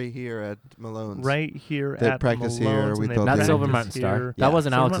with right here at Malone's? right here They at practice here, Malone's, we and they thought Not they- Silver practice Mountain Star. here. That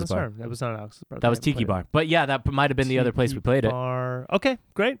wasn't Silver Alex's Mountain bar. Star. That was not Alex's bar. That was Tiki Bar. But yeah, that might have been the other place we played it. Bar. Okay,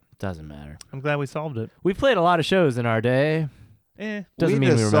 great. Doesn't matter. I'm glad we solved it. We've played a lot of shows in our day. We Doesn't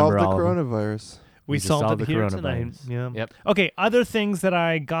mean just we solved remember the all of them. coronavirus. We just solved solved it the here tonight. coronavirus. Yeah. Yep. Okay. Other things that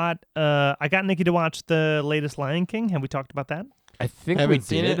I got. I got Nikki to watch the latest Lion King. Have we talked about that? I think we Haven't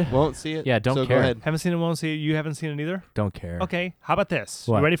seen did. it. Won't see it. Yeah, don't so care. Go ahead. Haven't seen it. Won't see it. You haven't seen it either. Don't care. Okay. How about this?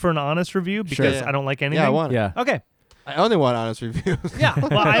 What? You ready for an honest review? Because Yeah. I don't like anything. Yeah, I want it. Yeah. Okay. I only want honest reviews. Yeah.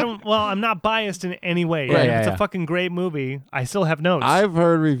 Well, I don't. Well, I'm not biased in any way. Right, If yeah, it's yeah. a fucking great movie. I still have notes. I've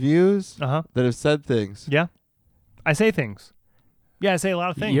heard reviews Uh-huh. that have said things. Yeah. I say things. Yeah, I say a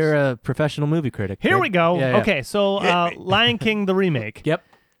lot of things. You're a professional movie critic. Here Greg. we go. Yeah, yeah. Okay, so Lion King the remake. Yep.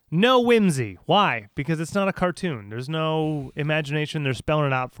 No whimsy. Why? Because it's not a cartoon. There's no imagination. They're spelling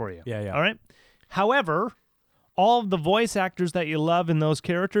it out for you. Yeah, yeah. All right. However, all of the voice actors that you love in those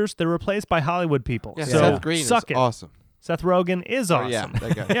characters, they're replaced by Hollywood people. Yeah, so Seth Green suck is it. awesome. Seth Rogen is Or, awesome. yeah,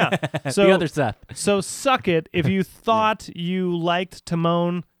 that guy. Yeah. So the other Seth. so suck it if you thought you liked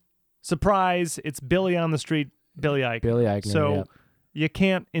Timon. Surprise! It's Billy on the Street, Billy Eichner. Billy Eichner. So yeah. you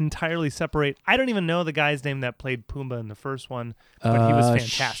can't entirely separate. I don't even know the guy's name that played Pumbaa in the first one, but he was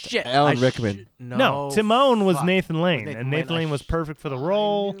fantastic. Shit. Alan I Rickman. No, Timon was fuck. Nathan Lane, Nathan and Lane, Nathan I Lane was sh- perfect for the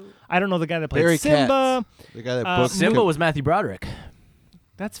role. I don't know the guy that played Barry Simba. Katz, the guy that booked Simba was Matthew Broderick.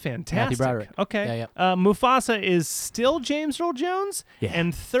 That's fantastic. Broderick. Okay. Yeah, Mufasa is still James Earl Jones, Yeah.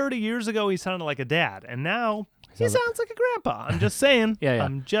 and 30 years ago he sounded like a dad, and now he Sounds like- sounds like a grandpa. I'm just saying. Yeah, yeah.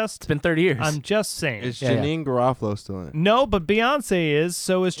 It's It's been 30 years. I'm just saying. Is Yeah, yeah. Janine Garofalo still in it? No, but Beyonce is.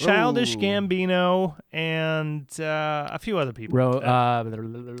 So is Childish Ooh. Gambino and a few other people. Joe John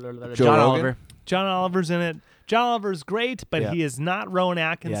Rogan? Oliver. John Oliver's in it. John Oliver's great, but Yeah. he is not Rowan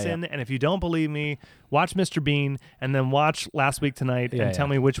Atkinson. Yeah, And if you don't believe me, watch Mr. Bean and then watch Last Week Tonight Yeah, and tell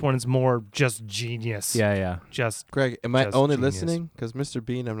yeah. me which one is more just genius. Yeah, yeah. Just Greg, am I Just only genius. listening? Because Mr.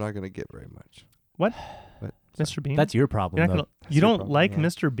 Bean, I'm not going to get very much. what? But, Mr. Bean? That's your problem, You're not though. gonna, you your don't problem, like yeah.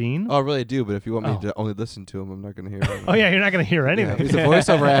 Mr. Bean? Oh, I really do. But if you want me Oh. to only listen to him, I'm not going to hear it. Oh, yeah, you're not going to hear Yeah, anything. if he's a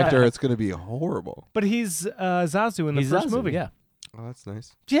voiceover actor, it's going to be horrible. But he's Zazu in the He's first Zazu, movie. Yeah. Oh, that's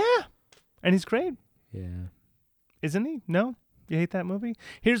nice. Yeah, and he's great, Yeah. isn't he? No, you hate that movie.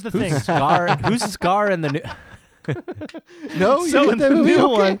 Here's the Who's thing. Scar? Who's Scar in the new? No, So you in hate that the movie? new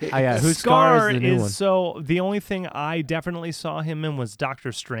Okay. one, Oh, yeah, who's Scar is the new one? so the only thing I definitely saw him in was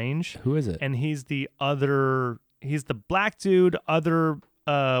Doctor Strange, Who is it? and he's the black dude, other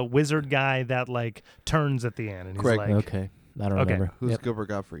wizard guy that like turns at the end, and he's Craig. like, Okay, I don't Okay. remember. Who's Yep. Gilbert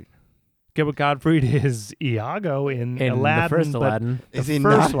Gottfried? Gilbert Gottfried is Iago in In Aladdin, the first but Aladdin? Is the he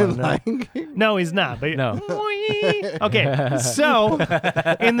first not one, in no. Lion King? No, he's not. But No. Okay, so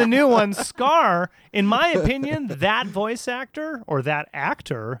in the new one, Scar, in my opinion, that voice actor or that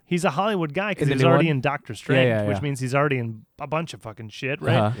actor, he's a Hollywood guy because In the he's new already one? in Doctor Strange, yeah, which yeah. means he's already in a bunch of fucking shit,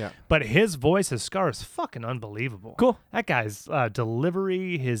 right? Uh-huh. Yeah. But his voice as Scar is fucking unbelievable. Cool. That guy's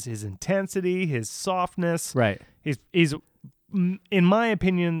delivery, his intensity, his softness. Right. He's in my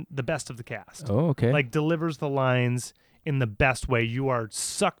opinion, the best of the cast. Oh, okay. Like delivers the lines in the best way. You are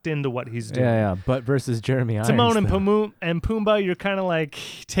sucked into what he's doing. yeah. But versus Jeremy Irons. Timon and though. Pumbaa, you're kind of like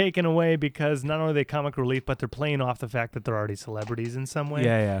taken away because not only are they comic relief, but they're playing off the fact that they're already celebrities in some way.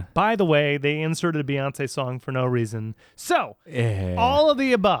 Yeah. By the way, they inserted a Beyonce song for no reason. So, Yeah. all of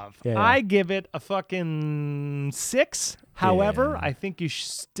the above. Yeah. I give it a fucking 6. However, Yeah. I think you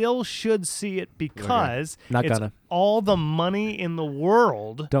still should see it because Not it's gonna. all the money in the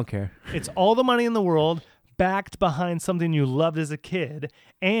world. Don't care. It's all the money in the world backed behind something you loved as a kid,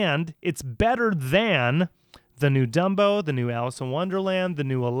 and it's better than the new Dumbo, the new Alice in Wonderland, the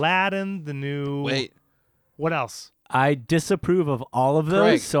new Aladdin, the new... Wait, What else? I disapprove of all of those,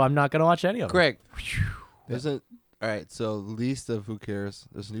 Greg. so I'm not gonna watch any of them. Greg. Isn't all right? So least of who cares?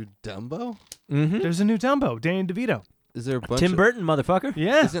 There's a new Dumbo. Mm-hmm. There's a new Dumbo, Danny DeVito. Is there a bunch? Tim of, Burton, motherfucker.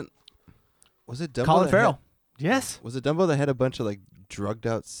 Yeah. Was it Dumbo? Colin that Farrell. Yes. Was it Dumbo that had a bunch of like drugged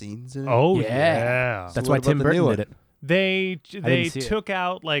out scenes in it? Oh, Yeah. yeah. That's So why what about Tim the Burton new did one? it. They didn't see it. took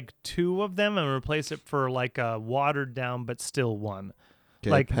out like 2 of them and replaced it for like a watered down but still one. Okay,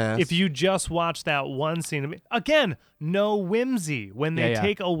 Like pass. if you just watch that one scene, again, no whimsy. When they Yeah.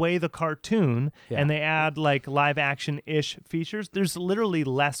 take away the cartoon Yeah. and they add like live action ish features, there's literally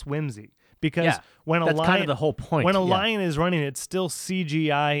less whimsy because Yeah, when a That's lion kind of the whole point. when a yeah. lion is running, it's still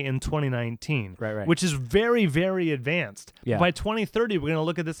CGI in 2019, Right. which is very very advanced. Yeah. By 2030, we're gonna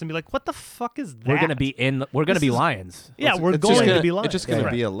look at this and be like, what the fuck is that? We're gonna be This be is- lions. Yeah, It's- we're it's just going gonna- to be live. It's just gonna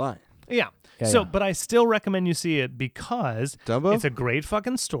Right. be a line. Yeah. Yeah, So, yeah. but I still recommend you see it because Dumbo. it's a great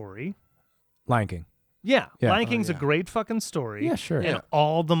fucking story. Lion King. Yeah, Yeah. Lion Oh, King's a yeah. great fucking story. Yeah, sure. And Yeah.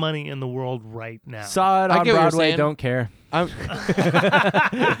 all the money in the world right now. Saw it I on get what you're Broadway. saying. Don't care. I'm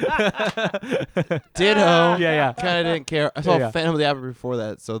Ditto. Yeah. Kind of didn't care. I saw Yeah. Phantom of the Opera before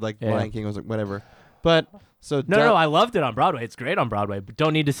that, so like Yeah. Lion King was like whatever. But so No, I loved it on Broadway. It's great on Broadway, but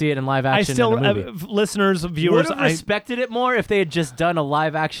don't need to see it in live I action still, in a movie. listeners, Would viewers, have I respected it more if they had just done a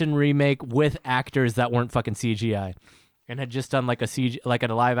live action remake with actors that weren't fucking CGI, and had just done like a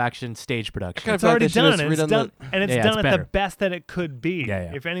live action stage production. kind it's feel like already they should done, have and it's redone done, and it's Yeah, done it's at better. the best that it could be. Yeah,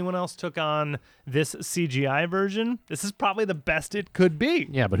 yeah. If anyone else took on this CGI version, this is probably the best it could be.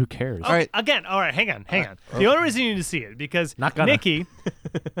 Yeah, but who cares? All right. Again, all right, hang on. The only reason you need to see it because Not gonna. Nikki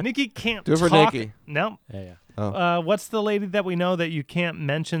can't Do it for talk. Nikki. No. Yeah. What's the lady that we know that you can't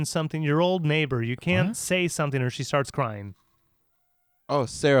mention something? Your old neighbor. You can't What? say something or she starts crying. Oh,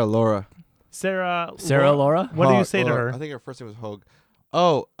 Sarah Laura. Sarah. Laura? What do you Hog- say to Laura. her? I think her first name was Hogue.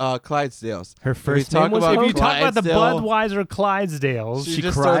 Oh, Clydesdales. Her If we first talk name was about Hogue? If you talk about the Clydesdale, Budweiser Clydesdales, she She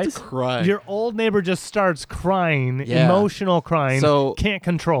just cries? starts crying. your old neighbor just starts crying, Yeah. emotional crying, So, can't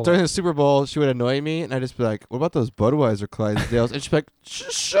control During it. the Super Bowl, she would annoy me, and I'd just be like, "What about those Budweiser Clydesdales?" And she'd be like,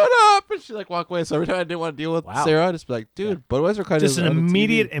 "Shut up!" And she'd like walk away. So every time I didn't want to deal with Wow. Sarah, I'd just be like, "Dude, Budweiser Clydesdales." Just an on the TV."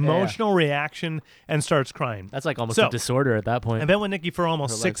 immediate Yeah. emotional reaction and starts crying. That's like almost So- a disorder at that point. I've been with Nikki for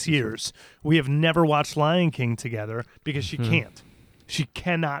almost Her 6 life's years. We have never watched Lion King together because she can't. She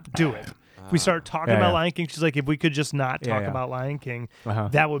cannot do it. If we start talking Yeah, about yeah. Lion King, she's like, if we could just not Yeah, talk yeah. about Lion King, Uh-huh.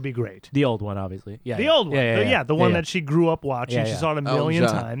 that would be great. The old one, obviously. Yeah. The yeah. old one. The one that she grew up watching. Yeah, She yeah. saw it a Elton million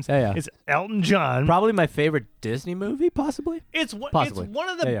John. times. Yeah, yeah. It's Elton John. Probably my favorite Disney movie, possibly. It's Possibly. one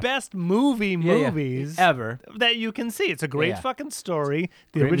of the Yeah, yeah. best movies ever. that you can see. It's a great Yeah. fucking story.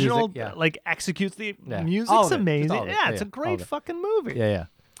 The Great original music, yeah. like executes the Yeah. All music's of it, just amazing. all of it. Yeah, Yeah, it's a yeah. All great of it. fucking movie. Yeah.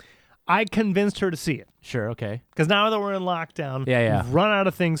 I convinced her to see it Sure. Okay. because now that we're in lockdown, Yeah. we've run out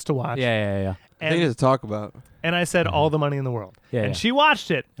of things to watch. Yeah. I think And, to talk about. and I said all the money in the world. Yeah, And yeah. she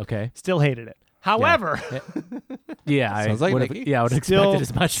watched it, Okay. still hated it. However, Yeah, Sounds like would Nikki. I would expect still, it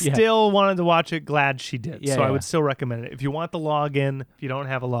as much. Yeah. still wanted to watch it. Glad she did. Yeah, so I yeah. would still recommend it. If you want the login, if you don't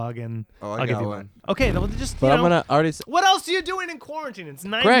have a login, Oh, I I'll got give you one. one. Okay, then just But you I'm know, gonna already. what else are you doing in quarantine? It's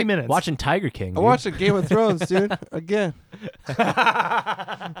 90 Greg, minutes. Watching Tiger King. I'm dude. watching Game of Thrones, dude. Again,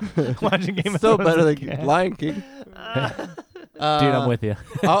 Watching Game of still Thrones better again. than Lion King. Dude, I'm with you.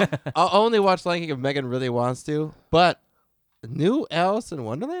 I'll only watch Lion King if Megan really wants to. But new Alice in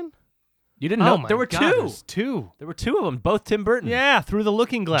Wonderland. You didn't Oh know my there were God, two. there's two. There were two of them, both Tim Burton. Yeah, Through the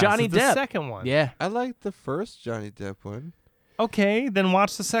Looking Glass. Johnny is the Depp. second one. Yeah. I like the first Johnny Depp one. Okay, then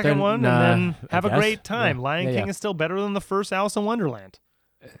watch the second Then, one nah, and then I have a guess. great time. Yeah. Lion Yeah, King yeah. is still better than the first Alice in Wonderland.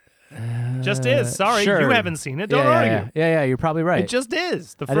 Just is. Sorry, sure. you haven't seen it. Don't yeah, argue. yeah, you're probably right. It just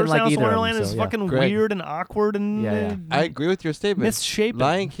is. The I didn't first like Alice in either of them, Wonderland is so, yeah. fucking Greg. weird and awkward and Yeah. I agree with your statement. misshapen.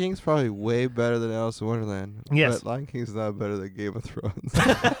 Lion King's probably way better than Alice in Wonderland. Yes. But Lion King's not better than Game of Thrones.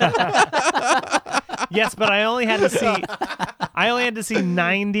 Yes, but I only had to see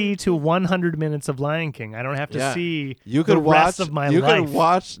 90 to 100 minutes of Lion King. I don't have to Yeah. see You could the watch. rest of my you life. could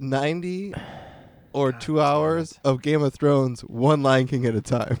watch 90 or 2 hours of Game of Thrones, one Lion King at a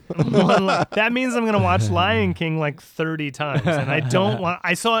time. That means I'm gonna watch Lion King like 30 times, and I don't want.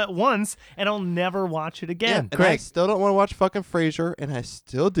 I saw it once, and I'll never watch it again. and I still don't want to watch fucking Frasier, and I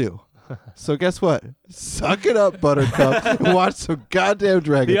still do. So guess what? Suck it up, Buttercup, and watch some goddamn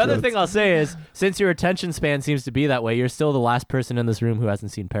Dragon The other Thrones. thing I'll say is, since your attention span seems to be that way, you're still the last person in this room who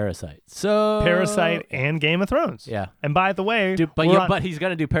hasn't seen Parasite. So Parasite and Game of Thrones. Yeah. And by the way, Dude, we're on- but he's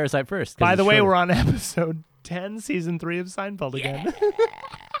gonna do Parasite first. 'cause by it's the way, shorter. we're on episode 10, season 3 of Seinfeld again.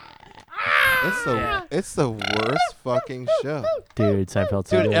 It's the worst fucking show. Dude, Seinfeld's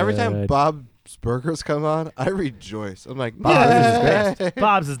so Dude, every time good. Bob's Burgers come on, I rejoice. I'm like, Bob's yeah. is great.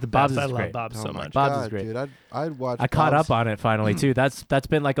 Bob's is the Bob's best. is I love great. Bob's Oh so my much. Bob's God, is great. dude. I'd watch. I caught Bob's. up on it finally too. That's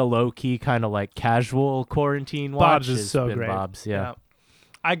been like a low key kind of like casual quarantine watch. Bob's is has so been great. Bob's, yeah.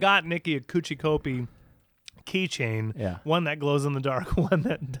 I got Nikki a Coochie Kopi keychain. Yeah. One that glows in the dark, one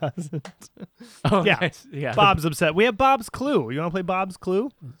that doesn't. Oh, Yeah. nice. Yeah. Bob's upset. We have Bob's Clue. You want to play Bob's Clue?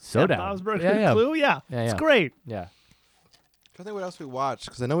 so Yeah, down. Bob's Burger yeah. Clue? Yeah. Yeah, It's yeah. great. Yeah. I think what else we watched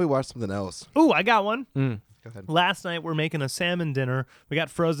because I know we watched something else. Ooh, I got one. Mm. Go ahead. Last night we're making a salmon dinner. We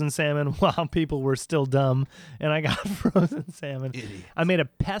got frozen salmon while people were still dumb, and I got frozen salmon. I made a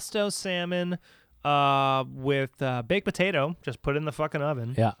pesto salmon with baked potato, just put it in the fucking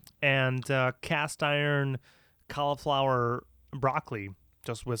oven, Yeah. and cast iron cauliflower broccoli,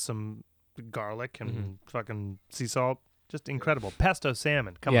 just with some garlic and fucking sea salt. Just incredible. Pesto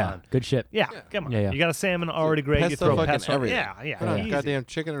salmon. Come yeah. on. Good shit. Yeah, come on. Yeah, yeah. You got a salmon already great. You Pesto throw fucking pesto. everything. Yeah, Put on easy. goddamn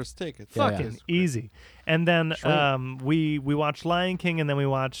chicken or steak. It's Yeah, yeah. Fucking it's easy. And then Shrimp. we watched Lion King, and then we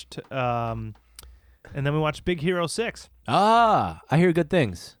watched Big Hero 6. Ah, I hear good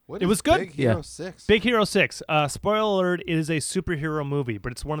things. What It is was good. Big Hero Yeah. 6. Big Hero 6. Spoiler alert, it is a superhero movie,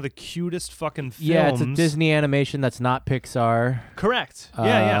 but it's one of the cutest fucking films. Yeah, it's a Disney animation that's not Pixar. Correct.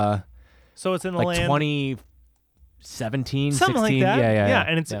 Yeah. So it's in the Like land 2017, something 16. like that. Yeah.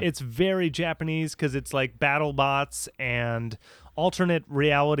 And it's very Japanese because it's like battle bots and alternate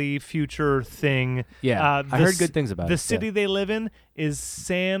reality future thing. Yeah, I the heard good things about the it. city they live in is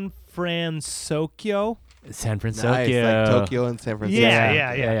San Francisco. San Francisco. Nice, like Tokyo and San Francisco.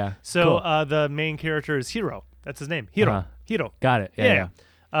 Yeah. So Cool. the main character is Hiro. That's his name. Hiro. Uh-huh. Hiro. Got it. Yeah.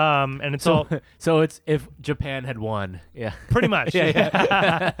 And it's So, all so it's if Japan had won. Yeah. pretty much.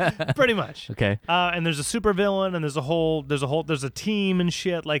 Pretty much. Okay. And there's a super villain, and there's a team and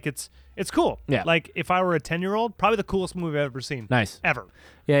shit. Like it's cool. Yeah. Like if I were a 10-year-old, probably the coolest movie I've ever seen. Nice. Ever.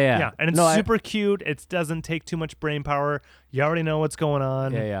 Yeah. Yeah. And it's No, super cute. It doesn't take too much brain power. You already know what's going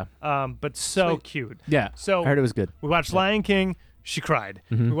on. Yeah. But so Sweet. cute. Yeah. So I heard it was good. we watched Lion King. She cried.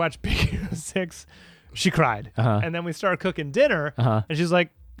 Mhm. We watched Big Hero 6. She cried. Uh-huh. And then we started cooking dinner. Uh-huh. And she's like,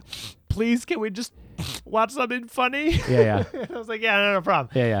 please, can we just watch something funny? Yeah. I was like, yeah, no problem.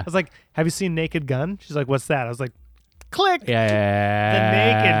 Yeah. I was like, have you seen Naked Gun? She's like, what's that? I was like, click. Yeah.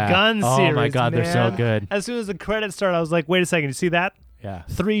 The Naked Gun series. Oh my God, they're so man. good. As soon as the credits started, I was like, wait a second, you see that? Yeah.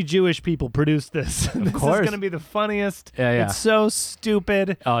 3 Jewish people produced this. This is course. going to be the funniest. Yeah. It's so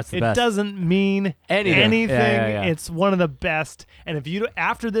stupid. Oh, it's the It best. doesn't mean Anything. anything. Yeah. It's one of the best. And if you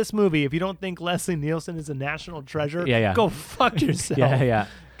after this movie, if you don't think Leslie Nielsen is a national treasure, Yeah. go fuck yourself. Yeah.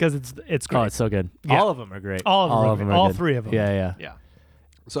 Because it's great. Oh, it's so good. Yeah. All of them are great. All of them are great. are All good. 3 of them. Yeah. Yeah.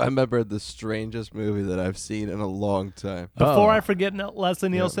 So I remember the strangest movie that I've seen in a long time. Before I forget Leslie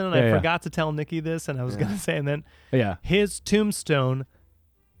Nielsen, and I Yeah. forgot to tell Nikki this, and I was going to say, and then Yeah. his tombstone.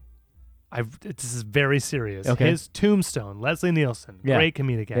 This is very serious. Okay. His tombstone, Leslie Nielsen, Yeah. great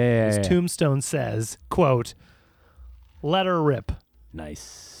comedic actor. Yeah. His tombstone says, "quote, let her rip."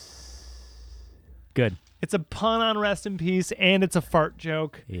 Nice. Good. It's a pun on Rest in Peace, and it's a fart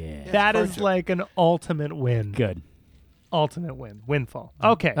joke. Yeah. That fart is joke. like an ultimate win. Good. Ultimate win. Windfall.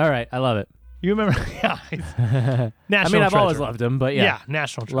 Okay. All right. I love it. You remember? Yeah. I National mean, I've always treasure. loved him, but Yeah, yeah.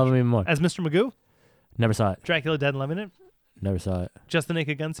 national treasure. Love him even more. As Mr. Magoo, Never saw it. Dracula Dead and Living It, Never saw it. Just the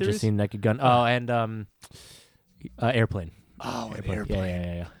Naked Gun series. Just seen Naked Gun. Oh, and Airplane. Oh, Airplane.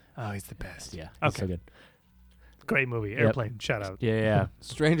 Yeah. Oh, he's the best. Yeah. It's Okay. so good. Great movie. Airplane. Shout out. Yeah.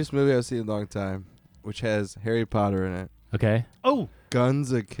 Strangest movie I've seen in a long time, which has Harry Potter in it. Okay. Oh,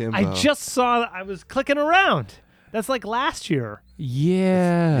 Guns Akimbo. I just saw that. I was clicking around. That's like last year.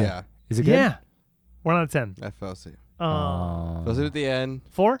 Yeah. Yeah, Is it good? Yeah. 1 out of 10. I fell asleep. Oh. Fell asleep at the end.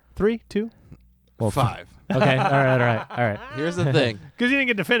 4, 3, 2. Well, 5. Okay. All right. Here's the thing. Because you didn't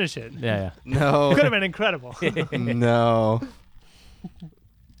get to finish it. Yeah. No. Could have been incredible. No.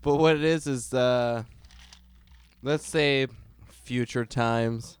 But what it is let's say future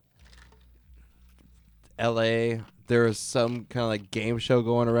times, LA, there is some kind of like game show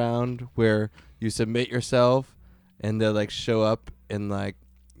going around where you submit yourself and they'll like show up and like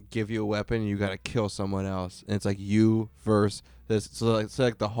give you a weapon and you got to kill someone else. And it's like you versus this. So it's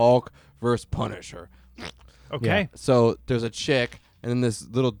like the Hulk versus Punisher. Okay. So there's a chick and then this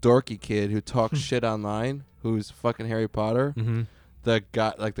little dorky kid who talks shit online who's fucking Harry Potter. Mm-hmm. The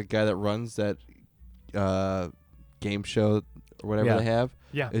guy that runs that game show or whatever they have.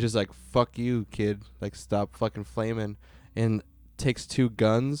 Yeah. It's just like, fuck you, kid. Like, stop fucking flaming. And takes 2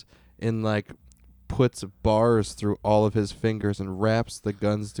 guns and like puts bars through all of his fingers and wraps the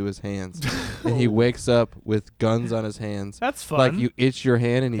guns to his hands. And he wakes up with guns on his hands. That's fun. Like you itch your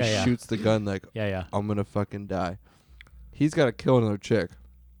hand and he Yeah. shoots the gun like, Yeah. I'm gonna fucking die. He's gotta kill another chick.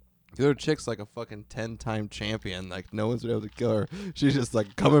 The other chick's like a fucking 10-time champion. Like, no one's been able to kill her. She's just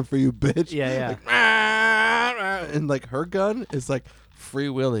like, coming for you, bitch. Yeah. Like, "Rah, rah," and like her gun is like Free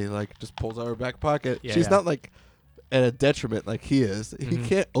Willy, like just pulls out her back pocket. Yeah, She's yeah. not like at a detriment like he is. He Mhm.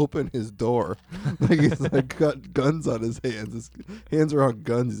 can't open his door. Like he's like got guns on his hands. His hands are on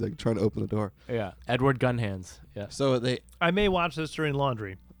guns. He's like trying to open the door. Yeah. Edward Gunhands. Yeah. So I may watch this during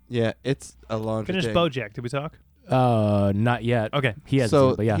laundry. it's a laundry Finish thing. BoJack. Did we talk? Not yet. Okay. He hasn't So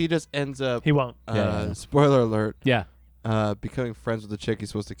seen it, but yeah. he just ends up. He won't. Yeah. Spoiler alert. Yeah. Becoming friends with the chick he's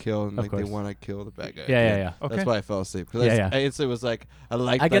supposed to kill, and Of like they course. want to kill the bad guy. Yeah. Okay. That's why I fell asleep. Because Yeah, I instantly was like, I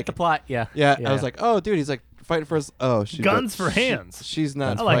get like, the plot. Yeah. Yeah, I was like, oh, dude, he's like fighting for his. Oh, Guns for hands. She's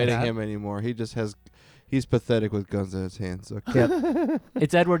not I like fighting that. him anymore. He just has. He's pathetic with guns in his hands. Okay.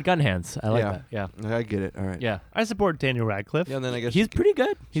 It's Edward Gunhands. I like Yeah. that. Yeah. I get it. All right. Yeah. I support Daniel Radcliffe. Yeah, and then I guess He's pretty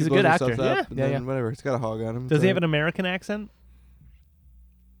good. He's a good actor. Yeah. Yeah. Whatever. He's got a hog on him. Does he have an American accent?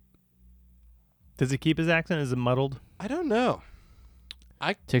 Does he keep his accent? Is it muddled? I don't know.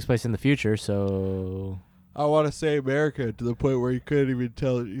 Takes place in the future, so I want to say America to the point where you couldn't even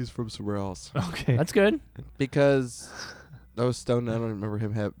tell he's from somewhere else. Okay. that's good. Because I was stoned. I don't remember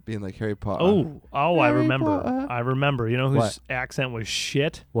him being like Harry Potter. Oh, I Harry remember. Potter. I remember. You know whose What? accent was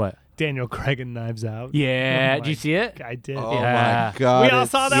shit? What? Daniel Craig and Knives Out. Yeah. Oh Did you my- see it? I did. Oh Yeah. my god! We all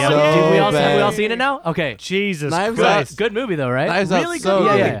it's saw that so one, yeah. Dude, we all bad. have we all seen it now? Okay. Jesus Knives Christ. Good movie though, right? Knives Really Out good so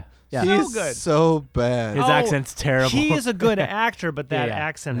movie. Yeah. Yeah. So He's good. so bad. His Oh, accent's terrible. He is a good actor, but that Yeah.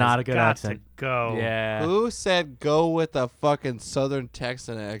 accent Not has a good got accent. to go. Yeah. Who said go with a fucking Southern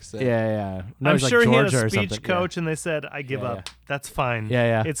Texan accent? Yeah. No, I'm he's sure like he had Georgia a or speech something. coach, and they said, "I give Yeah, up. That's fine.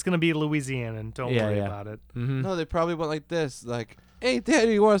 Yeah. It's gonna be Louisianan. Don't Yeah, worry yeah. about it." Mm-hmm. No, they probably went like this, like, "Hey,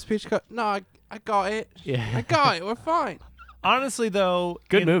 Daddy, you want a speech cut? No, I got it. Yeah. I got it. We're fine." Honestly, though,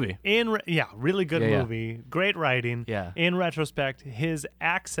 Good movie. Really good Yeah. movie. Great writing. Yeah. In retrospect, his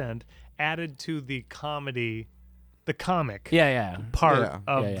accent added to the comedy, the comic Yeah. part Yeah.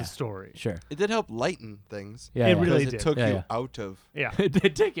 of Yeah. the story. Sure. It did help lighten things. Yeah. It yeah. really because did. it took Yeah, you yeah. out of. Yeah. It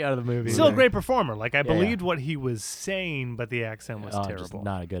did take you out of the movie. Still a yeah. great performer. Like I Yeah, believed what he was saying, but the accent was Just terrible.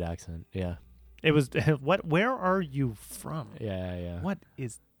 not a good accent. Yeah. It was what? Where are you from? Yeah. What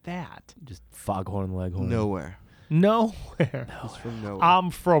is that? Just foghorn leghorn. Nowhere. Nowhere. He's from nowhere. I'm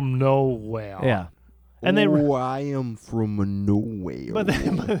from nowhere. Yeah. And they, Oh, I am from nowhere.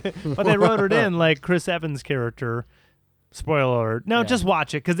 but they wrote it in like Chris Evans' character. Spoiler alert. No, Yeah. just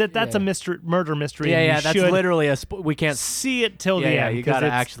watch it because that's Yeah. a mystery, murder mystery. Yeah. and Yeah. you That's should literally we can't. see it till Yeah, the yeah, end. you 'cause gotta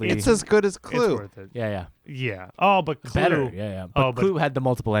it's- actually- it's as good as It's Clue. worth it. Yeah. Yeah. Oh, but Clue. Better. Yeah. But Oh, but- Clue had the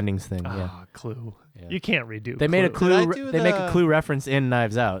multiple endings thing. Yeah. Ah, Clue. Yeah. You can't redo. They made a Did I Clue. do They make a the- Clue reference in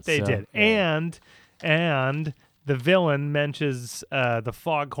Knives Out. They so, did, yeah. and the villain mentions the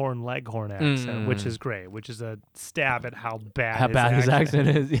foghorn leghorn accent, which is great, which is a stab at how bad his accent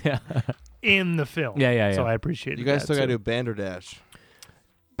is. Yeah. in the film. Yeah. So I appreciate You guys that still got to too. do Banderdash.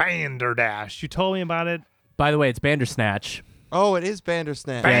 Banderdash. You told me about it. By the way, it's Bandersnatch. Oh, it is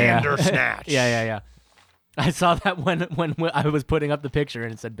Bandersnatch. Bandersnatch. Yeah. I saw that when I was putting up the picture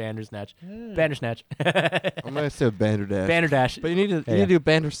and it said Bandersnatch. Bandersnatch. I'm gonna say Banderdash. Banderdash. But you need to Yeah. do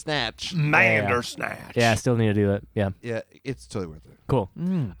Bandersnatch. Bandersnatch. Yeah, I still need to do it. Yeah, Yeah, it's totally worth it. cool.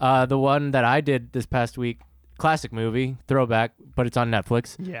 The one that I did this past week, classic movie, throwback, but it's on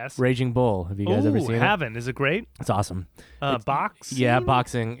Netflix. Yes. Raging Bull. Have you guys ever seen it? Haven't. Is it great? It's awesome. Box. Yeah,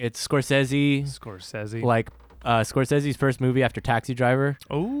 boxing. It's Scorsese. Scorsese. Like Scorsese's first movie after Taxi Driver.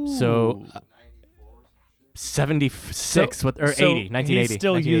 Oh. So 76 or 80, 1980. He's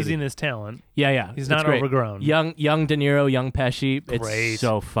still 1980. using his talent. Yeah. He's It's not great. overgrown. Young De Niro, young Pesci. Great. It's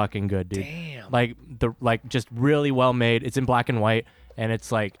so fucking good, dude. Damn. Like just really well made. It's in black and white, and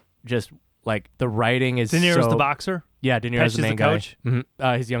it's like just like the writing is. De Niro's so, the boxer. Yeah, De Niro's Pesci's the main the guy.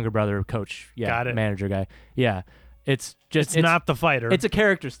 coach? His younger brother, coach. Yeah, Got it. manager guy. Yeah, it's just It's not the fighter. It's a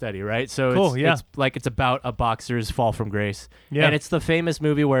character study, right? So Cool, yeah. it's about a boxer's fall from grace. Yeah. And it's the famous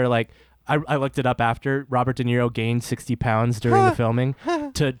movie where like I looked it up after Robert De Niro gained 60 pounds during the filming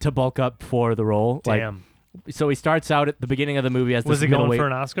to bulk up for the role. Damn. Like, so he starts out at the beginning of the movie as this Was he going middleweight. for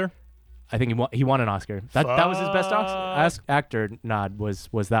an Oscar? I think he won an Oscar. That was his best actor nod was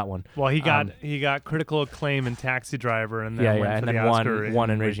that one. Well, he got critical acclaim in Taxi Driver, and then Yeah, went yeah, for and the then Oscar won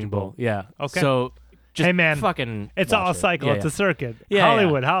in Raging Bull. Yeah. Okay. So just Hey, man, fucking It's watch all a it. cycle. Yeah, It's yeah. a circuit. Yeah,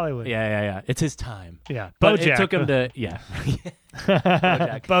 Hollywood. Yeah. It's his time. Yeah. But BoJack. it took him to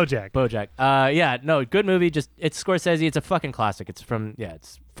BoJack. BoJack. Yeah, no, good movie. Just it's Scorsese. It's a fucking classic. It's from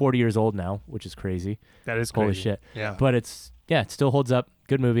it's 40 years old now, which is crazy. That is Holy crazy. shit. Yeah. But it still holds up.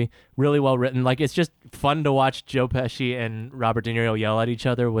 Good movie. Really well written. Like it's just fun to watch Joe Pesci and Robert De Niro yell at each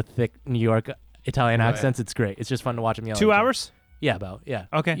other with thick New York Italian accents. It's great. It's just fun to watch them yell. 2 at each other. hours? Yeah, about. Yeah.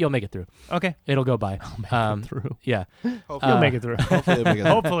 Okay. You'll make it through. Okay. It'll go by. Through. Yeah. You'll make it through. Hopefully, it'll make it.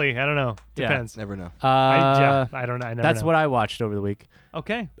 Hopefully. I don't know. Yeah. Depends. Never know. I don't know. I never That's know. what I watched over the week.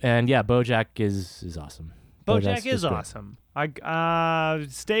 Okay. And yeah, BoJack is awesome. BoJack Bojack's is just great. awesome.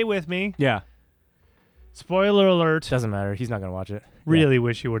 Stay with me. Yeah. Spoiler alert. Doesn't matter. He's not gonna watch it. Really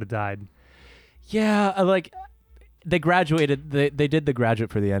wish he would have died. Yeah, they graduated. They did The Graduate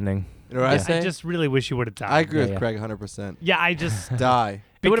for the ending. You know what I Yeah. say? I just really wish he would have died. I agree Yeah, with yeah. Craig 100%. Yeah, I just Die.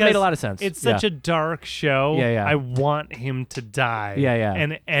 It would have made because a lot of sense. It's such a dark show. Yeah, yeah. I want him to die. Yeah, yeah.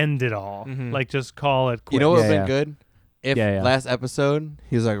 And end it all. Mhm. Like just call it quits. You know what would Yeah, have been good? If Yeah, yeah. last episode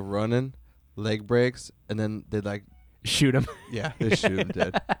he was like running, leg breaks, and then they like shoot him. they shoot him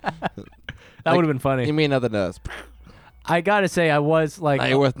dead. That would have been funny. You mean nothing to us? I gotta say, I was like, Not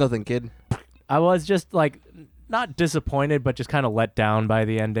you're worth nothing, kid. I was just like, not disappointed, but just kind of let down by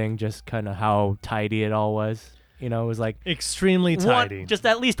the ending. Just kind of how tidy it all was. You know, it was like Extremely tidy. just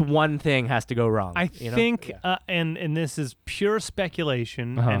at least one thing has to go wrong. I you know? think, Yeah. and this is pure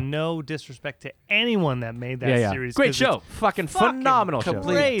speculation, Uh-huh. and no disrespect to anyone that made that yeah. series. Great 'cause show, fucking fucking phenomenal show.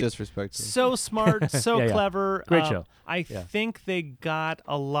 Complete Great. disrespect. it's so smart, so Yeah, yeah. clever. Great show. I Yeah. think they got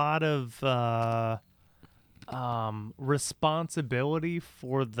a lot of responsibility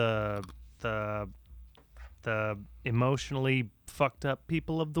for the emotionally fucked up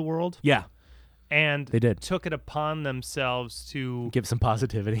people of the world, Yeah, and they did. took it upon themselves to Give some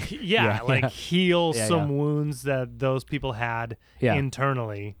positivity. like heal Yeah, some yeah. wounds that those people had Yeah.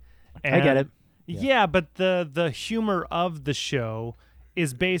 internally. I get it. Yeah, but the humor of the show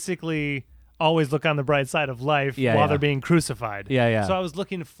is basically always look on the bright side of life Yeah, while yeah. they're being crucified. Yeah, yeah. So I was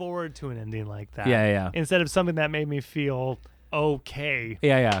looking forward to an ending like that. Yeah. Instead of something that made me feel okay.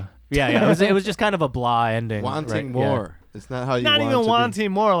 Yeah. It was just kind of a blah ending. Wanting right? more. It's not how you Not want even to be.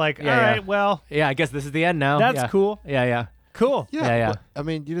 wanting more. Like, Yeah, all yeah. right, well, Yeah, I guess this is the end now. that's Yeah. cool. Yeah. Cool. Yeah, Yeah. but, I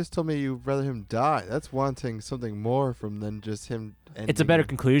mean, you just told me you'd rather him die. That's wanting something more from than just him. It's a better ending.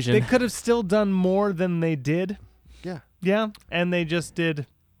 conclusion. They could have still done more than they did. Yeah. Yeah. And they just did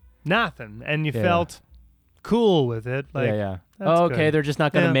nothing. And you Yeah. felt cool with it. Like, yeah. that's Oh, okay, good. they're just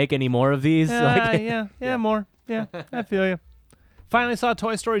not going to Yeah. make any more of these. Like, yeah, more. Yeah, I feel you. Finally saw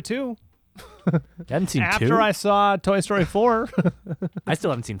Toy Story 2. I haven't seen After 2. I saw Toy Story 4. I still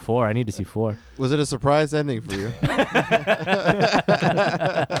haven't seen 4. I need to see 4. Was it a surprise ending for you?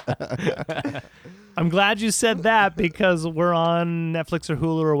 I'm glad you said that because we're on Netflix or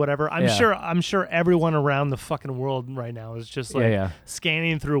Hulu or whatever. I'm Yeah. sure everyone around the fucking world right now is just like Yeah.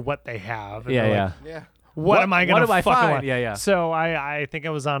 scanning through what they have. and Yeah, they're yeah. like, Yeah. What am I gonna What do I fucking find? watch? Yeah. So I think I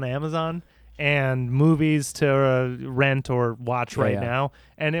was on Amazon and movies to rent or watch Yeah, right yeah. now,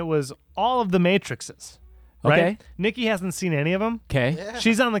 and it was all of the Matrixes. Right? Okay. Nikki hasn't seen any of them. Okay.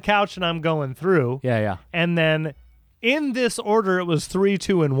 She's on the couch and I'm going through. Yeah. And then in this order, it was 3,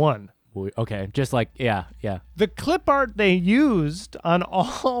 2, and 1. Okay. Just like, yeah. The clip art they used on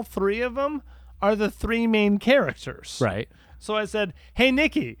all 3 of them are the three main characters. Right. So I said, hey,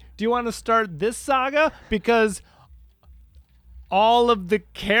 Nikki, do you want to start this saga? Because all of the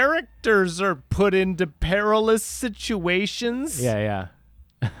characters are put into perilous situations. Yeah.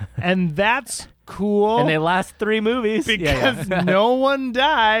 And that's cool. And they last 3 movies. because no one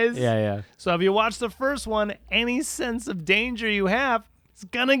dies. Yeah. So if you watch the first one, any sense of danger you have is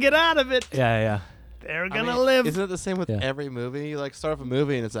going to get out of it. Yeah. They're I going to mean, live. Isn't it the same with Yeah. every movie? You like start off a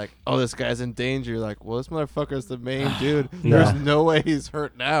movie and it's like, oh, this guy's in danger. You're like, well, this motherfucker's the main dude. Yeah. There's no way he's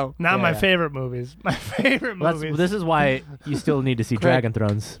hurt now. Not Yeah, my yeah. favorite movies. My favorite Well, movies. this is why you still need to see Craig. Dragon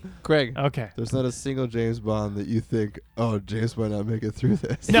Thrones. Craig, Okay. there's not a single James Bond that you think, oh, James might not make it through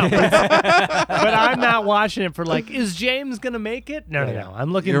this. No, but I'm not watching it for like, is James gonna make it? No.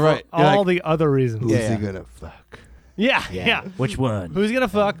 I'm looking You're for right. You're all like, the other reasons. Who's Yeah. he gonna fuck? Yeah. Which one? Who's gonna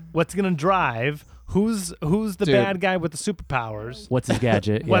fuck? What's gonna drive? Who's the Dude. bad guy with the superpowers? What's his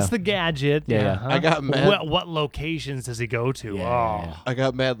gadget? What's the gadget? Yeah. huh? I got mad. What locations does he go to? Yeah. I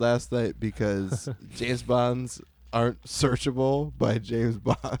got mad last night because James Bonds aren't searchable by James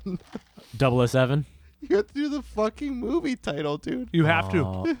Bond. 007? You have to do the fucking movie title, dude. You have to.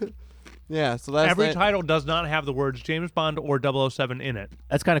 Oh, Yeah, so last Every night, title does not have the words James Bond or 007 in it.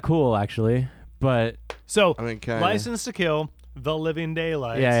 that's kind of cool, actually. But So, I mean, kinda. License to Kill, The Living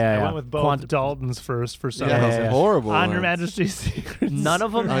Daylights. Yeah. I went with both Daltons first for some Yeah, Yeah, those yeah. horrible On Your ones. Majesty's Secrets. none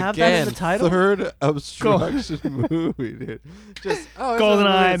of them have Again, that as a title? third obstruction movie, dude. Just Golden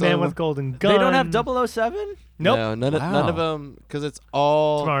Eye, it's Man over. with Golden Gun. They don't have 007? Nope. No, none Wow. of them, because it's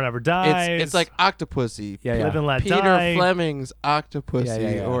all. Tomorrow Never Dies. It's like Octopussy. Yeah. Live and Let Peter Die. Fleming's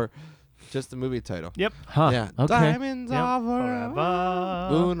Octopussy, Yeah. or just the movie title. Yep. Huh. Yeah. Okay. Diamonds Yep. are Forever.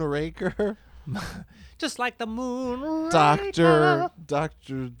 forever. Moonraker. Just like the moon. Doctor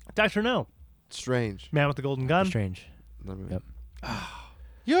Doctor No. Strange. Man with the Golden Gun. Strange. Yep.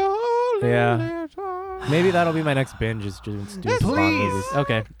 Your Yeah. little Maybe that'll be my next binge is just do some Bond Please. movies.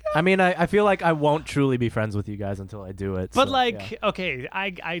 Okay. I mean, I feel like I won't truly be friends with you guys until I do it. But so, like, yeah. okay,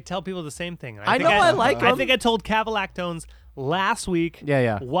 I tell people the same thing. I think know, I like I 'em. think I told Cavalactones last week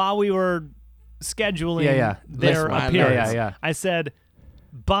Yeah. while we were scheduling Yeah. their Listen, appearance. yeah. I said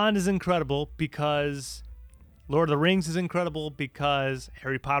Bond is incredible because Lord of the Rings is incredible because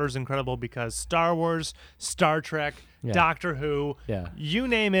Harry Potter's incredible because Star Wars, Star Trek, Yeah. Doctor Who, Yeah. you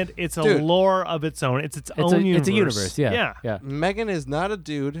name it, it's a Dude. lore of its own. It's It's own universe. It's a universe. Yeah. Yeah. Megan is not a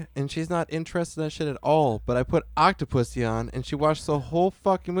dude, and she's not interested in that shit at all. But I put Octopussy on, and she watched the whole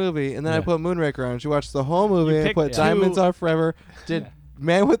fucking movie. And then I Yeah. put Moonraker on, and she watched the whole movie. And I picked put two- Diamonds Are Forever. Did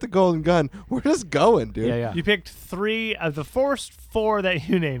Man with the Golden Gun. We're just going, dude. Yeah. You picked 3 of the first 4 that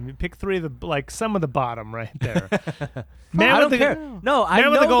you named. You picked 3 of the some of the bottom right there. Man I with don't the care. No, I Man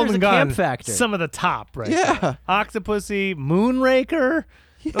know with the Golden there's a Gun. camp factor. Some of the top right Yeah. there. Octopussy, Moonraker.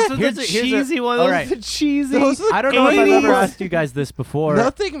 Those are Here's the a- cheesy ones. all Those right. are the cheesy. Those are the I don't know if I've ever 80s. asked you guys this before.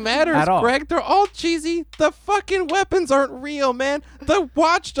 Nothing matters, At all. Greg. They're all cheesy. The fucking weapons aren't real, man. The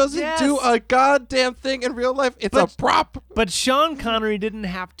watch doesn't Yes. do a goddamn thing in real life. It's But- a prop. But Sean Connery didn't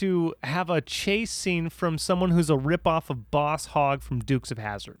have to have a chase scene from someone who's a ripoff of Boss Hogg from Dukes of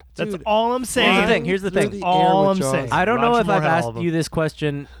Hazzard. That's Dude, all I'm saying. Here's the Through thing. the All air with I'm Jaws. saying. I don't know Roger if Moore I've had all asked of them. you this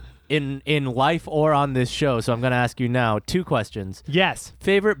question in life or on this show, so I'm going to ask you now. 2 questions. Yes.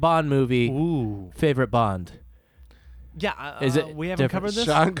 Favorite Bond movie, Ooh. favorite Bond. Yeah. Is it we haven't different? covered this?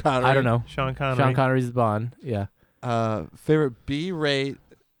 Sean Connery. I don't know. Sean Connery. Sean Connery's Bond. Yeah. Favorite B-rate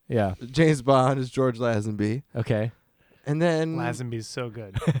Yeah. James Bond is George Lazenby. Okay. And then Lazenby's so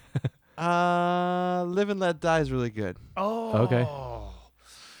good. Live and Let Die is really good. Oh. Okay.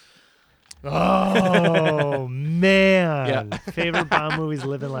 Oh man. Yeah. Favorite Bond movies,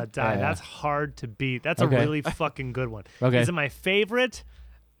 Live and Let Die. Yeah. That's hard to beat. That's Okay. a really fucking good one. Okay. Is it my favorite?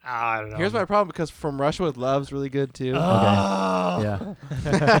 I don't know. Here's my problem because From Russia with Love's really good too. Oh. Yeah.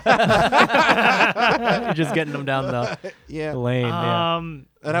 You're just getting them down the Yeah. lane. Yeah.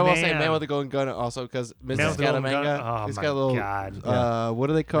 And I will say Man with the Golden Gun also because Man Mrs. with the Golden Gun? Scaramanga. Oh he's my got a little. God. What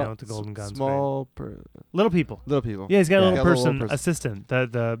do they call Man with the Golden Gun's Small Little People. little people. Yeah, he's got a Yeah. little Got a little person, person. assistant,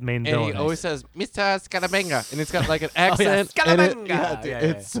 the main And villain. he always says Mr. Scaramanga, and he's got like an yeah, accent. and it- Scaramanga. yeah, dude, Yeah,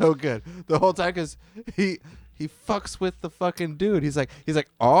 it's so good the whole time because he fucks with the fucking dude. He's like,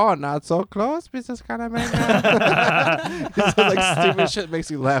 oh, not so close, Mr. Scaramanga. He says like stupid shit makes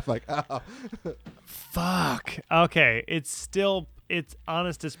you laugh. Like, oh, Fuck. Okay, it's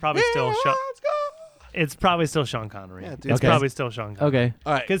honest. It's probably still yeah, Sean. let's go. It's probably still Sean Connery. Yeah, dude. It's Okay. probably still Sean Connery. Okay.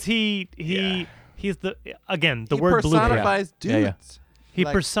 All right, Because he's the he word blueprint. personifies Yeah, yeah. dudes. He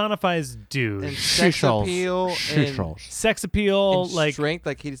like, personifies dude. and sex Shishals. appeal and, Shishals. Sex appeal, and like strength.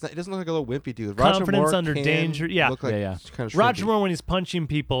 Like he doesn't look like a little wimpy dude. Confidence Roger Moore under can danger, yeah. Look like Yeah. kind of Roger Moore, when he's punching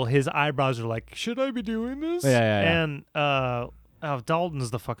people, his eyebrows are like, should I be doing this? Yeah. And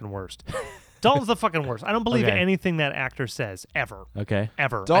Dalton's the fucking worst. Dalton's the fucking worst. I don't believe Okay. anything that actor says ever. Okay.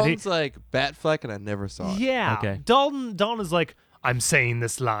 Ever. I Dalton's think- like Batfleck, and I never saw it. yeah. Okay. Dalton is like, I'm saying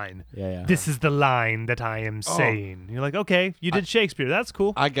this line. Yeah. This is the line that I am saying. You're like, okay, you did Shakespeare. That's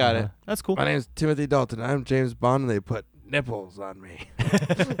cool. I got it. That's cool. My name's Timothy Dalton. I'm James Bond, and they put nipples on me.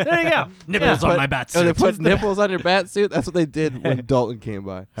 There you go. Nipples Yeah. on my bat Oh, they suit. put nipples on your bat suit? That's what they did when Dalton came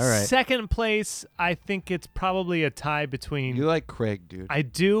by. All right. Second place, I think it's probably a tie between. You like Craig, dude. I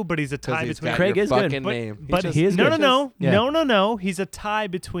do, but he's a 'Cause tie he's between. got Craig your is good, fucking name. But he is no, good. no, Yeah. no. He's a tie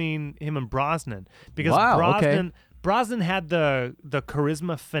between him and Brosnan because Wow, okay. Brosnan had the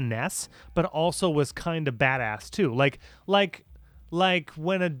charisma finesse, but also was kind of badass too. Like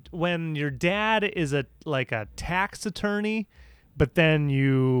when your dad is a tax attorney, but then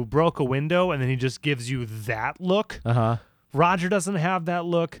you broke a window and then he just gives you that look. Uh-huh. Roger doesn't have that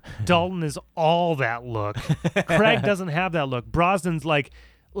look. Dalton is all that look. Craig doesn't have that look. Brosnan's like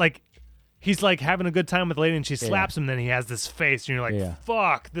he's like having a good time with a lady and she slaps him, then he has this face and you're like,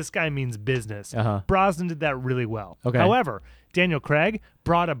 fuck, this guy means business. Uh-huh. Brosnan did that really well. Okay. However, Daniel Craig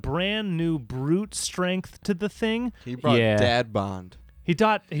brought a brand new brute strength to the thing. He brought Yeah. Dad Bond.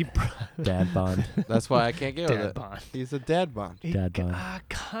 Dad Bond. That's why I can't get with Dad it. Bond. He's a Dad Bond. Dad Bond.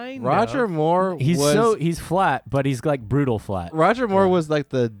 Kind Roger of. Moore He's flat, but he's like brutal flat. Roger Moore was like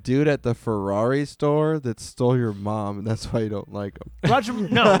the dude at the Ferrari store that stole your mom, and that's why you don't like him.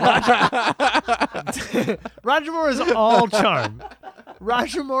 Roger Moore is all charm.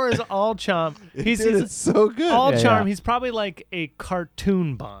 Roger Moore is all charm. He's it's so good. all Yeah, charm. yeah. He's probably like a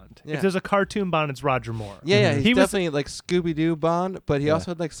cartoon Bond. Yeah. If there's a cartoon Bond, it's Roger Moore. Yeah, he's He was- definitely like Scooby-Doo Bond, but he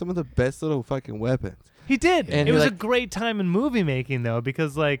also had like some of the best little fucking weapons. He did. And it he, was a like- great time in movie making though,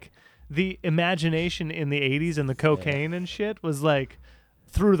 because like the imagination in the 80s and the cocaine and shit was like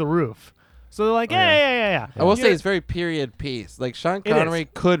through the roof. So they're like, yeah. I will say You're- it's very period piece. Like Sean It is. Connery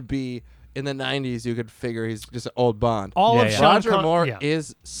could be in the 90s, you could figure he's just an old Bond. all Yeah, of yeah. Sean Roger Moore yeah.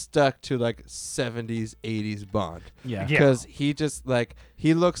 is stuck to like 70s, 80s Bond. Yeah. Yeah. Because he just like,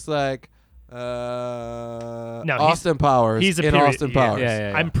 he looks like he's- Austin Powers he's a in period- Austin yeah. Powers.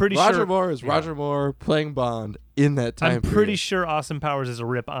 Yeah. I'm pretty Roger sure Moore is yeah. Roger Moore playing Bond in that time I'm pretty period. sure Austin Powers is a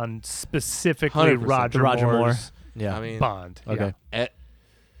rip on specifically 100%. Roger Moore. Moore's Yeah. I mean, Bond. Okay.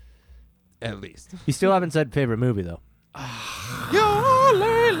 at least. You still haven't said favorite movie though. Your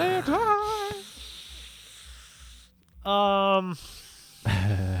lily time.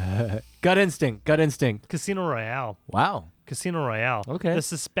 Gut instinct. Casino Royale. Wow. Casino Royale. Okay. The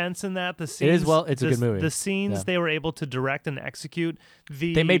suspense in that, the scenes. It's a good movie. The scenes Yeah. they were able to direct and execute.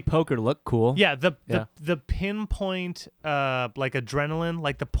 They made poker look cool. Yeah, the Yeah. pinpoint like adrenaline,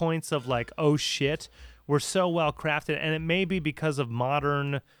 like the points of like, oh shit, were so well crafted. And it may be because of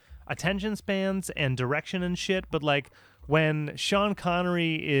modern attention spans and direction and shit, but like when Sean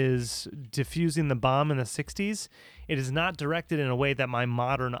Connery is defusing the bomb in the 60s, it is not directed in a way that my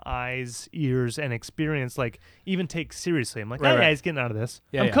modern eyes, ears, and experience like even take seriously. I'm like, Right, yeah, right. he's getting out of this.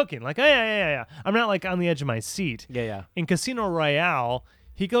 Yeah, I'm yeah. cooking. Like, yeah. I'm not like on the edge of my seat. Yeah. In Casino Royale,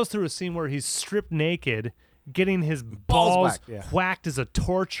 he goes through a scene where he's stripped naked, getting his balls whacked, yeah. whacked as a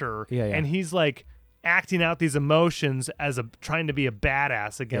torture, Yeah. and he's like acting out these emotions as a trying to be a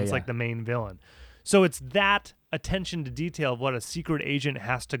badass against Yeah. like the main villain. So it's that attention to detail of what a secret agent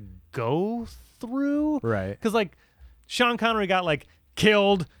has to go through. Right. Because like Sean Connery got like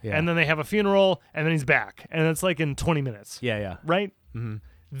killed, Yeah. and then they have a funeral, and then he's back, and it's like in 20 minutes. Yeah. Right? Mm-hmm.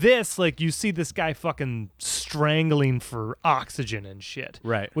 This, like, you see this guy fucking strangling for oxygen and shit.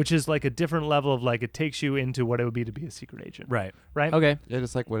 Right. Which is like a different level of like, it takes you into what it would be to be a secret agent. Right. Right? Okay. Yeah,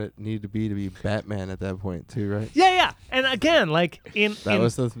 just like what it needed to be Batman at that point too, right? Yeah. And again, like, That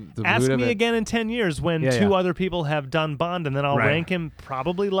was the ask mood of me it. again in 10 years when Yeah, two yeah. other people have done Bond, and then I'll Right. rank him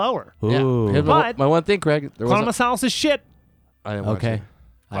probably lower. Ooh. Yeah. Here's But- my one thing, Craig. There Quantum was of Solace is shit. I didn't watch Okay. it.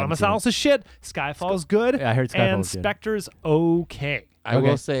 Quantum of Solace is shit. Skyfall's good. Yeah, I heard Skyfall And was good. Spectre's okay. I Okay.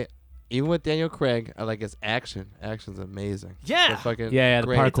 will say, even with Daniel Craig, I like his action. Action's amazing. Yeah. The fucking Yeah, the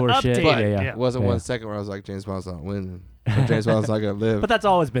great. parkour It's shit. updated. Yeah, Yeah. yeah. It wasn't Yeah. 1 second where I was like, James Bond's not winning. James Bond's not gonna live. But that's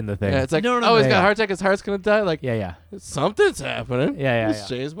always been the thing. Yeah, it's like, No, no, oh, he's yeah, got a yeah. heart attack. His heart's gonna die. Like, yeah. something's happening. Yeah, It's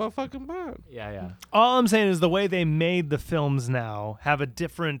yeah. James Bond fucking Bond. Yeah. All I'm saying is the way they made the films now have a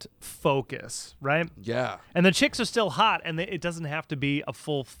different focus, right? Yeah. And the chicks are still hot, and it doesn't have to be a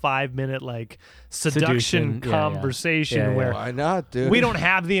full 5-minute like seduction Seduction, yeah, yeah. conversation Yeah, yeah. where Why not, dude? we don't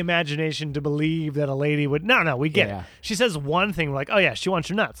have the imagination to believe that a lady would. No, we get Yeah. it. She says one thing, we're like, oh yeah, she wants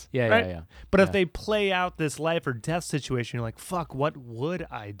your nuts. Yeah, right? yeah. But if Yeah. they play out this life or death situation, you're like, fuck, what would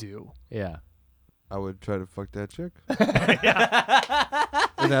I do? Yeah. I would try to fuck that chick.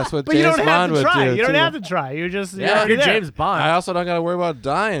 And that's what But you James don't have Bond to would try. do. You don't too. have to try. You just Yeah, you're you're there. James Bond. I also don't gotta worry about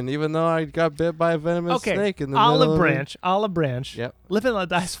dying, even though I got bit by a venomous Okay, snake in the middle Olive of Branch. Olive Branch. Yep. Live and Let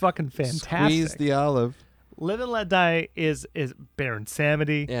Die is fucking the- fantastic. Squeeze the olive. Live and Let Die is Baron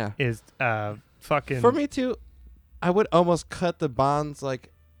Samedi. Yeah. Is fucking For me too, I would almost cut the Bonds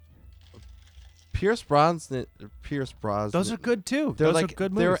like Pierce Brosnan. Those are good too. They're Those like are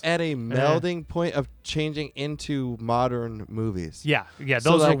good they're movies. at a melding point of changing into modern movies. Yeah,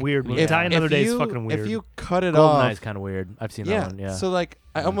 So, those are like, weird movies. If, Die Another if Day you, is fucking weird. If you cut it off, GoldenEye's kind of weird. I've seen yeah. that one. Yeah. So like,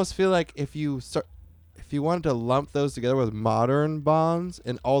 I almost feel like if you wanted to lump those together with modern Bonds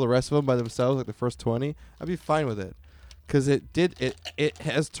and all the rest of them by themselves, like the first 20, I'd be fine with it, because it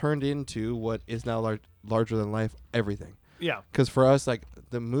has turned into what is now larger than life everything. yeah. Because for us, like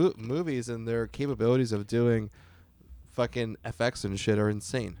the movies and their capabilities of doing fucking FX and shit are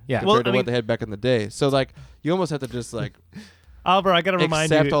insane. Yeah. Compared Well, to I mean- what they had back in the day. So like, you almost have to just like Oliver, I gotta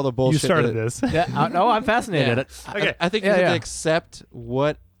remind accept you. all the bullshit You started that- this. yeah. No, I'm fascinated. Yeah. Okay. I think Yeah, you have yeah. to accept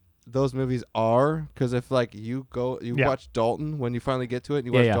what those movies are, because if like you Yeah. watch Dalton, when you finally get to it and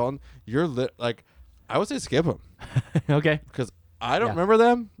you Yeah, watch yeah. Dalton, you're like, I would say skip them, Okay. because I don't Yeah. remember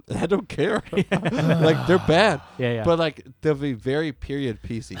them and I don't care. Like they're bad, Yeah, yeah. but like they'll be very period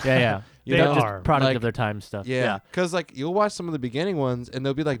piecey. yeah, yeah. You They know? are. Just product Like, of their time stuff. Yeah, because like you'll watch some of the beginning ones and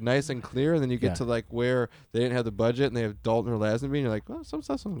they'll be like nice and clear, and then you get Yeah. to like where they didn't have the budget and they have Dalton or Lazenby, and you're like, well, some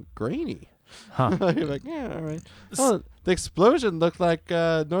stuff's grainy. Huh. You're like, yeah, all right. Oh, the explosion looked like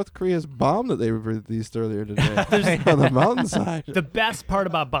North Korea's bomb that they released earlier today on the mountainside. The best part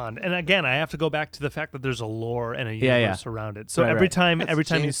about Bond, and again, I have to go back to the fact that there's a lore and a Yeah, universe around it. So Right, every right. time you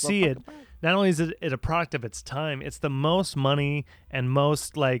James see it, not only is it a product of its time, it's the most money and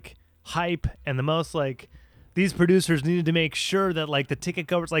most like hype and the most like these producers needed to make sure that like the ticket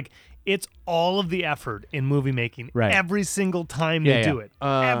covers, like it's all of the effort in movie making Right. every single time Yeah, they yeah. do it.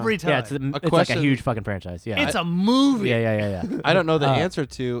 Every time. Yeah, it's like a question- huge fucking franchise. Yeah. It's a movie. yeah. I don't know the Uh, answer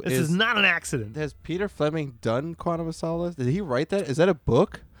to. This is not an accident. Has Peter Fleming done Quantum of Solace? Did he write that? Is that a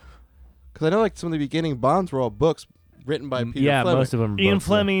book? Because I know like some of the beginning Bonds were all books written by Peter yeah, Fleming. most of them. Ian books, yeah.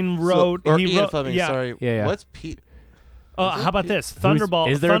 Fleming So- wrote. or he Ian wrote, Fleming. yeah. Sorry. Yeah, yeah. What's Pete? How about this? Who's- Thunderball.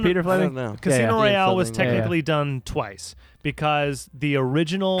 Is there a Peter I Fleming? don't know. Casino Yeah, yeah. Royale was Ian Fleming, yeah, yeah. technically done twice because the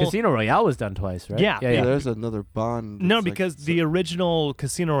original. Casino Royale was done twice, right? Yeah, Yeah, yeah. there's another Bond. No, that's, like, because the original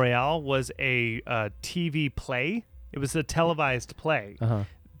Casino Royale was a TV play. It was a televised play. Uh-huh.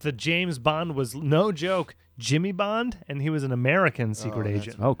 The James Bond was, no joke, Jimmy Bond, and he was an American secret that's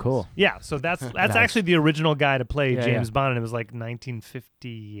agent. Oh, cool. Yeah, so that's Nice. actually the original guy to play Yeah, James yeah. Bond, and it was like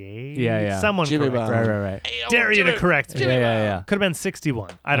 1958. Yeah, yeah. Someone Jimmy correct. Bond. Right. Dare you to correct me. Yeah. Could have been 61.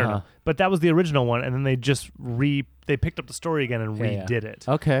 I don't know. Uh-huh. But that was the original one, and then they just they picked up the story again and Yeah, yeah. redid it.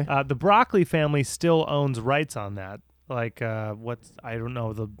 Okay. The Broccoli family still owns rights on that. Like, what's, I don't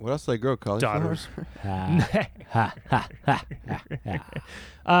know, the What else do they grow? Cauliflower? daughters. Ha, ha, ha,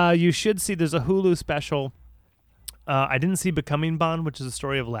 ha. You should see, there's a Hulu special. I didn't see Becoming Bond, which is a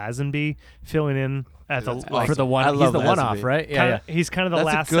story of Lazenby filling in at the, That's like, For the I one, he's love the one-off, Lazenby. right? Yeah, kinda, he's kind of the That's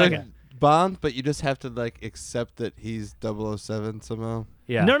last a good second. Bond, but you just have to like accept that he's 007 somehow.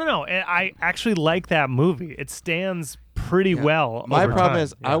 yeah. No. I actually like that movie. It stands pretty Yeah. well. My over problem time.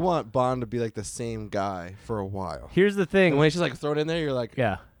 is I want Bond to be like the same guy for a while. Here's the And thing. when he's just like thrown in there, you're like,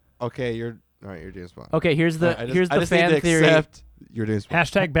 Yeah. okay, you're all right. You're James Bond. Okay. Here's the I just, here's I the just need fan to theory. accept you're James Bond.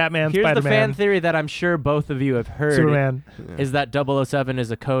 Hashtag Batman, Here's the fan Spider-Man, theory that I'm sure both of you have heard. Superman. Yeah. Is that 007 is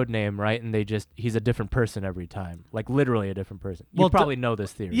a code name, right? And he's a different person every time, like literally a different person. You Well, probably know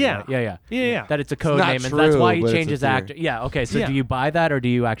this theory. yeah. right? Yeah. Yeah. That it's a code not name, and that's true, why he but it's a changes theory. actor. Yeah. Okay. So Yeah. do you buy that, or do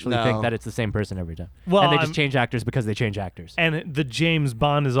you actually think No. that it's the same person every time? Well, and they I'm- just change actors because they change actors. And the James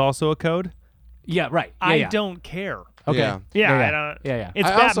Bond is also a code. Yeah. Right. Yeah, I yeah. don't care. Okay. Yeah. Yeah, Yeah. I don't. Yeah. It's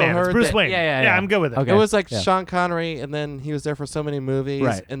I also Batman. It's heard Bruce that- Wayne. Yeah. I'm good with it. Okay. It was like Yeah. Sean Connery, and then he was there for so many movies,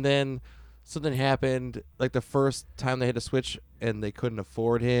 Right. and then something happened. Like the first time they had to switch, and they couldn't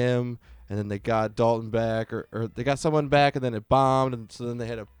afford him, and then they got Dalton back, or they got someone back, and then it bombed, and so then they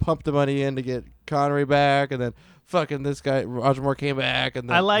had to pump the money in to get Connery back, and then fucking this guy Roger Moore came back, and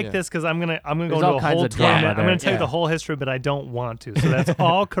then, I like this because I'm gonna go into all a kinds whole of drama tangent. I'm gonna there. tell you the Yeah. whole history, but I don't want to. So that's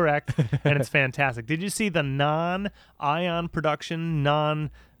all correct, and it's fantastic. Did you see the non-Ion production,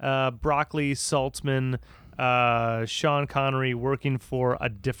 Broccoli Saltzman, Sean Connery working for a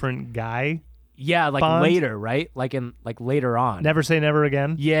different guy? Yeah, like Bond? later, right? Like later on. Never Say Never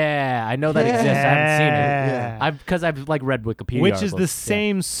Again. Yeah, I know that exists. I haven't seen it. Yeah. I've like read Wikipedia. Which is articles. the Yeah.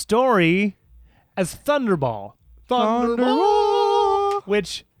 same story as Thunderball. Thunderball.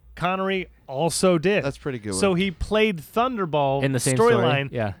 Which Connery also did. That's pretty good. So he played Thunderball in the same story. storyline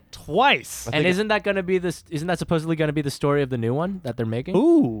Yeah. twice. And isn't that supposedly going to be the story of the new one that they're making?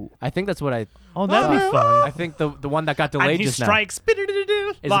 Ooh. I think that's what I. Oh, that'd be fun. I think the one that got And delayed he just strikes Is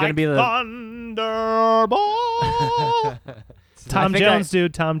it like gonna be the- Thunderball. Tom think Jones,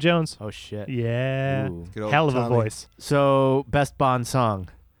 dude. Tom Jones. now. Oh shit. Yeah. Ooh. Good old Hell of a Tommy. voice. So best Bond song,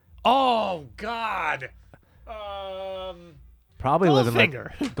 Oh, God. probably Live and Let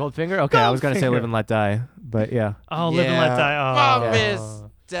Goldfinger. Goldfinger. Okay, I was gonna say Goldfinger. Live and Let Die, but yeah. Oh, Live and Let Die. Oh, Yeah. Mr.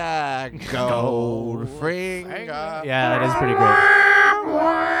 Goldfinger. Yeah, that is pretty great.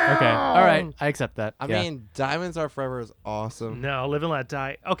 Okay, all right, I accept that. I Yeah. mean, Diamonds Are Forever is awesome. No, Live and Let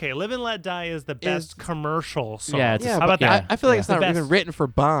Die. Okay, Live and Let Die is the best commercial song. Yeah, it's Yeah, How but about that? I feel like Yeah. it's not The even best. written for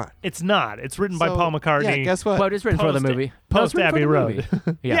Bond. It's not. It's written by So, Paul McCartney. Yeah, guess what? Well, it's written for the Post- movie. Post No, it's written Abbey for the Road.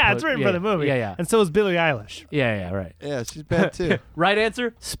 movie. Yeah, it's written for the movie. Yeah, yeah, And so is Billie Eilish. yeah, right. Yeah, she's bad too. Right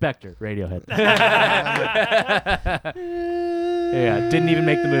answer: Spectre, Radiohead. Yeah, didn't even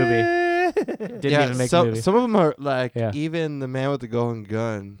make the movie. Didn't even make the movie. Some of them are like Yeah. even the man with the golden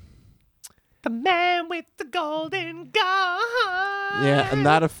gun. The man with the golden gun. Yeah, I'm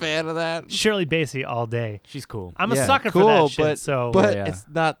not a fan of that. Shirley Bassey all day. She's cool. I'm a Yeah, sucker cool, for that shit. but- So But Yeah. it's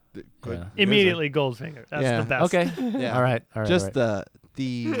not good. Yeah. music. immediately Goldfinger. That's Yeah. the best. Okay. Yeah. All right. Just all right.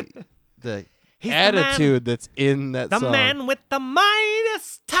 the He's attitude that's in that The song. man with the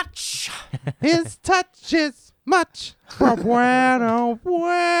Midas touch. His touch is much. Bueno,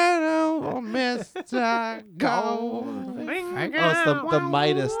 bueno, Mr. Goldfinger. Oh, it's the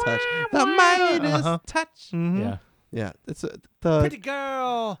Midas touch. The Midas Uh-huh. touch. Mhm. Yeah. Yeah, it's the Pretty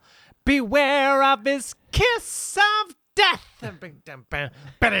girl, beware of his kiss of death. It's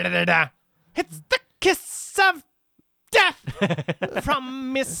the kiss of death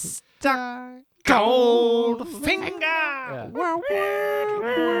from Mr. Goldfinger.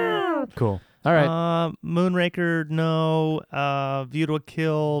 Cool. All right. Moonraker, no. View to a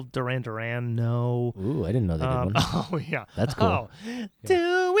Kill, Duran Duran, no. Ooh, I didn't know they did one. Oh yeah, That's cool. Oh.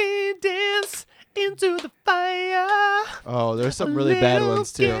 Do we dance into the fire? Oh, there's some really bad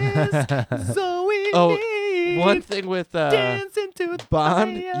ones too. Zoe Oh, need one thing with dance into the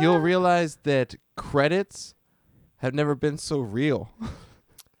Bond, fire. you'll realize that credits have never been so real.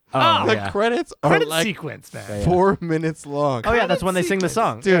 Oh, The yeah. credits are credit like sequence, man. Yeah. 4 minutes long. Oh yeah, that's when they sing the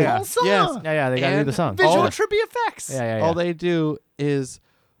song. Dude, Yeah. Whole song. yes. Yeah, they gotta do And the song. Visual all- trivia effects. Yeah. All they do is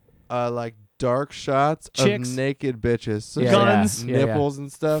like dark shots Chicks. of naked bitches. So Yeah, Guns. yeah, yeah. nipples and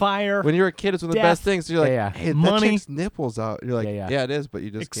stuff. Fire. When you're a kid, it's one of the Death. best things. So you're like, Yeah, yeah. hey, that Money. chick's nipples out. You're like, Yeah, yeah, yeah. it is, but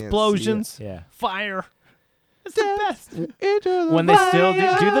you just Explosions. Yeah. Fire. It's the best. can't see it. Into the When they still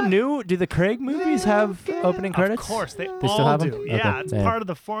fire. do the Craig movies have opening credits? Of course, they still all have 'em? do. Okay. Yeah, it's Yeah. part of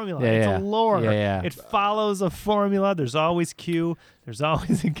the formula. Yeah, it's yeah. a lore. Yeah, yeah. It follows a formula. There's always Q. There's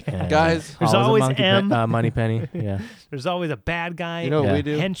always a Yeah. Guys, There's a always monkey M. Money Penny. Yeah. There's always a bad guy. You know what Yeah. we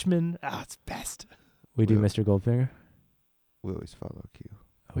do? Henchman. Oh, it's best. We do Yeah. Mr. Goldfinger. We always follow Q.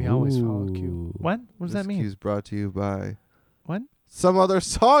 We always follow Q. Ooh. What? What does This that mean? Q's brought to you by What? some other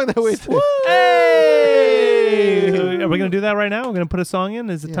song that we did. Hey! Are we gonna do that right now? We're gonna put a song in.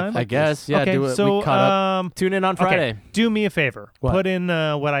 Is it Yeah, time? I guess. Yeah. okay. Do it. So we caught up. Tune in on Friday. Okay, do me a favor. What? Put in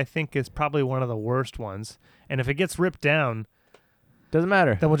what I think is probably one of the worst ones, and if it gets ripped down, Doesn't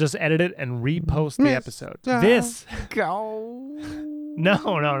matter. then we'll just edit it and repost the episode. Mr. This. Go.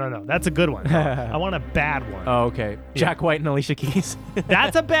 No. That's a good one. No, I want a bad one. Oh, okay. Jack White and Alicia Keys.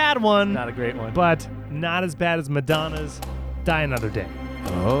 That's a bad one, Not a great one. but not as bad as Madonna's Die Another Day.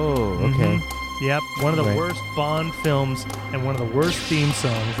 Oh, okay. Mhm. Yep, one of the Right. worst Bond films and one of the worst theme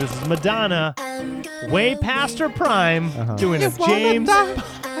songs. This is Madonna, way past her prime, Uh-huh. doing a James. All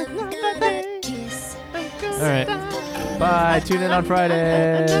right. Bye. Tune in on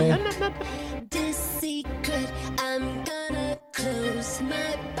Friday. This secret, I'm gonna close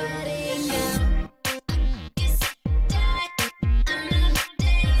my body now. Kiss die another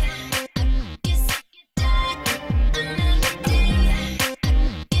day. Kiss die another day.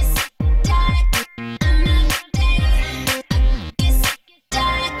 Kiss die another day. Kiss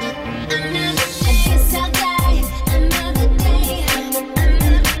die another day.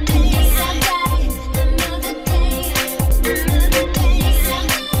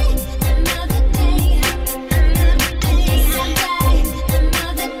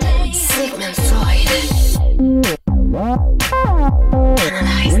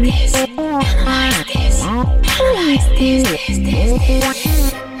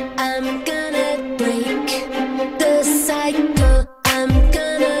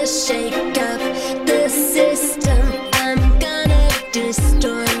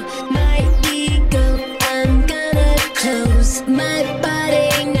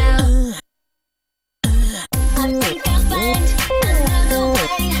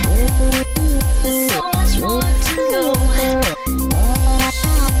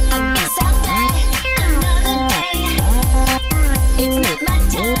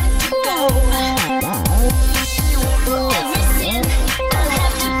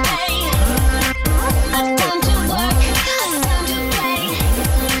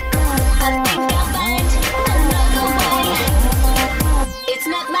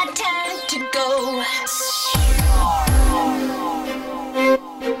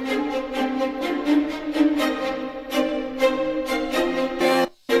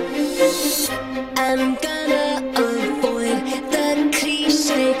 I'm gonna